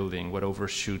what is building, what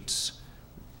overshoots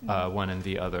one and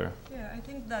the other? Yeah, I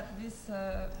think that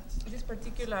this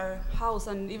particular house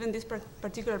and even this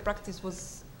particular practice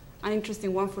was an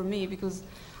interesting one for me, because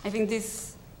I think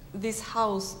this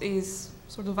house is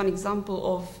sort of an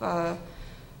example of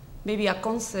maybe a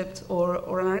concept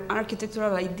or an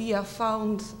architectural idea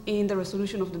found in the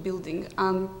resolution of the building,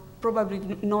 and probably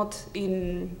not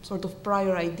in sort of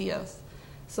prior ideas.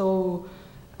 So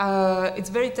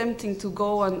it's very tempting to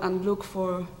go and look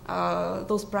for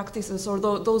those practices or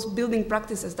those building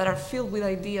practices that are filled with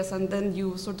ideas, and then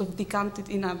you sort of decant it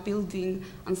in a building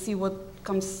and see what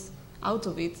comes out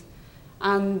of it.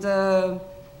 And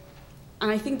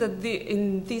I think that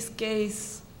in this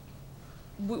case,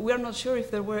 we are not sure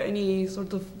if there were any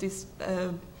sort of these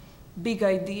big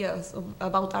ideas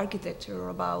about architecture or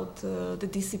about the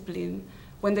discipline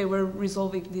when they were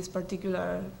resolving this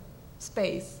particular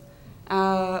space.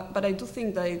 But I do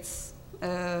think that it's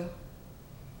that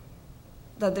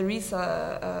there is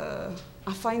a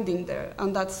finding there,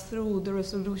 and that's through the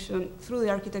resolution, through the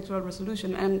architectural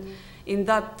resolution. And in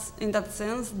that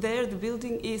sense, the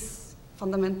building is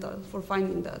fundamental for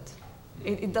finding that.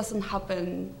 It doesn't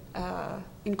happen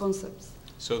in concepts.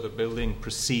 So the building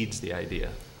precedes the idea.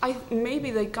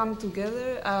 Maybe they come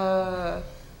together.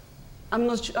 I'm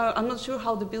not sure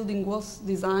how the building was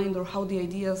designed or how the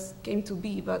ideas came to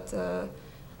be, but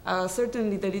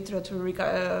certainly the literature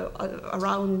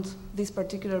around this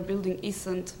particular building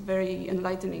isn't very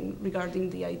enlightening regarding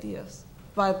the ideas.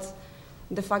 But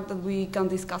the fact that we can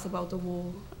discuss about a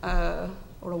wall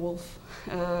or a wolf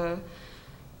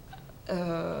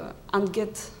and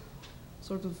get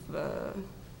sort of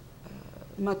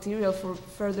material for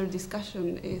further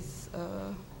discussion is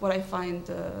what I find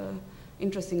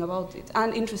interesting about it,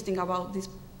 and interesting about this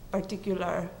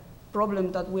particular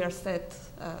problem that we are set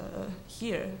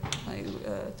here.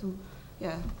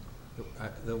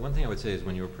 The one thing I would say is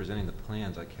when you were presenting the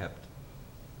plans, I kept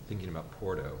thinking about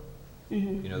Porto.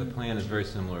 Mm-hmm. You know, the plan is very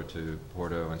similar to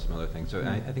Porto and some other things. So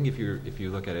mm-hmm. I think if you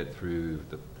look at it through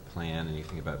the plan and you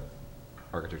think about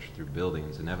architecture through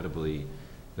buildings, inevitably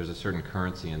there's a certain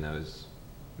currency in those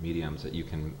mediums that you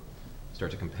can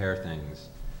start to compare things,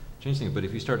 change things. But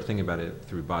if you start thinking about it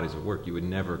through bodies of work, you would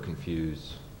never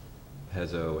confuse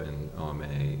Pezzo and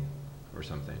OMA or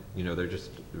something. You know, they're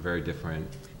just very different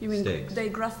You mean stakes. They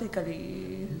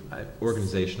graphically?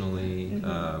 Organizationally,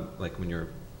 mm-hmm. Like when you're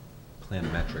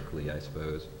planimetrically, I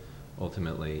suppose,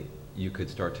 ultimately, you could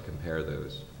start to compare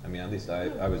those. I mean, at least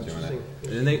I was doing that.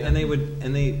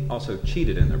 And they also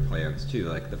cheated in their plans too.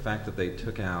 Like the fact that they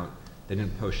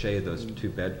didn't poche those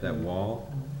that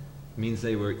wall, means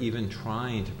they were even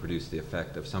trying to produce the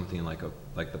effect of something like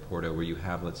the Porto, where you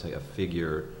have, let's say, a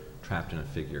figure trapped in a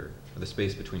figure, or the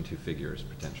space between two figures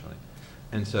potentially.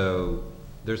 And so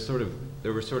there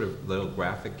were sort of little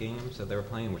graphic games that they were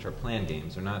playing, which are plan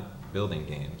games. They're not building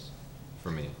games for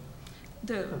me.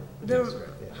 The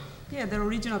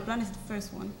original plan is the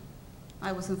first one.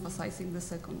 I was emphasizing the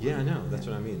second one. Yeah, I know. That's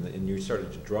what I mean. And you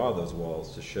started to draw those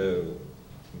walls to show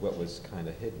what was kind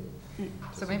of hidden.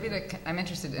 So maybe I'm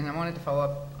interested, and I wanted to follow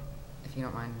up, if you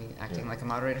don't mind me acting like a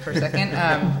moderator for a second.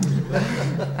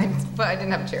 But I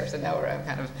didn't have a chair, so now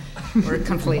we're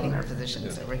conflating our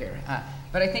positions over here.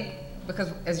 But I think,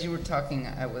 because as you were talking,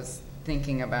 I was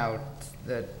thinking about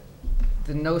the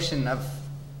notion of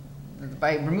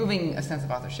by removing a sense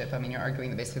of authorship, I mean, you're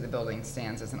arguing that basically the building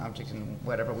stands as an object in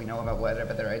whatever we know about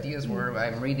whatever their ideas were.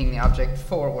 I'm reading the object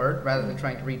forward rather than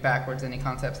trying to read backwards any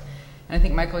concepts. And I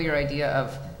think, Michael, your idea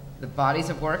of the bodies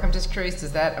of work, I'm just curious,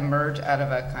 does that emerge out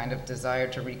of a kind of desire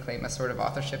to reclaim a sort of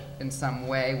authorship in some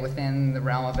way within the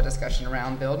realm of a discussion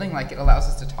around building? Like it allows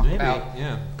us to talk about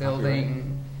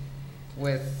building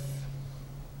with,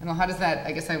 I don't know, how does that,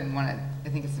 I guess I want to, I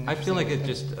think it's an I feel like it thing.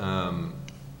 just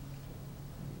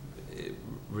it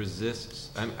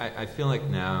resists. I feel like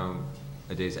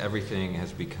nowadays everything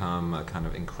has become a kind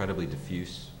of incredibly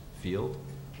diffuse field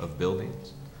of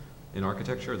buildings in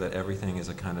architecture, that everything is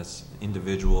a kind of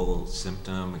individual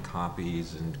symptom and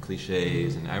copies and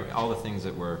cliches and all the things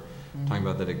that we're talking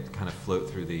about that kind of float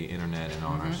through the internet and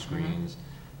on our screens.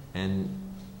 And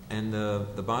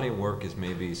the body of work is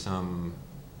maybe some,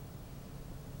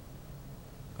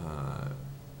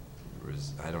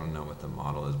 I don't know what the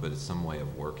model is, but it's some way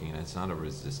of working. It's not a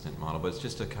resistant model, but it's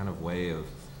just a kind of way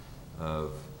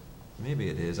of maybe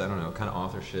it is, I don't know, kind of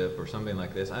authorship or something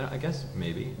like this. I guess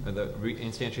maybe. The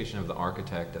instantiation of the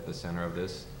architect at the center of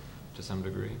this to some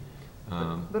degree.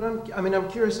 But I'm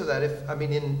curious of that.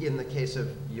 In the case of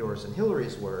yours and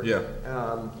Hillary's work,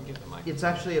 it's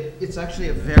actually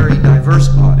a very diverse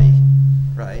body,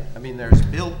 right? I mean, there's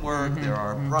built work, there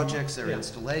are projects, there are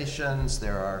installations,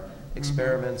 there are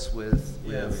experiments with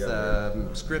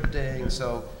scripting.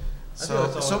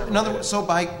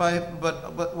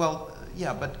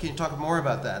 But can you talk more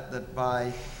about that? That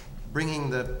by bringing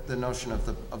the notion of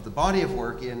the body of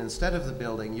work in instead of the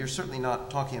building, you're certainly not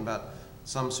talking about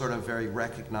some sort of very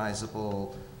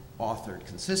recognizable authored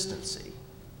consistency.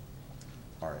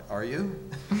 Are you?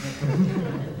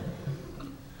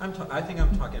 I think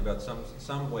I'm talking about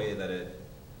some way that it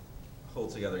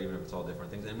holds together, even if it's all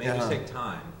different things. And it may just take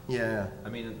time. Yeah. I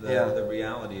mean, the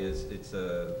reality is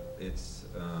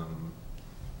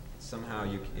somehow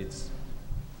it's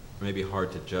maybe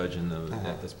hard to judge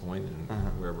at this point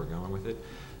and where we're going with it,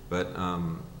 but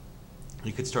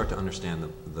you could start to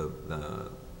understand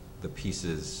the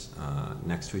pieces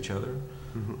next to each other.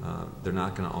 They're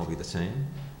not going to all be the same,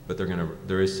 but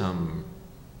there's something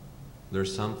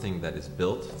that is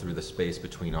built through the space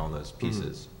between all those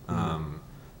pieces.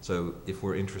 So if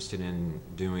we're interested in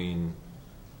doing,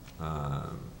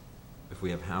 if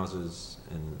we have houses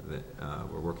and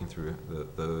we're working through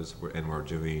those, and we're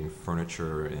doing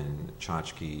furniture and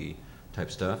tchotchke type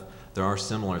stuff, there are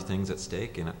similar things at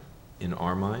stake in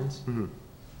our minds,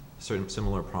 certain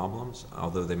similar problems,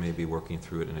 although they may be working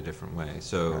through it in a different way.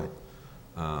 So,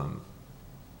 and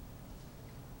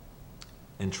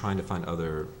trying to find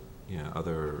other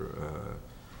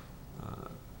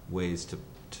ways to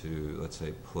let's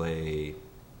say play.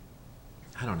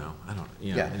 I don't know.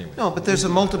 Anyway. No, but there's a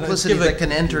multiplicity that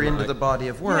can enter into the body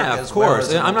of work. Yeah, of course.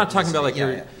 Well as I'm not talking about like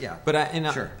but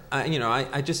sure.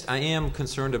 I am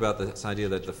concerned about this idea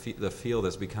that the field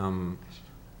has become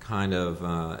kind of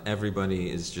everybody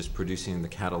is just producing the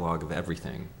catalog of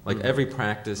everything. Like every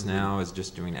practice now is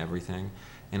just doing everything,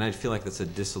 and I feel like that's a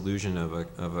disillusion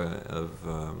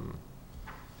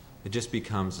it just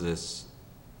becomes this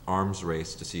arms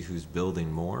race to see who's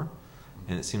building more,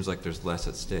 and it seems like there's less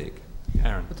at stake.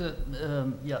 Aaron. But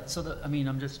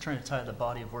I'm just trying to tie the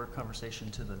body of work conversation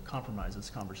to the compromises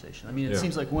conversation. I mean, it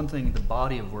seems like one thing the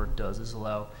body of work does is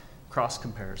allow cross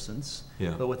comparisons,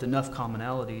 but with enough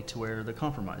commonality to where the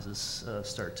compromises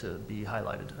start to be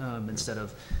highlighted, instead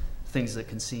of things that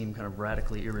can seem kind of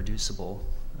radically irreducible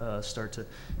start to.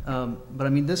 But I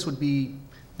mean, this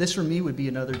for me would be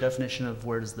another definition of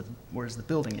where does the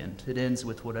building end? It ends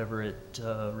with whatever it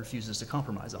refuses to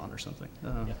compromise on or something.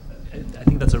 I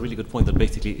think that's a really good point, that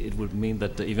basically it would mean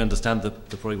that if you understand the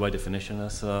probably by definition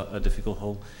as a difficult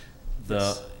whole,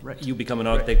 you become an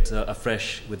architect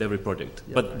afresh with every project.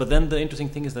 But then the interesting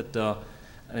thing is that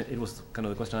it was kind of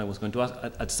the question I was going to ask.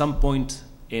 At some point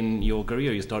in your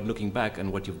career, you start looking back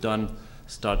and what you've done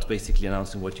starts basically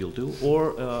announcing what you'll do,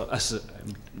 or as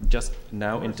just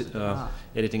now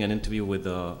editing an interview with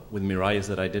Miralles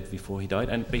that I did before he died,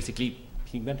 and basically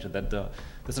he mentioned that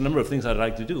there's a number of things I'd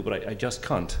like to do, but I just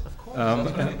can't. Of course.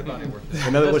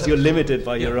 In other words, you're limited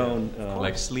by your own...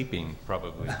 like sleeping,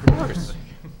 probably. Of course.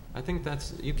 I think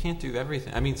you can't do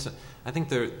everything. I mean, I think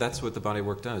that's what the body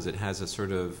work does. It has a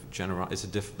sort of it's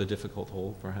the difficult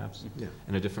whole, perhaps,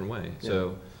 in a different way. Yeah.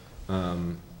 So,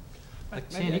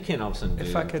 you can't all of a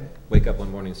sudden wake up one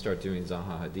morning and start doing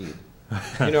Zaha Hadid,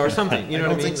 or something. You know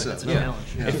what I mean? So. That's a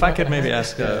challenge. Yeah. If I could maybe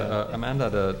ask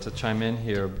Amanda to chime in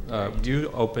here. You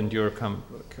opened your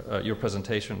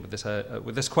presentation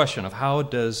with this question of how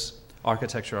does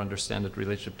architecture understand its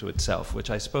relationship to itself, which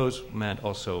I suppose meant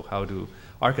also how do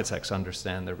architects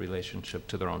understand their relationship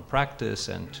to their own practice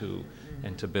and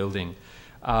to building.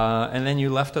 And then you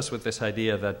left us with this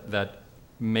idea that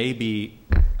maybe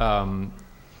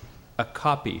a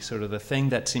copy, sort of the thing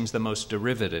that seems the most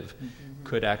derivative,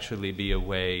 could actually be a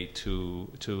way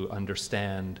to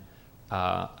understand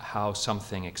how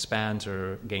something expands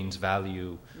or gains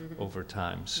value over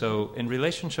time. So in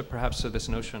relationship perhaps to this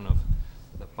notion of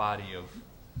the body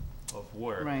of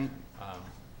work. Right.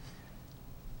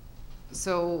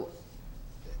 So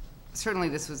certainly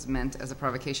this was meant as a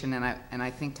provocation, and I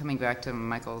think coming back to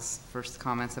Michael's first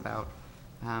comments about,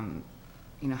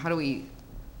 how do we,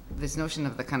 this notion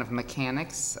of the kind of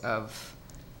mechanics of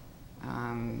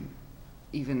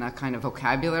even a kind of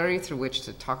vocabulary through which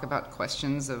to talk about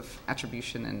questions of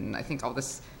attribution, and I think all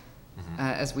this,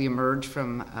 as we emerge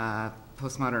from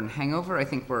postmodern hangover, I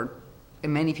think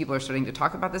many people are starting to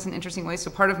talk about this in interesting ways. So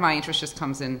part of my interest just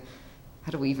comes in,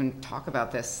 how do we even talk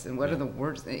about this, and what are the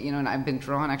words that, and I've been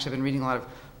reading a lot of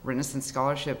Renaissance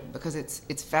scholarship because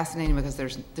it's fascinating because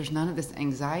there's none of this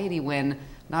anxiety when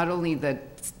not only the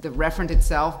referent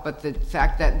itself, but the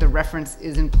fact that the reference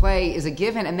is in play is a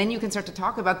given, and then you can start to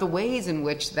talk about the ways in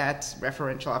which that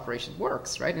referential operation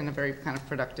works, right, in a very kind of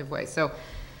productive way.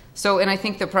 So, and I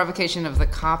think the provocation of the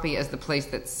copy as the place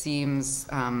that seems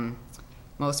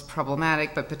most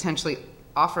problematic, but potentially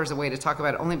offers a way to talk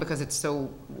about it only because it's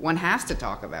one has to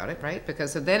talk about it, right?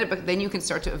 Because then you can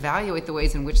start to evaluate the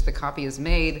ways in which the copy is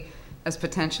made as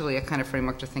potentially a kind of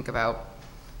framework to think about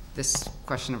this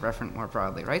question of referent more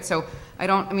broadly, right? So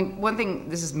one thing,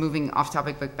 this is moving off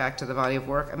topic, but back to the body of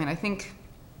work. I think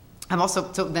I'm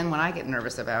also, so then when I get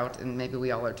nervous about, and maybe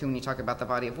we all are too when you talk about the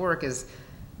body of work, is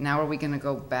now are we going to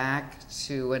go back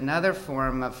to another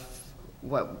form of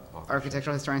what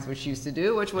architectural historians used to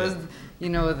do, which was,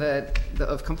 the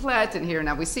of complete, and here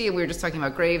now we see, and we were just talking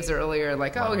about Graves earlier,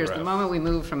 like, here's the moment we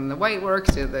move from the white work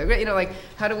to the,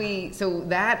 how do we, so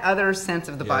that other sense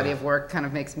of the body of work kind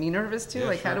of makes me nervous too,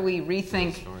 how do we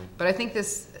rethink, but I think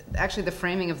this, actually the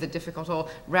framing of the difficult whole,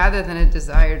 rather than a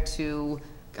desire to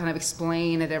kind of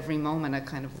explain at every moment a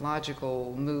kind of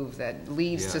logical move that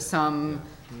leads to some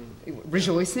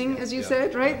rejoicing, as you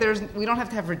said, right? We don't have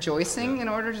to have rejoicing in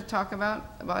order to talk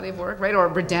about a body of work, right? Or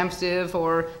redemptive,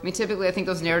 or, typically I think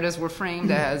those narratives were framed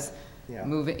as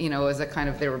moving, as a kind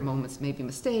of, there were moments, maybe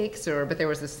mistakes, but there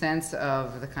was a sense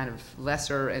of the kind of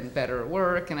lesser and better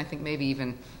work, and I think maybe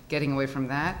even getting away from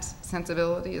that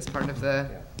sensibility is part of the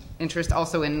interest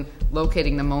also in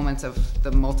locating the moments of the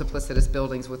multiplicitous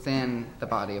buildings within the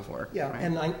body of work. Yeah, right?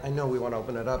 and I know we want to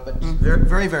open it up, but just very,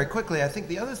 very, very quickly, I think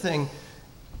the other thing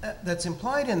that's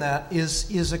implied in that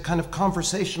is a kind of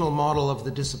conversational model of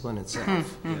the discipline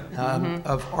itself,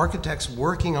 of architects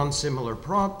working on similar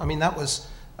that was,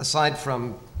 aside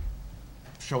from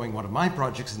showing one of my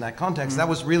projects in that context, that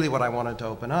was really what I wanted to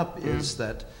open up, is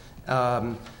that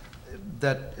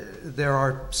that there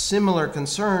are similar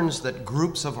concerns that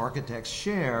groups of architects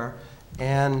share,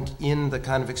 and in the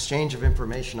kind of exchange of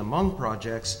information among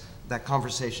projects, that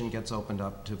conversation gets opened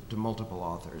up to multiple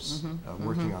authors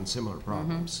working on similar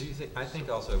problems. So I think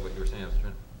also what you were saying,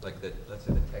 let's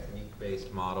say the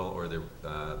technique-based model, or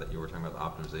that you were talking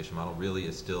about, the optimization model, really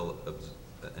is still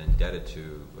indebted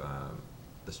to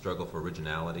the struggle for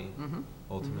originality,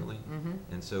 ultimately.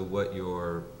 And so what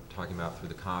you're talking about through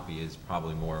the copy is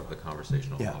probably more of the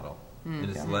conversational model. And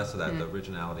it's less of that. The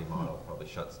originality model probably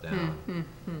shuts down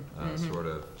sort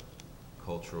of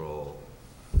cultural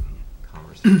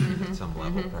conversation at some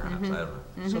level, perhaps. I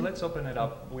don't know. So let's open it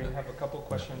up. We have a couple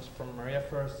questions from Maria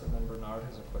first, and then Bernard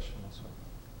has a question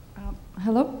also.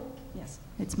 Hello? Yes,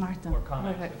 it's Marta. Or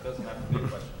comment. It doesn't have to be a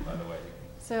question, by the way.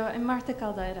 So I'm Marta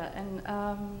Caldeira, and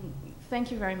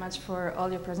thank you very much for all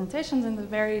your presentations and the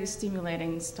very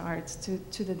stimulating start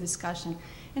to the discussion.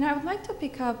 And I would like to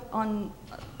pick up on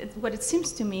what it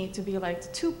seems to me to be like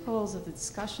the two poles of the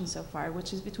discussion so far,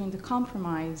 which is between the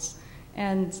compromise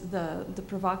and the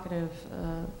provocative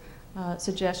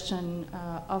suggestion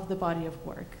of the body of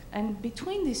work. And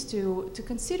between these two, to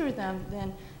consider them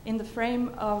then in the frame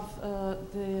of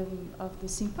the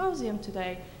symposium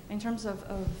today, in terms of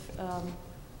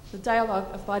the dialogue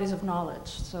of bodies of knowledge,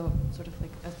 so sort of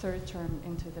like a third term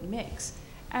into the mix.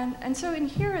 And so in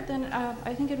here, then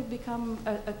I think it would become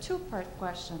a two-part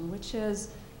question, which is,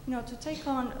 to take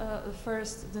on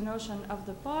first the notion of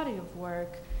the body of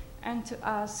work, and to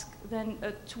ask then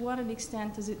to what an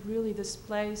extent does it really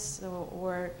displace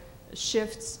or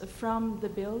shifts from the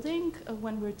building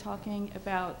when we're talking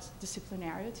about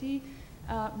disciplinarity.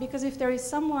 Because if there is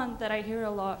someone that I hear a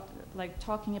lot like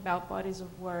talking about bodies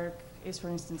of work is, for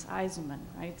instance, Eisenman,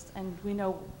 right? And we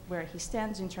know where he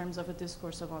stands in terms of a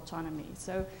discourse of autonomy.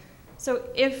 So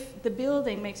if the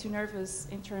building makes you nervous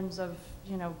in terms of,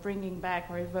 you know, bringing back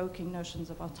or evoking notions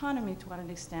of autonomy, to what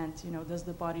extent, you know, does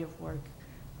the body of work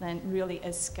then really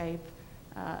escape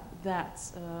that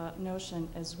notion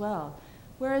as well?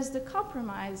 Whereas the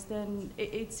compromise, then,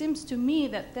 it seems to me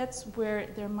that that's where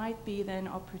there might be then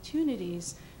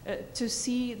opportunities to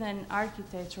see then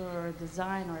architecture or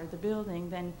design or the building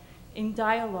then in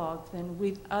dialogue then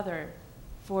with other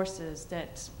forces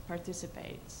that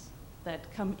participate,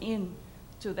 that come in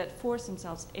to, that force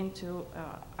themselves into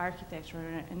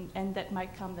architecture, and that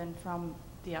might come then from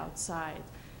the outside.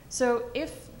 So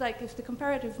if the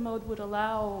comparative mode would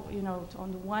allow, you know,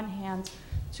 on the one hand,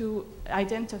 to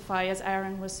identify, as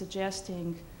Aaron was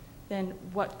suggesting, then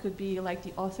what could be like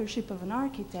the authorship of an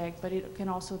architect, but it can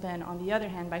also then, on the other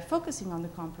hand, by focusing on the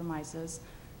compromises,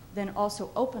 then also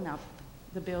open up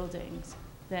the buildings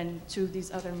then to these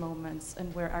other moments,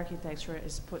 and where architecture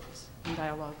is put in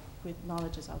dialogue with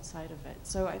knowledges outside of it.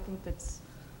 So I think that's...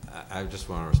 I just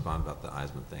want to respond about the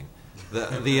Eisenman thing.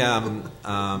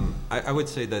 I would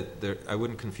say that I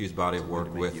wouldn't confuse body of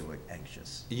work with... You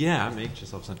anxious. Yeah, I'm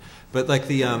anxious all of a sudden. But like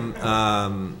the...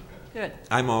 Good.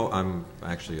 I'm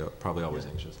actually probably always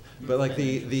anxious. But like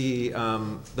the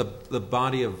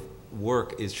body of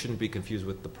work shouldn't be confused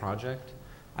with the project.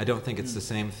 I don't think it's the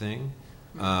same thing.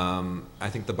 I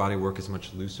think the body of work is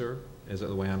much looser, is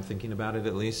the way I'm thinking about it,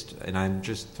 at least. And I'm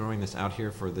just throwing this out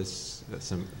here for this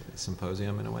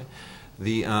symposium in a way.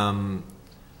 The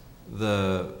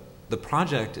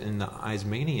project in the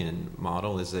Eismanian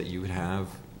model is that you have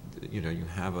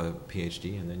a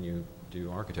PhD and then you do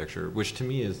architecture, which to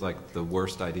me is like the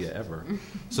worst idea ever.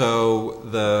 So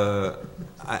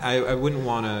I wouldn't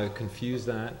want to confuse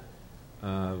that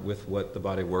with what the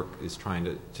body of work is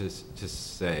trying to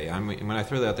say. I mean, when I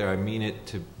throw that out there, I mean it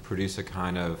to produce a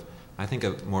kind of, I think,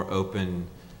 a more open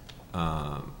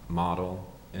model,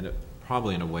 and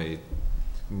probably in a way,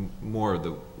 more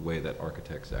the way that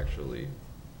architects actually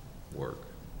work.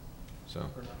 So.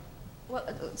 Well,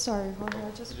 sorry, Jorge,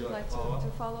 I just would like to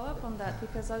follow up on that,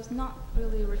 because I was not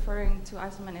really referring to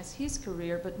Eisenman as his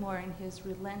career, but more in his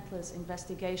relentless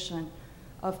investigation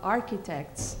of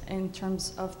architects in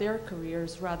terms of their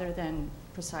careers rather than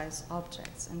precise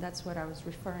objects, and that's what I was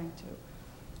referring to.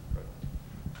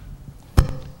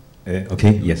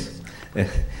 Okay, yes.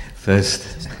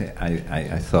 First,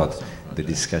 I thought the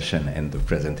discussion and the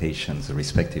presentations, the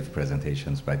respective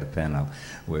presentations by the panel,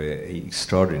 were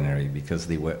extraordinary because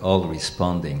they were all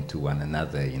responding to one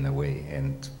another in a way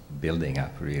and building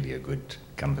up really a good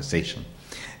conversation.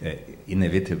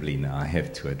 Inevitably now I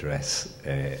have to address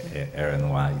Aaron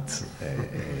White's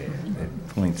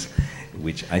points,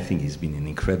 which I think he's been an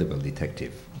incredible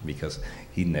detective, because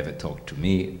he never talked to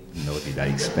me, nor did I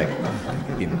expect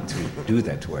him to do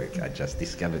that work. I just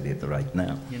discovered it right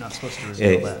now. You're not supposed to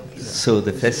reveal that. So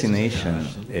the fascination,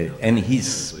 and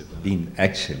he's been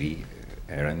actually,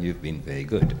 Aaron, you've been very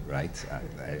good, right?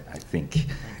 I think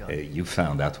you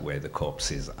found out where the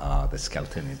corpses are, the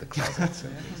skeleton in the closets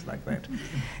and things like that.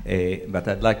 But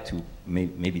I'd like to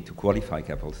maybe to qualify a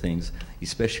couple of things,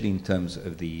 especially in terms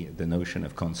of the notion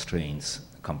of constraints,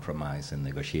 compromise, and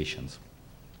negotiations.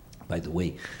 By the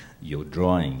way, your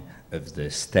drawing of the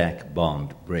stack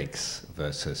bond bricks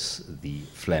versus the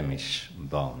Flemish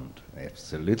bond,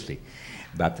 absolutely.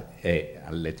 But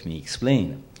let me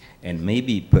explain. And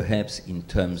maybe perhaps in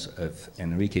terms of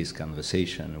Enrique's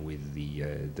conversation with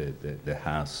the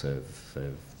house of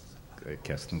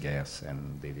Kirsten Gers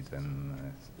and David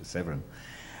Van Severen,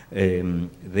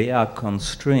 there are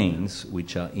constraints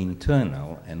which are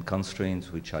internal and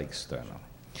constraints which are external.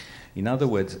 In other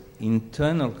words,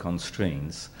 internal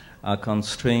constraints are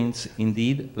constraints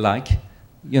indeed like,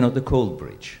 the cold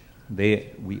bridge.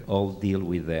 We all deal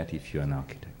with that if you're an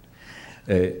architect.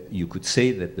 You could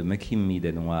say that the McKim, Mead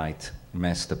and White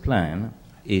master plan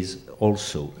is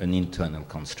also an internal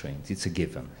constraint. It's a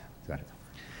given.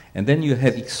 And then you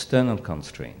have external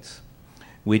constraints,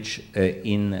 which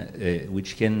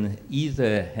can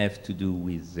either have to do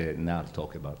with, now I'll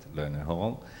talk about Lerner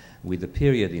Hall, with the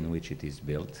period in which it is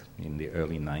built, in the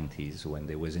early 90s, when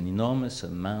there was an enormous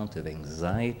amount of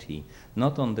anxiety,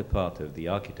 not on the part of the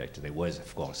architect, there was,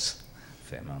 of course, a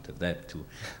fair amount of that too,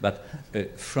 but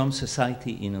from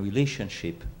society in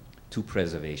relationship to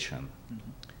preservation.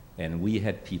 Mm-hmm. And we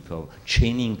had people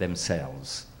chaining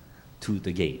themselves to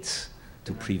the gates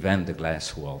to prevent the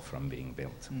glass wall from being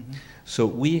built. Mm-hmm. So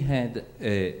we had,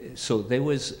 so there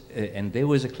was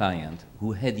a client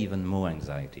who had even more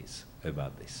anxieties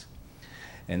about this.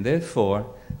 And therefore,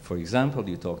 for example,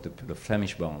 you talk the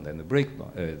Flemish bond and the brick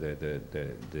bond,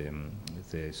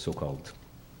 the so-called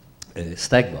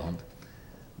stack bond.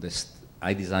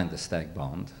 I designed the stack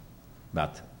bond,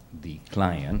 but the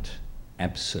client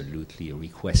absolutely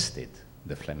requested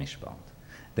the Flemish bond.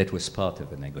 That was part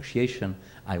of a negotiation.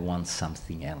 I want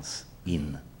something else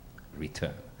in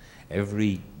return.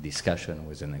 Every discussion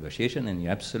was a negotiation, and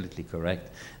you're absolutely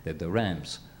correct that the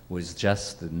ramps was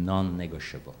just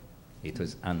non-negotiable. It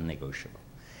was unnegotiable.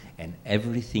 And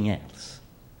everything else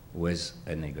was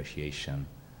a negotiation,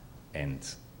 and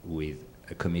with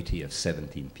a committee of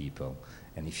 17 people.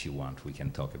 And if you want, we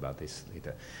can talk about this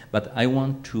later. But I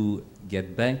want to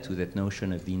get back to that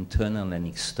notion of the internal and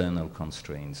external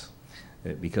constraints,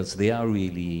 because they are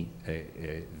really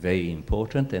very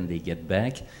important, and they get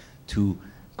back to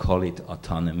call it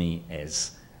autonomy,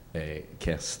 as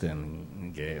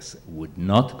Kirsten Gers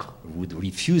would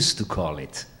refuse to call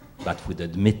it, but would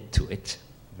admit to it,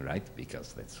 right?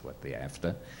 Because that's what they're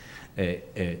after.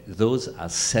 Those are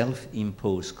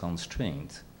self-imposed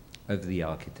constraints of the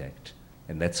architect,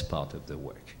 and that's part of the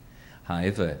work.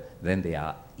 However, then there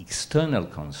are external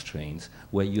constraints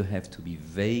where you have to be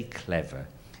very clever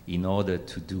in order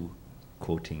to do,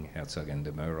 quoting Herzog and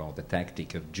de Meur, or the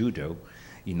tactic of judo,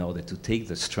 in order to take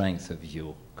the strength of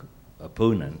your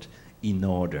opponent in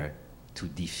order to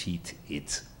defeat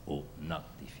it or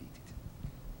not defeat it.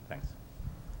 Thanks.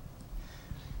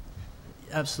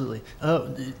 Absolutely.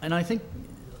 And I think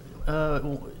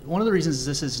one of the reasons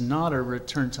this is not a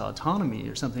return to autonomy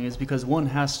or something is because one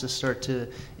has to start to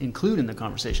include in the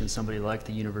conversation somebody like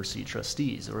the university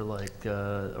trustees, or like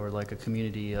a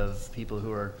community of people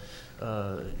who are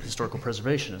historical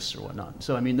preservationists or whatnot.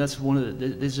 So I mean, that's one of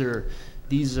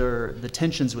these are the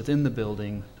tensions within the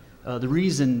building. The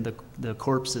reason the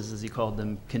corpses, as he called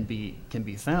them, can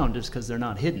be found is because they're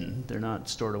not hidden. They're not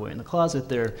stored away in the closet.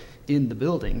 They're in the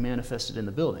building, manifested in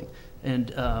the building.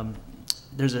 And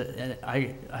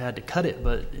I had to cut it,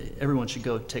 but everyone should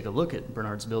go take a look at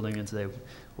Bernard's building as they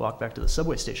walk back to the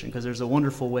subway station, because there's a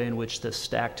wonderful way in which the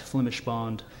stacked Flemish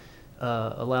bond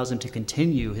allows him to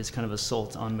continue his kind of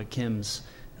assault on McKim's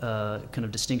kind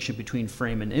of distinction between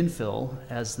frame and infill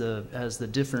as the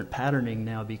different patterning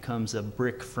now becomes a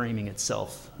brick framing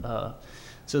itself.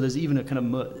 So there's even a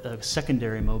kind of a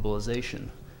secondary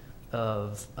mobilization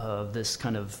of this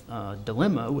kind of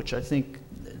dilemma, which I think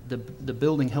the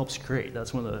building helps create.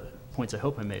 That's one of the points I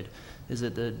hope I made, is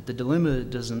that the dilemma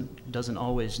doesn't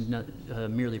always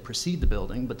merely precede the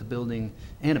building, but the building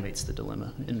animates the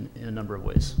dilemma in a number of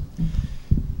ways.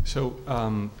 So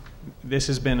this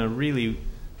has been a really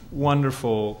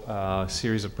wonderful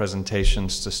series of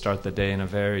presentations to start the day in a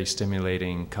very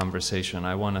stimulating conversation.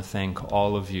 I want to thank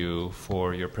all of you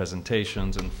for your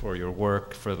presentations and for your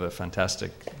work, for the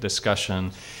fantastic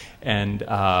discussion. And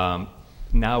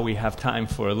now we have time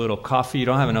for a little coffee. You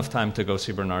don't have enough time to go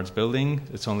see Bernard's building.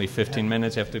 It's only 15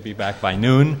 minutes. You have to be back by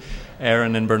noon.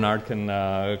 Aaron and Bernard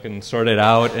can sort it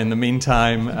out in the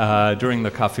meantime during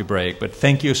the coffee break. But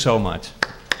thank you so much.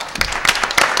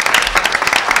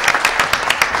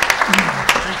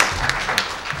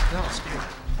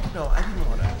 No, I didn't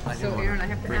want to. So, Aaron, I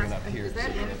have to ask, is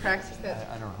that in praxis that...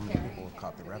 I don't know how many people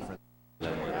caught the reference.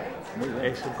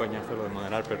 Es un coñazo lo de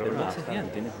moderar, pero lo haces bien,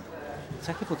 tienes...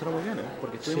 ¿Sabes que funcionó muy bien?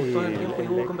 Porque estuvimos todo el tiempo y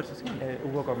hubo conversación.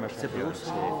 Hubo conversación.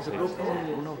 Se produjo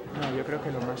uno... No, yo creo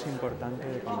que lo más importante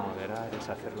de moderar es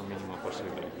hacer lo mínimo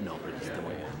posible. No, pero hiciste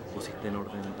muy bien. Pusiste en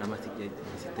orden, además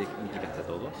implicaste a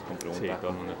todos con preguntas. Sí,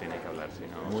 todo el mundo tiene que hablar, si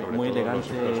no, muy elegante.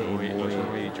 Los muy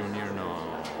junior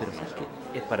no... Pero sabes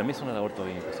que para mí es una labor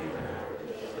todavía imposible.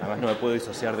 Además no me puedo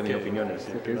disociar de mis opiniones.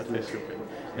 Sí, que lo haces súper.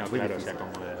 No, claro, o sea,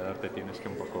 como moderador te tienes que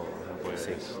un poco... No puedes,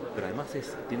 sí, pero además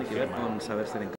tiene que ver con saber ser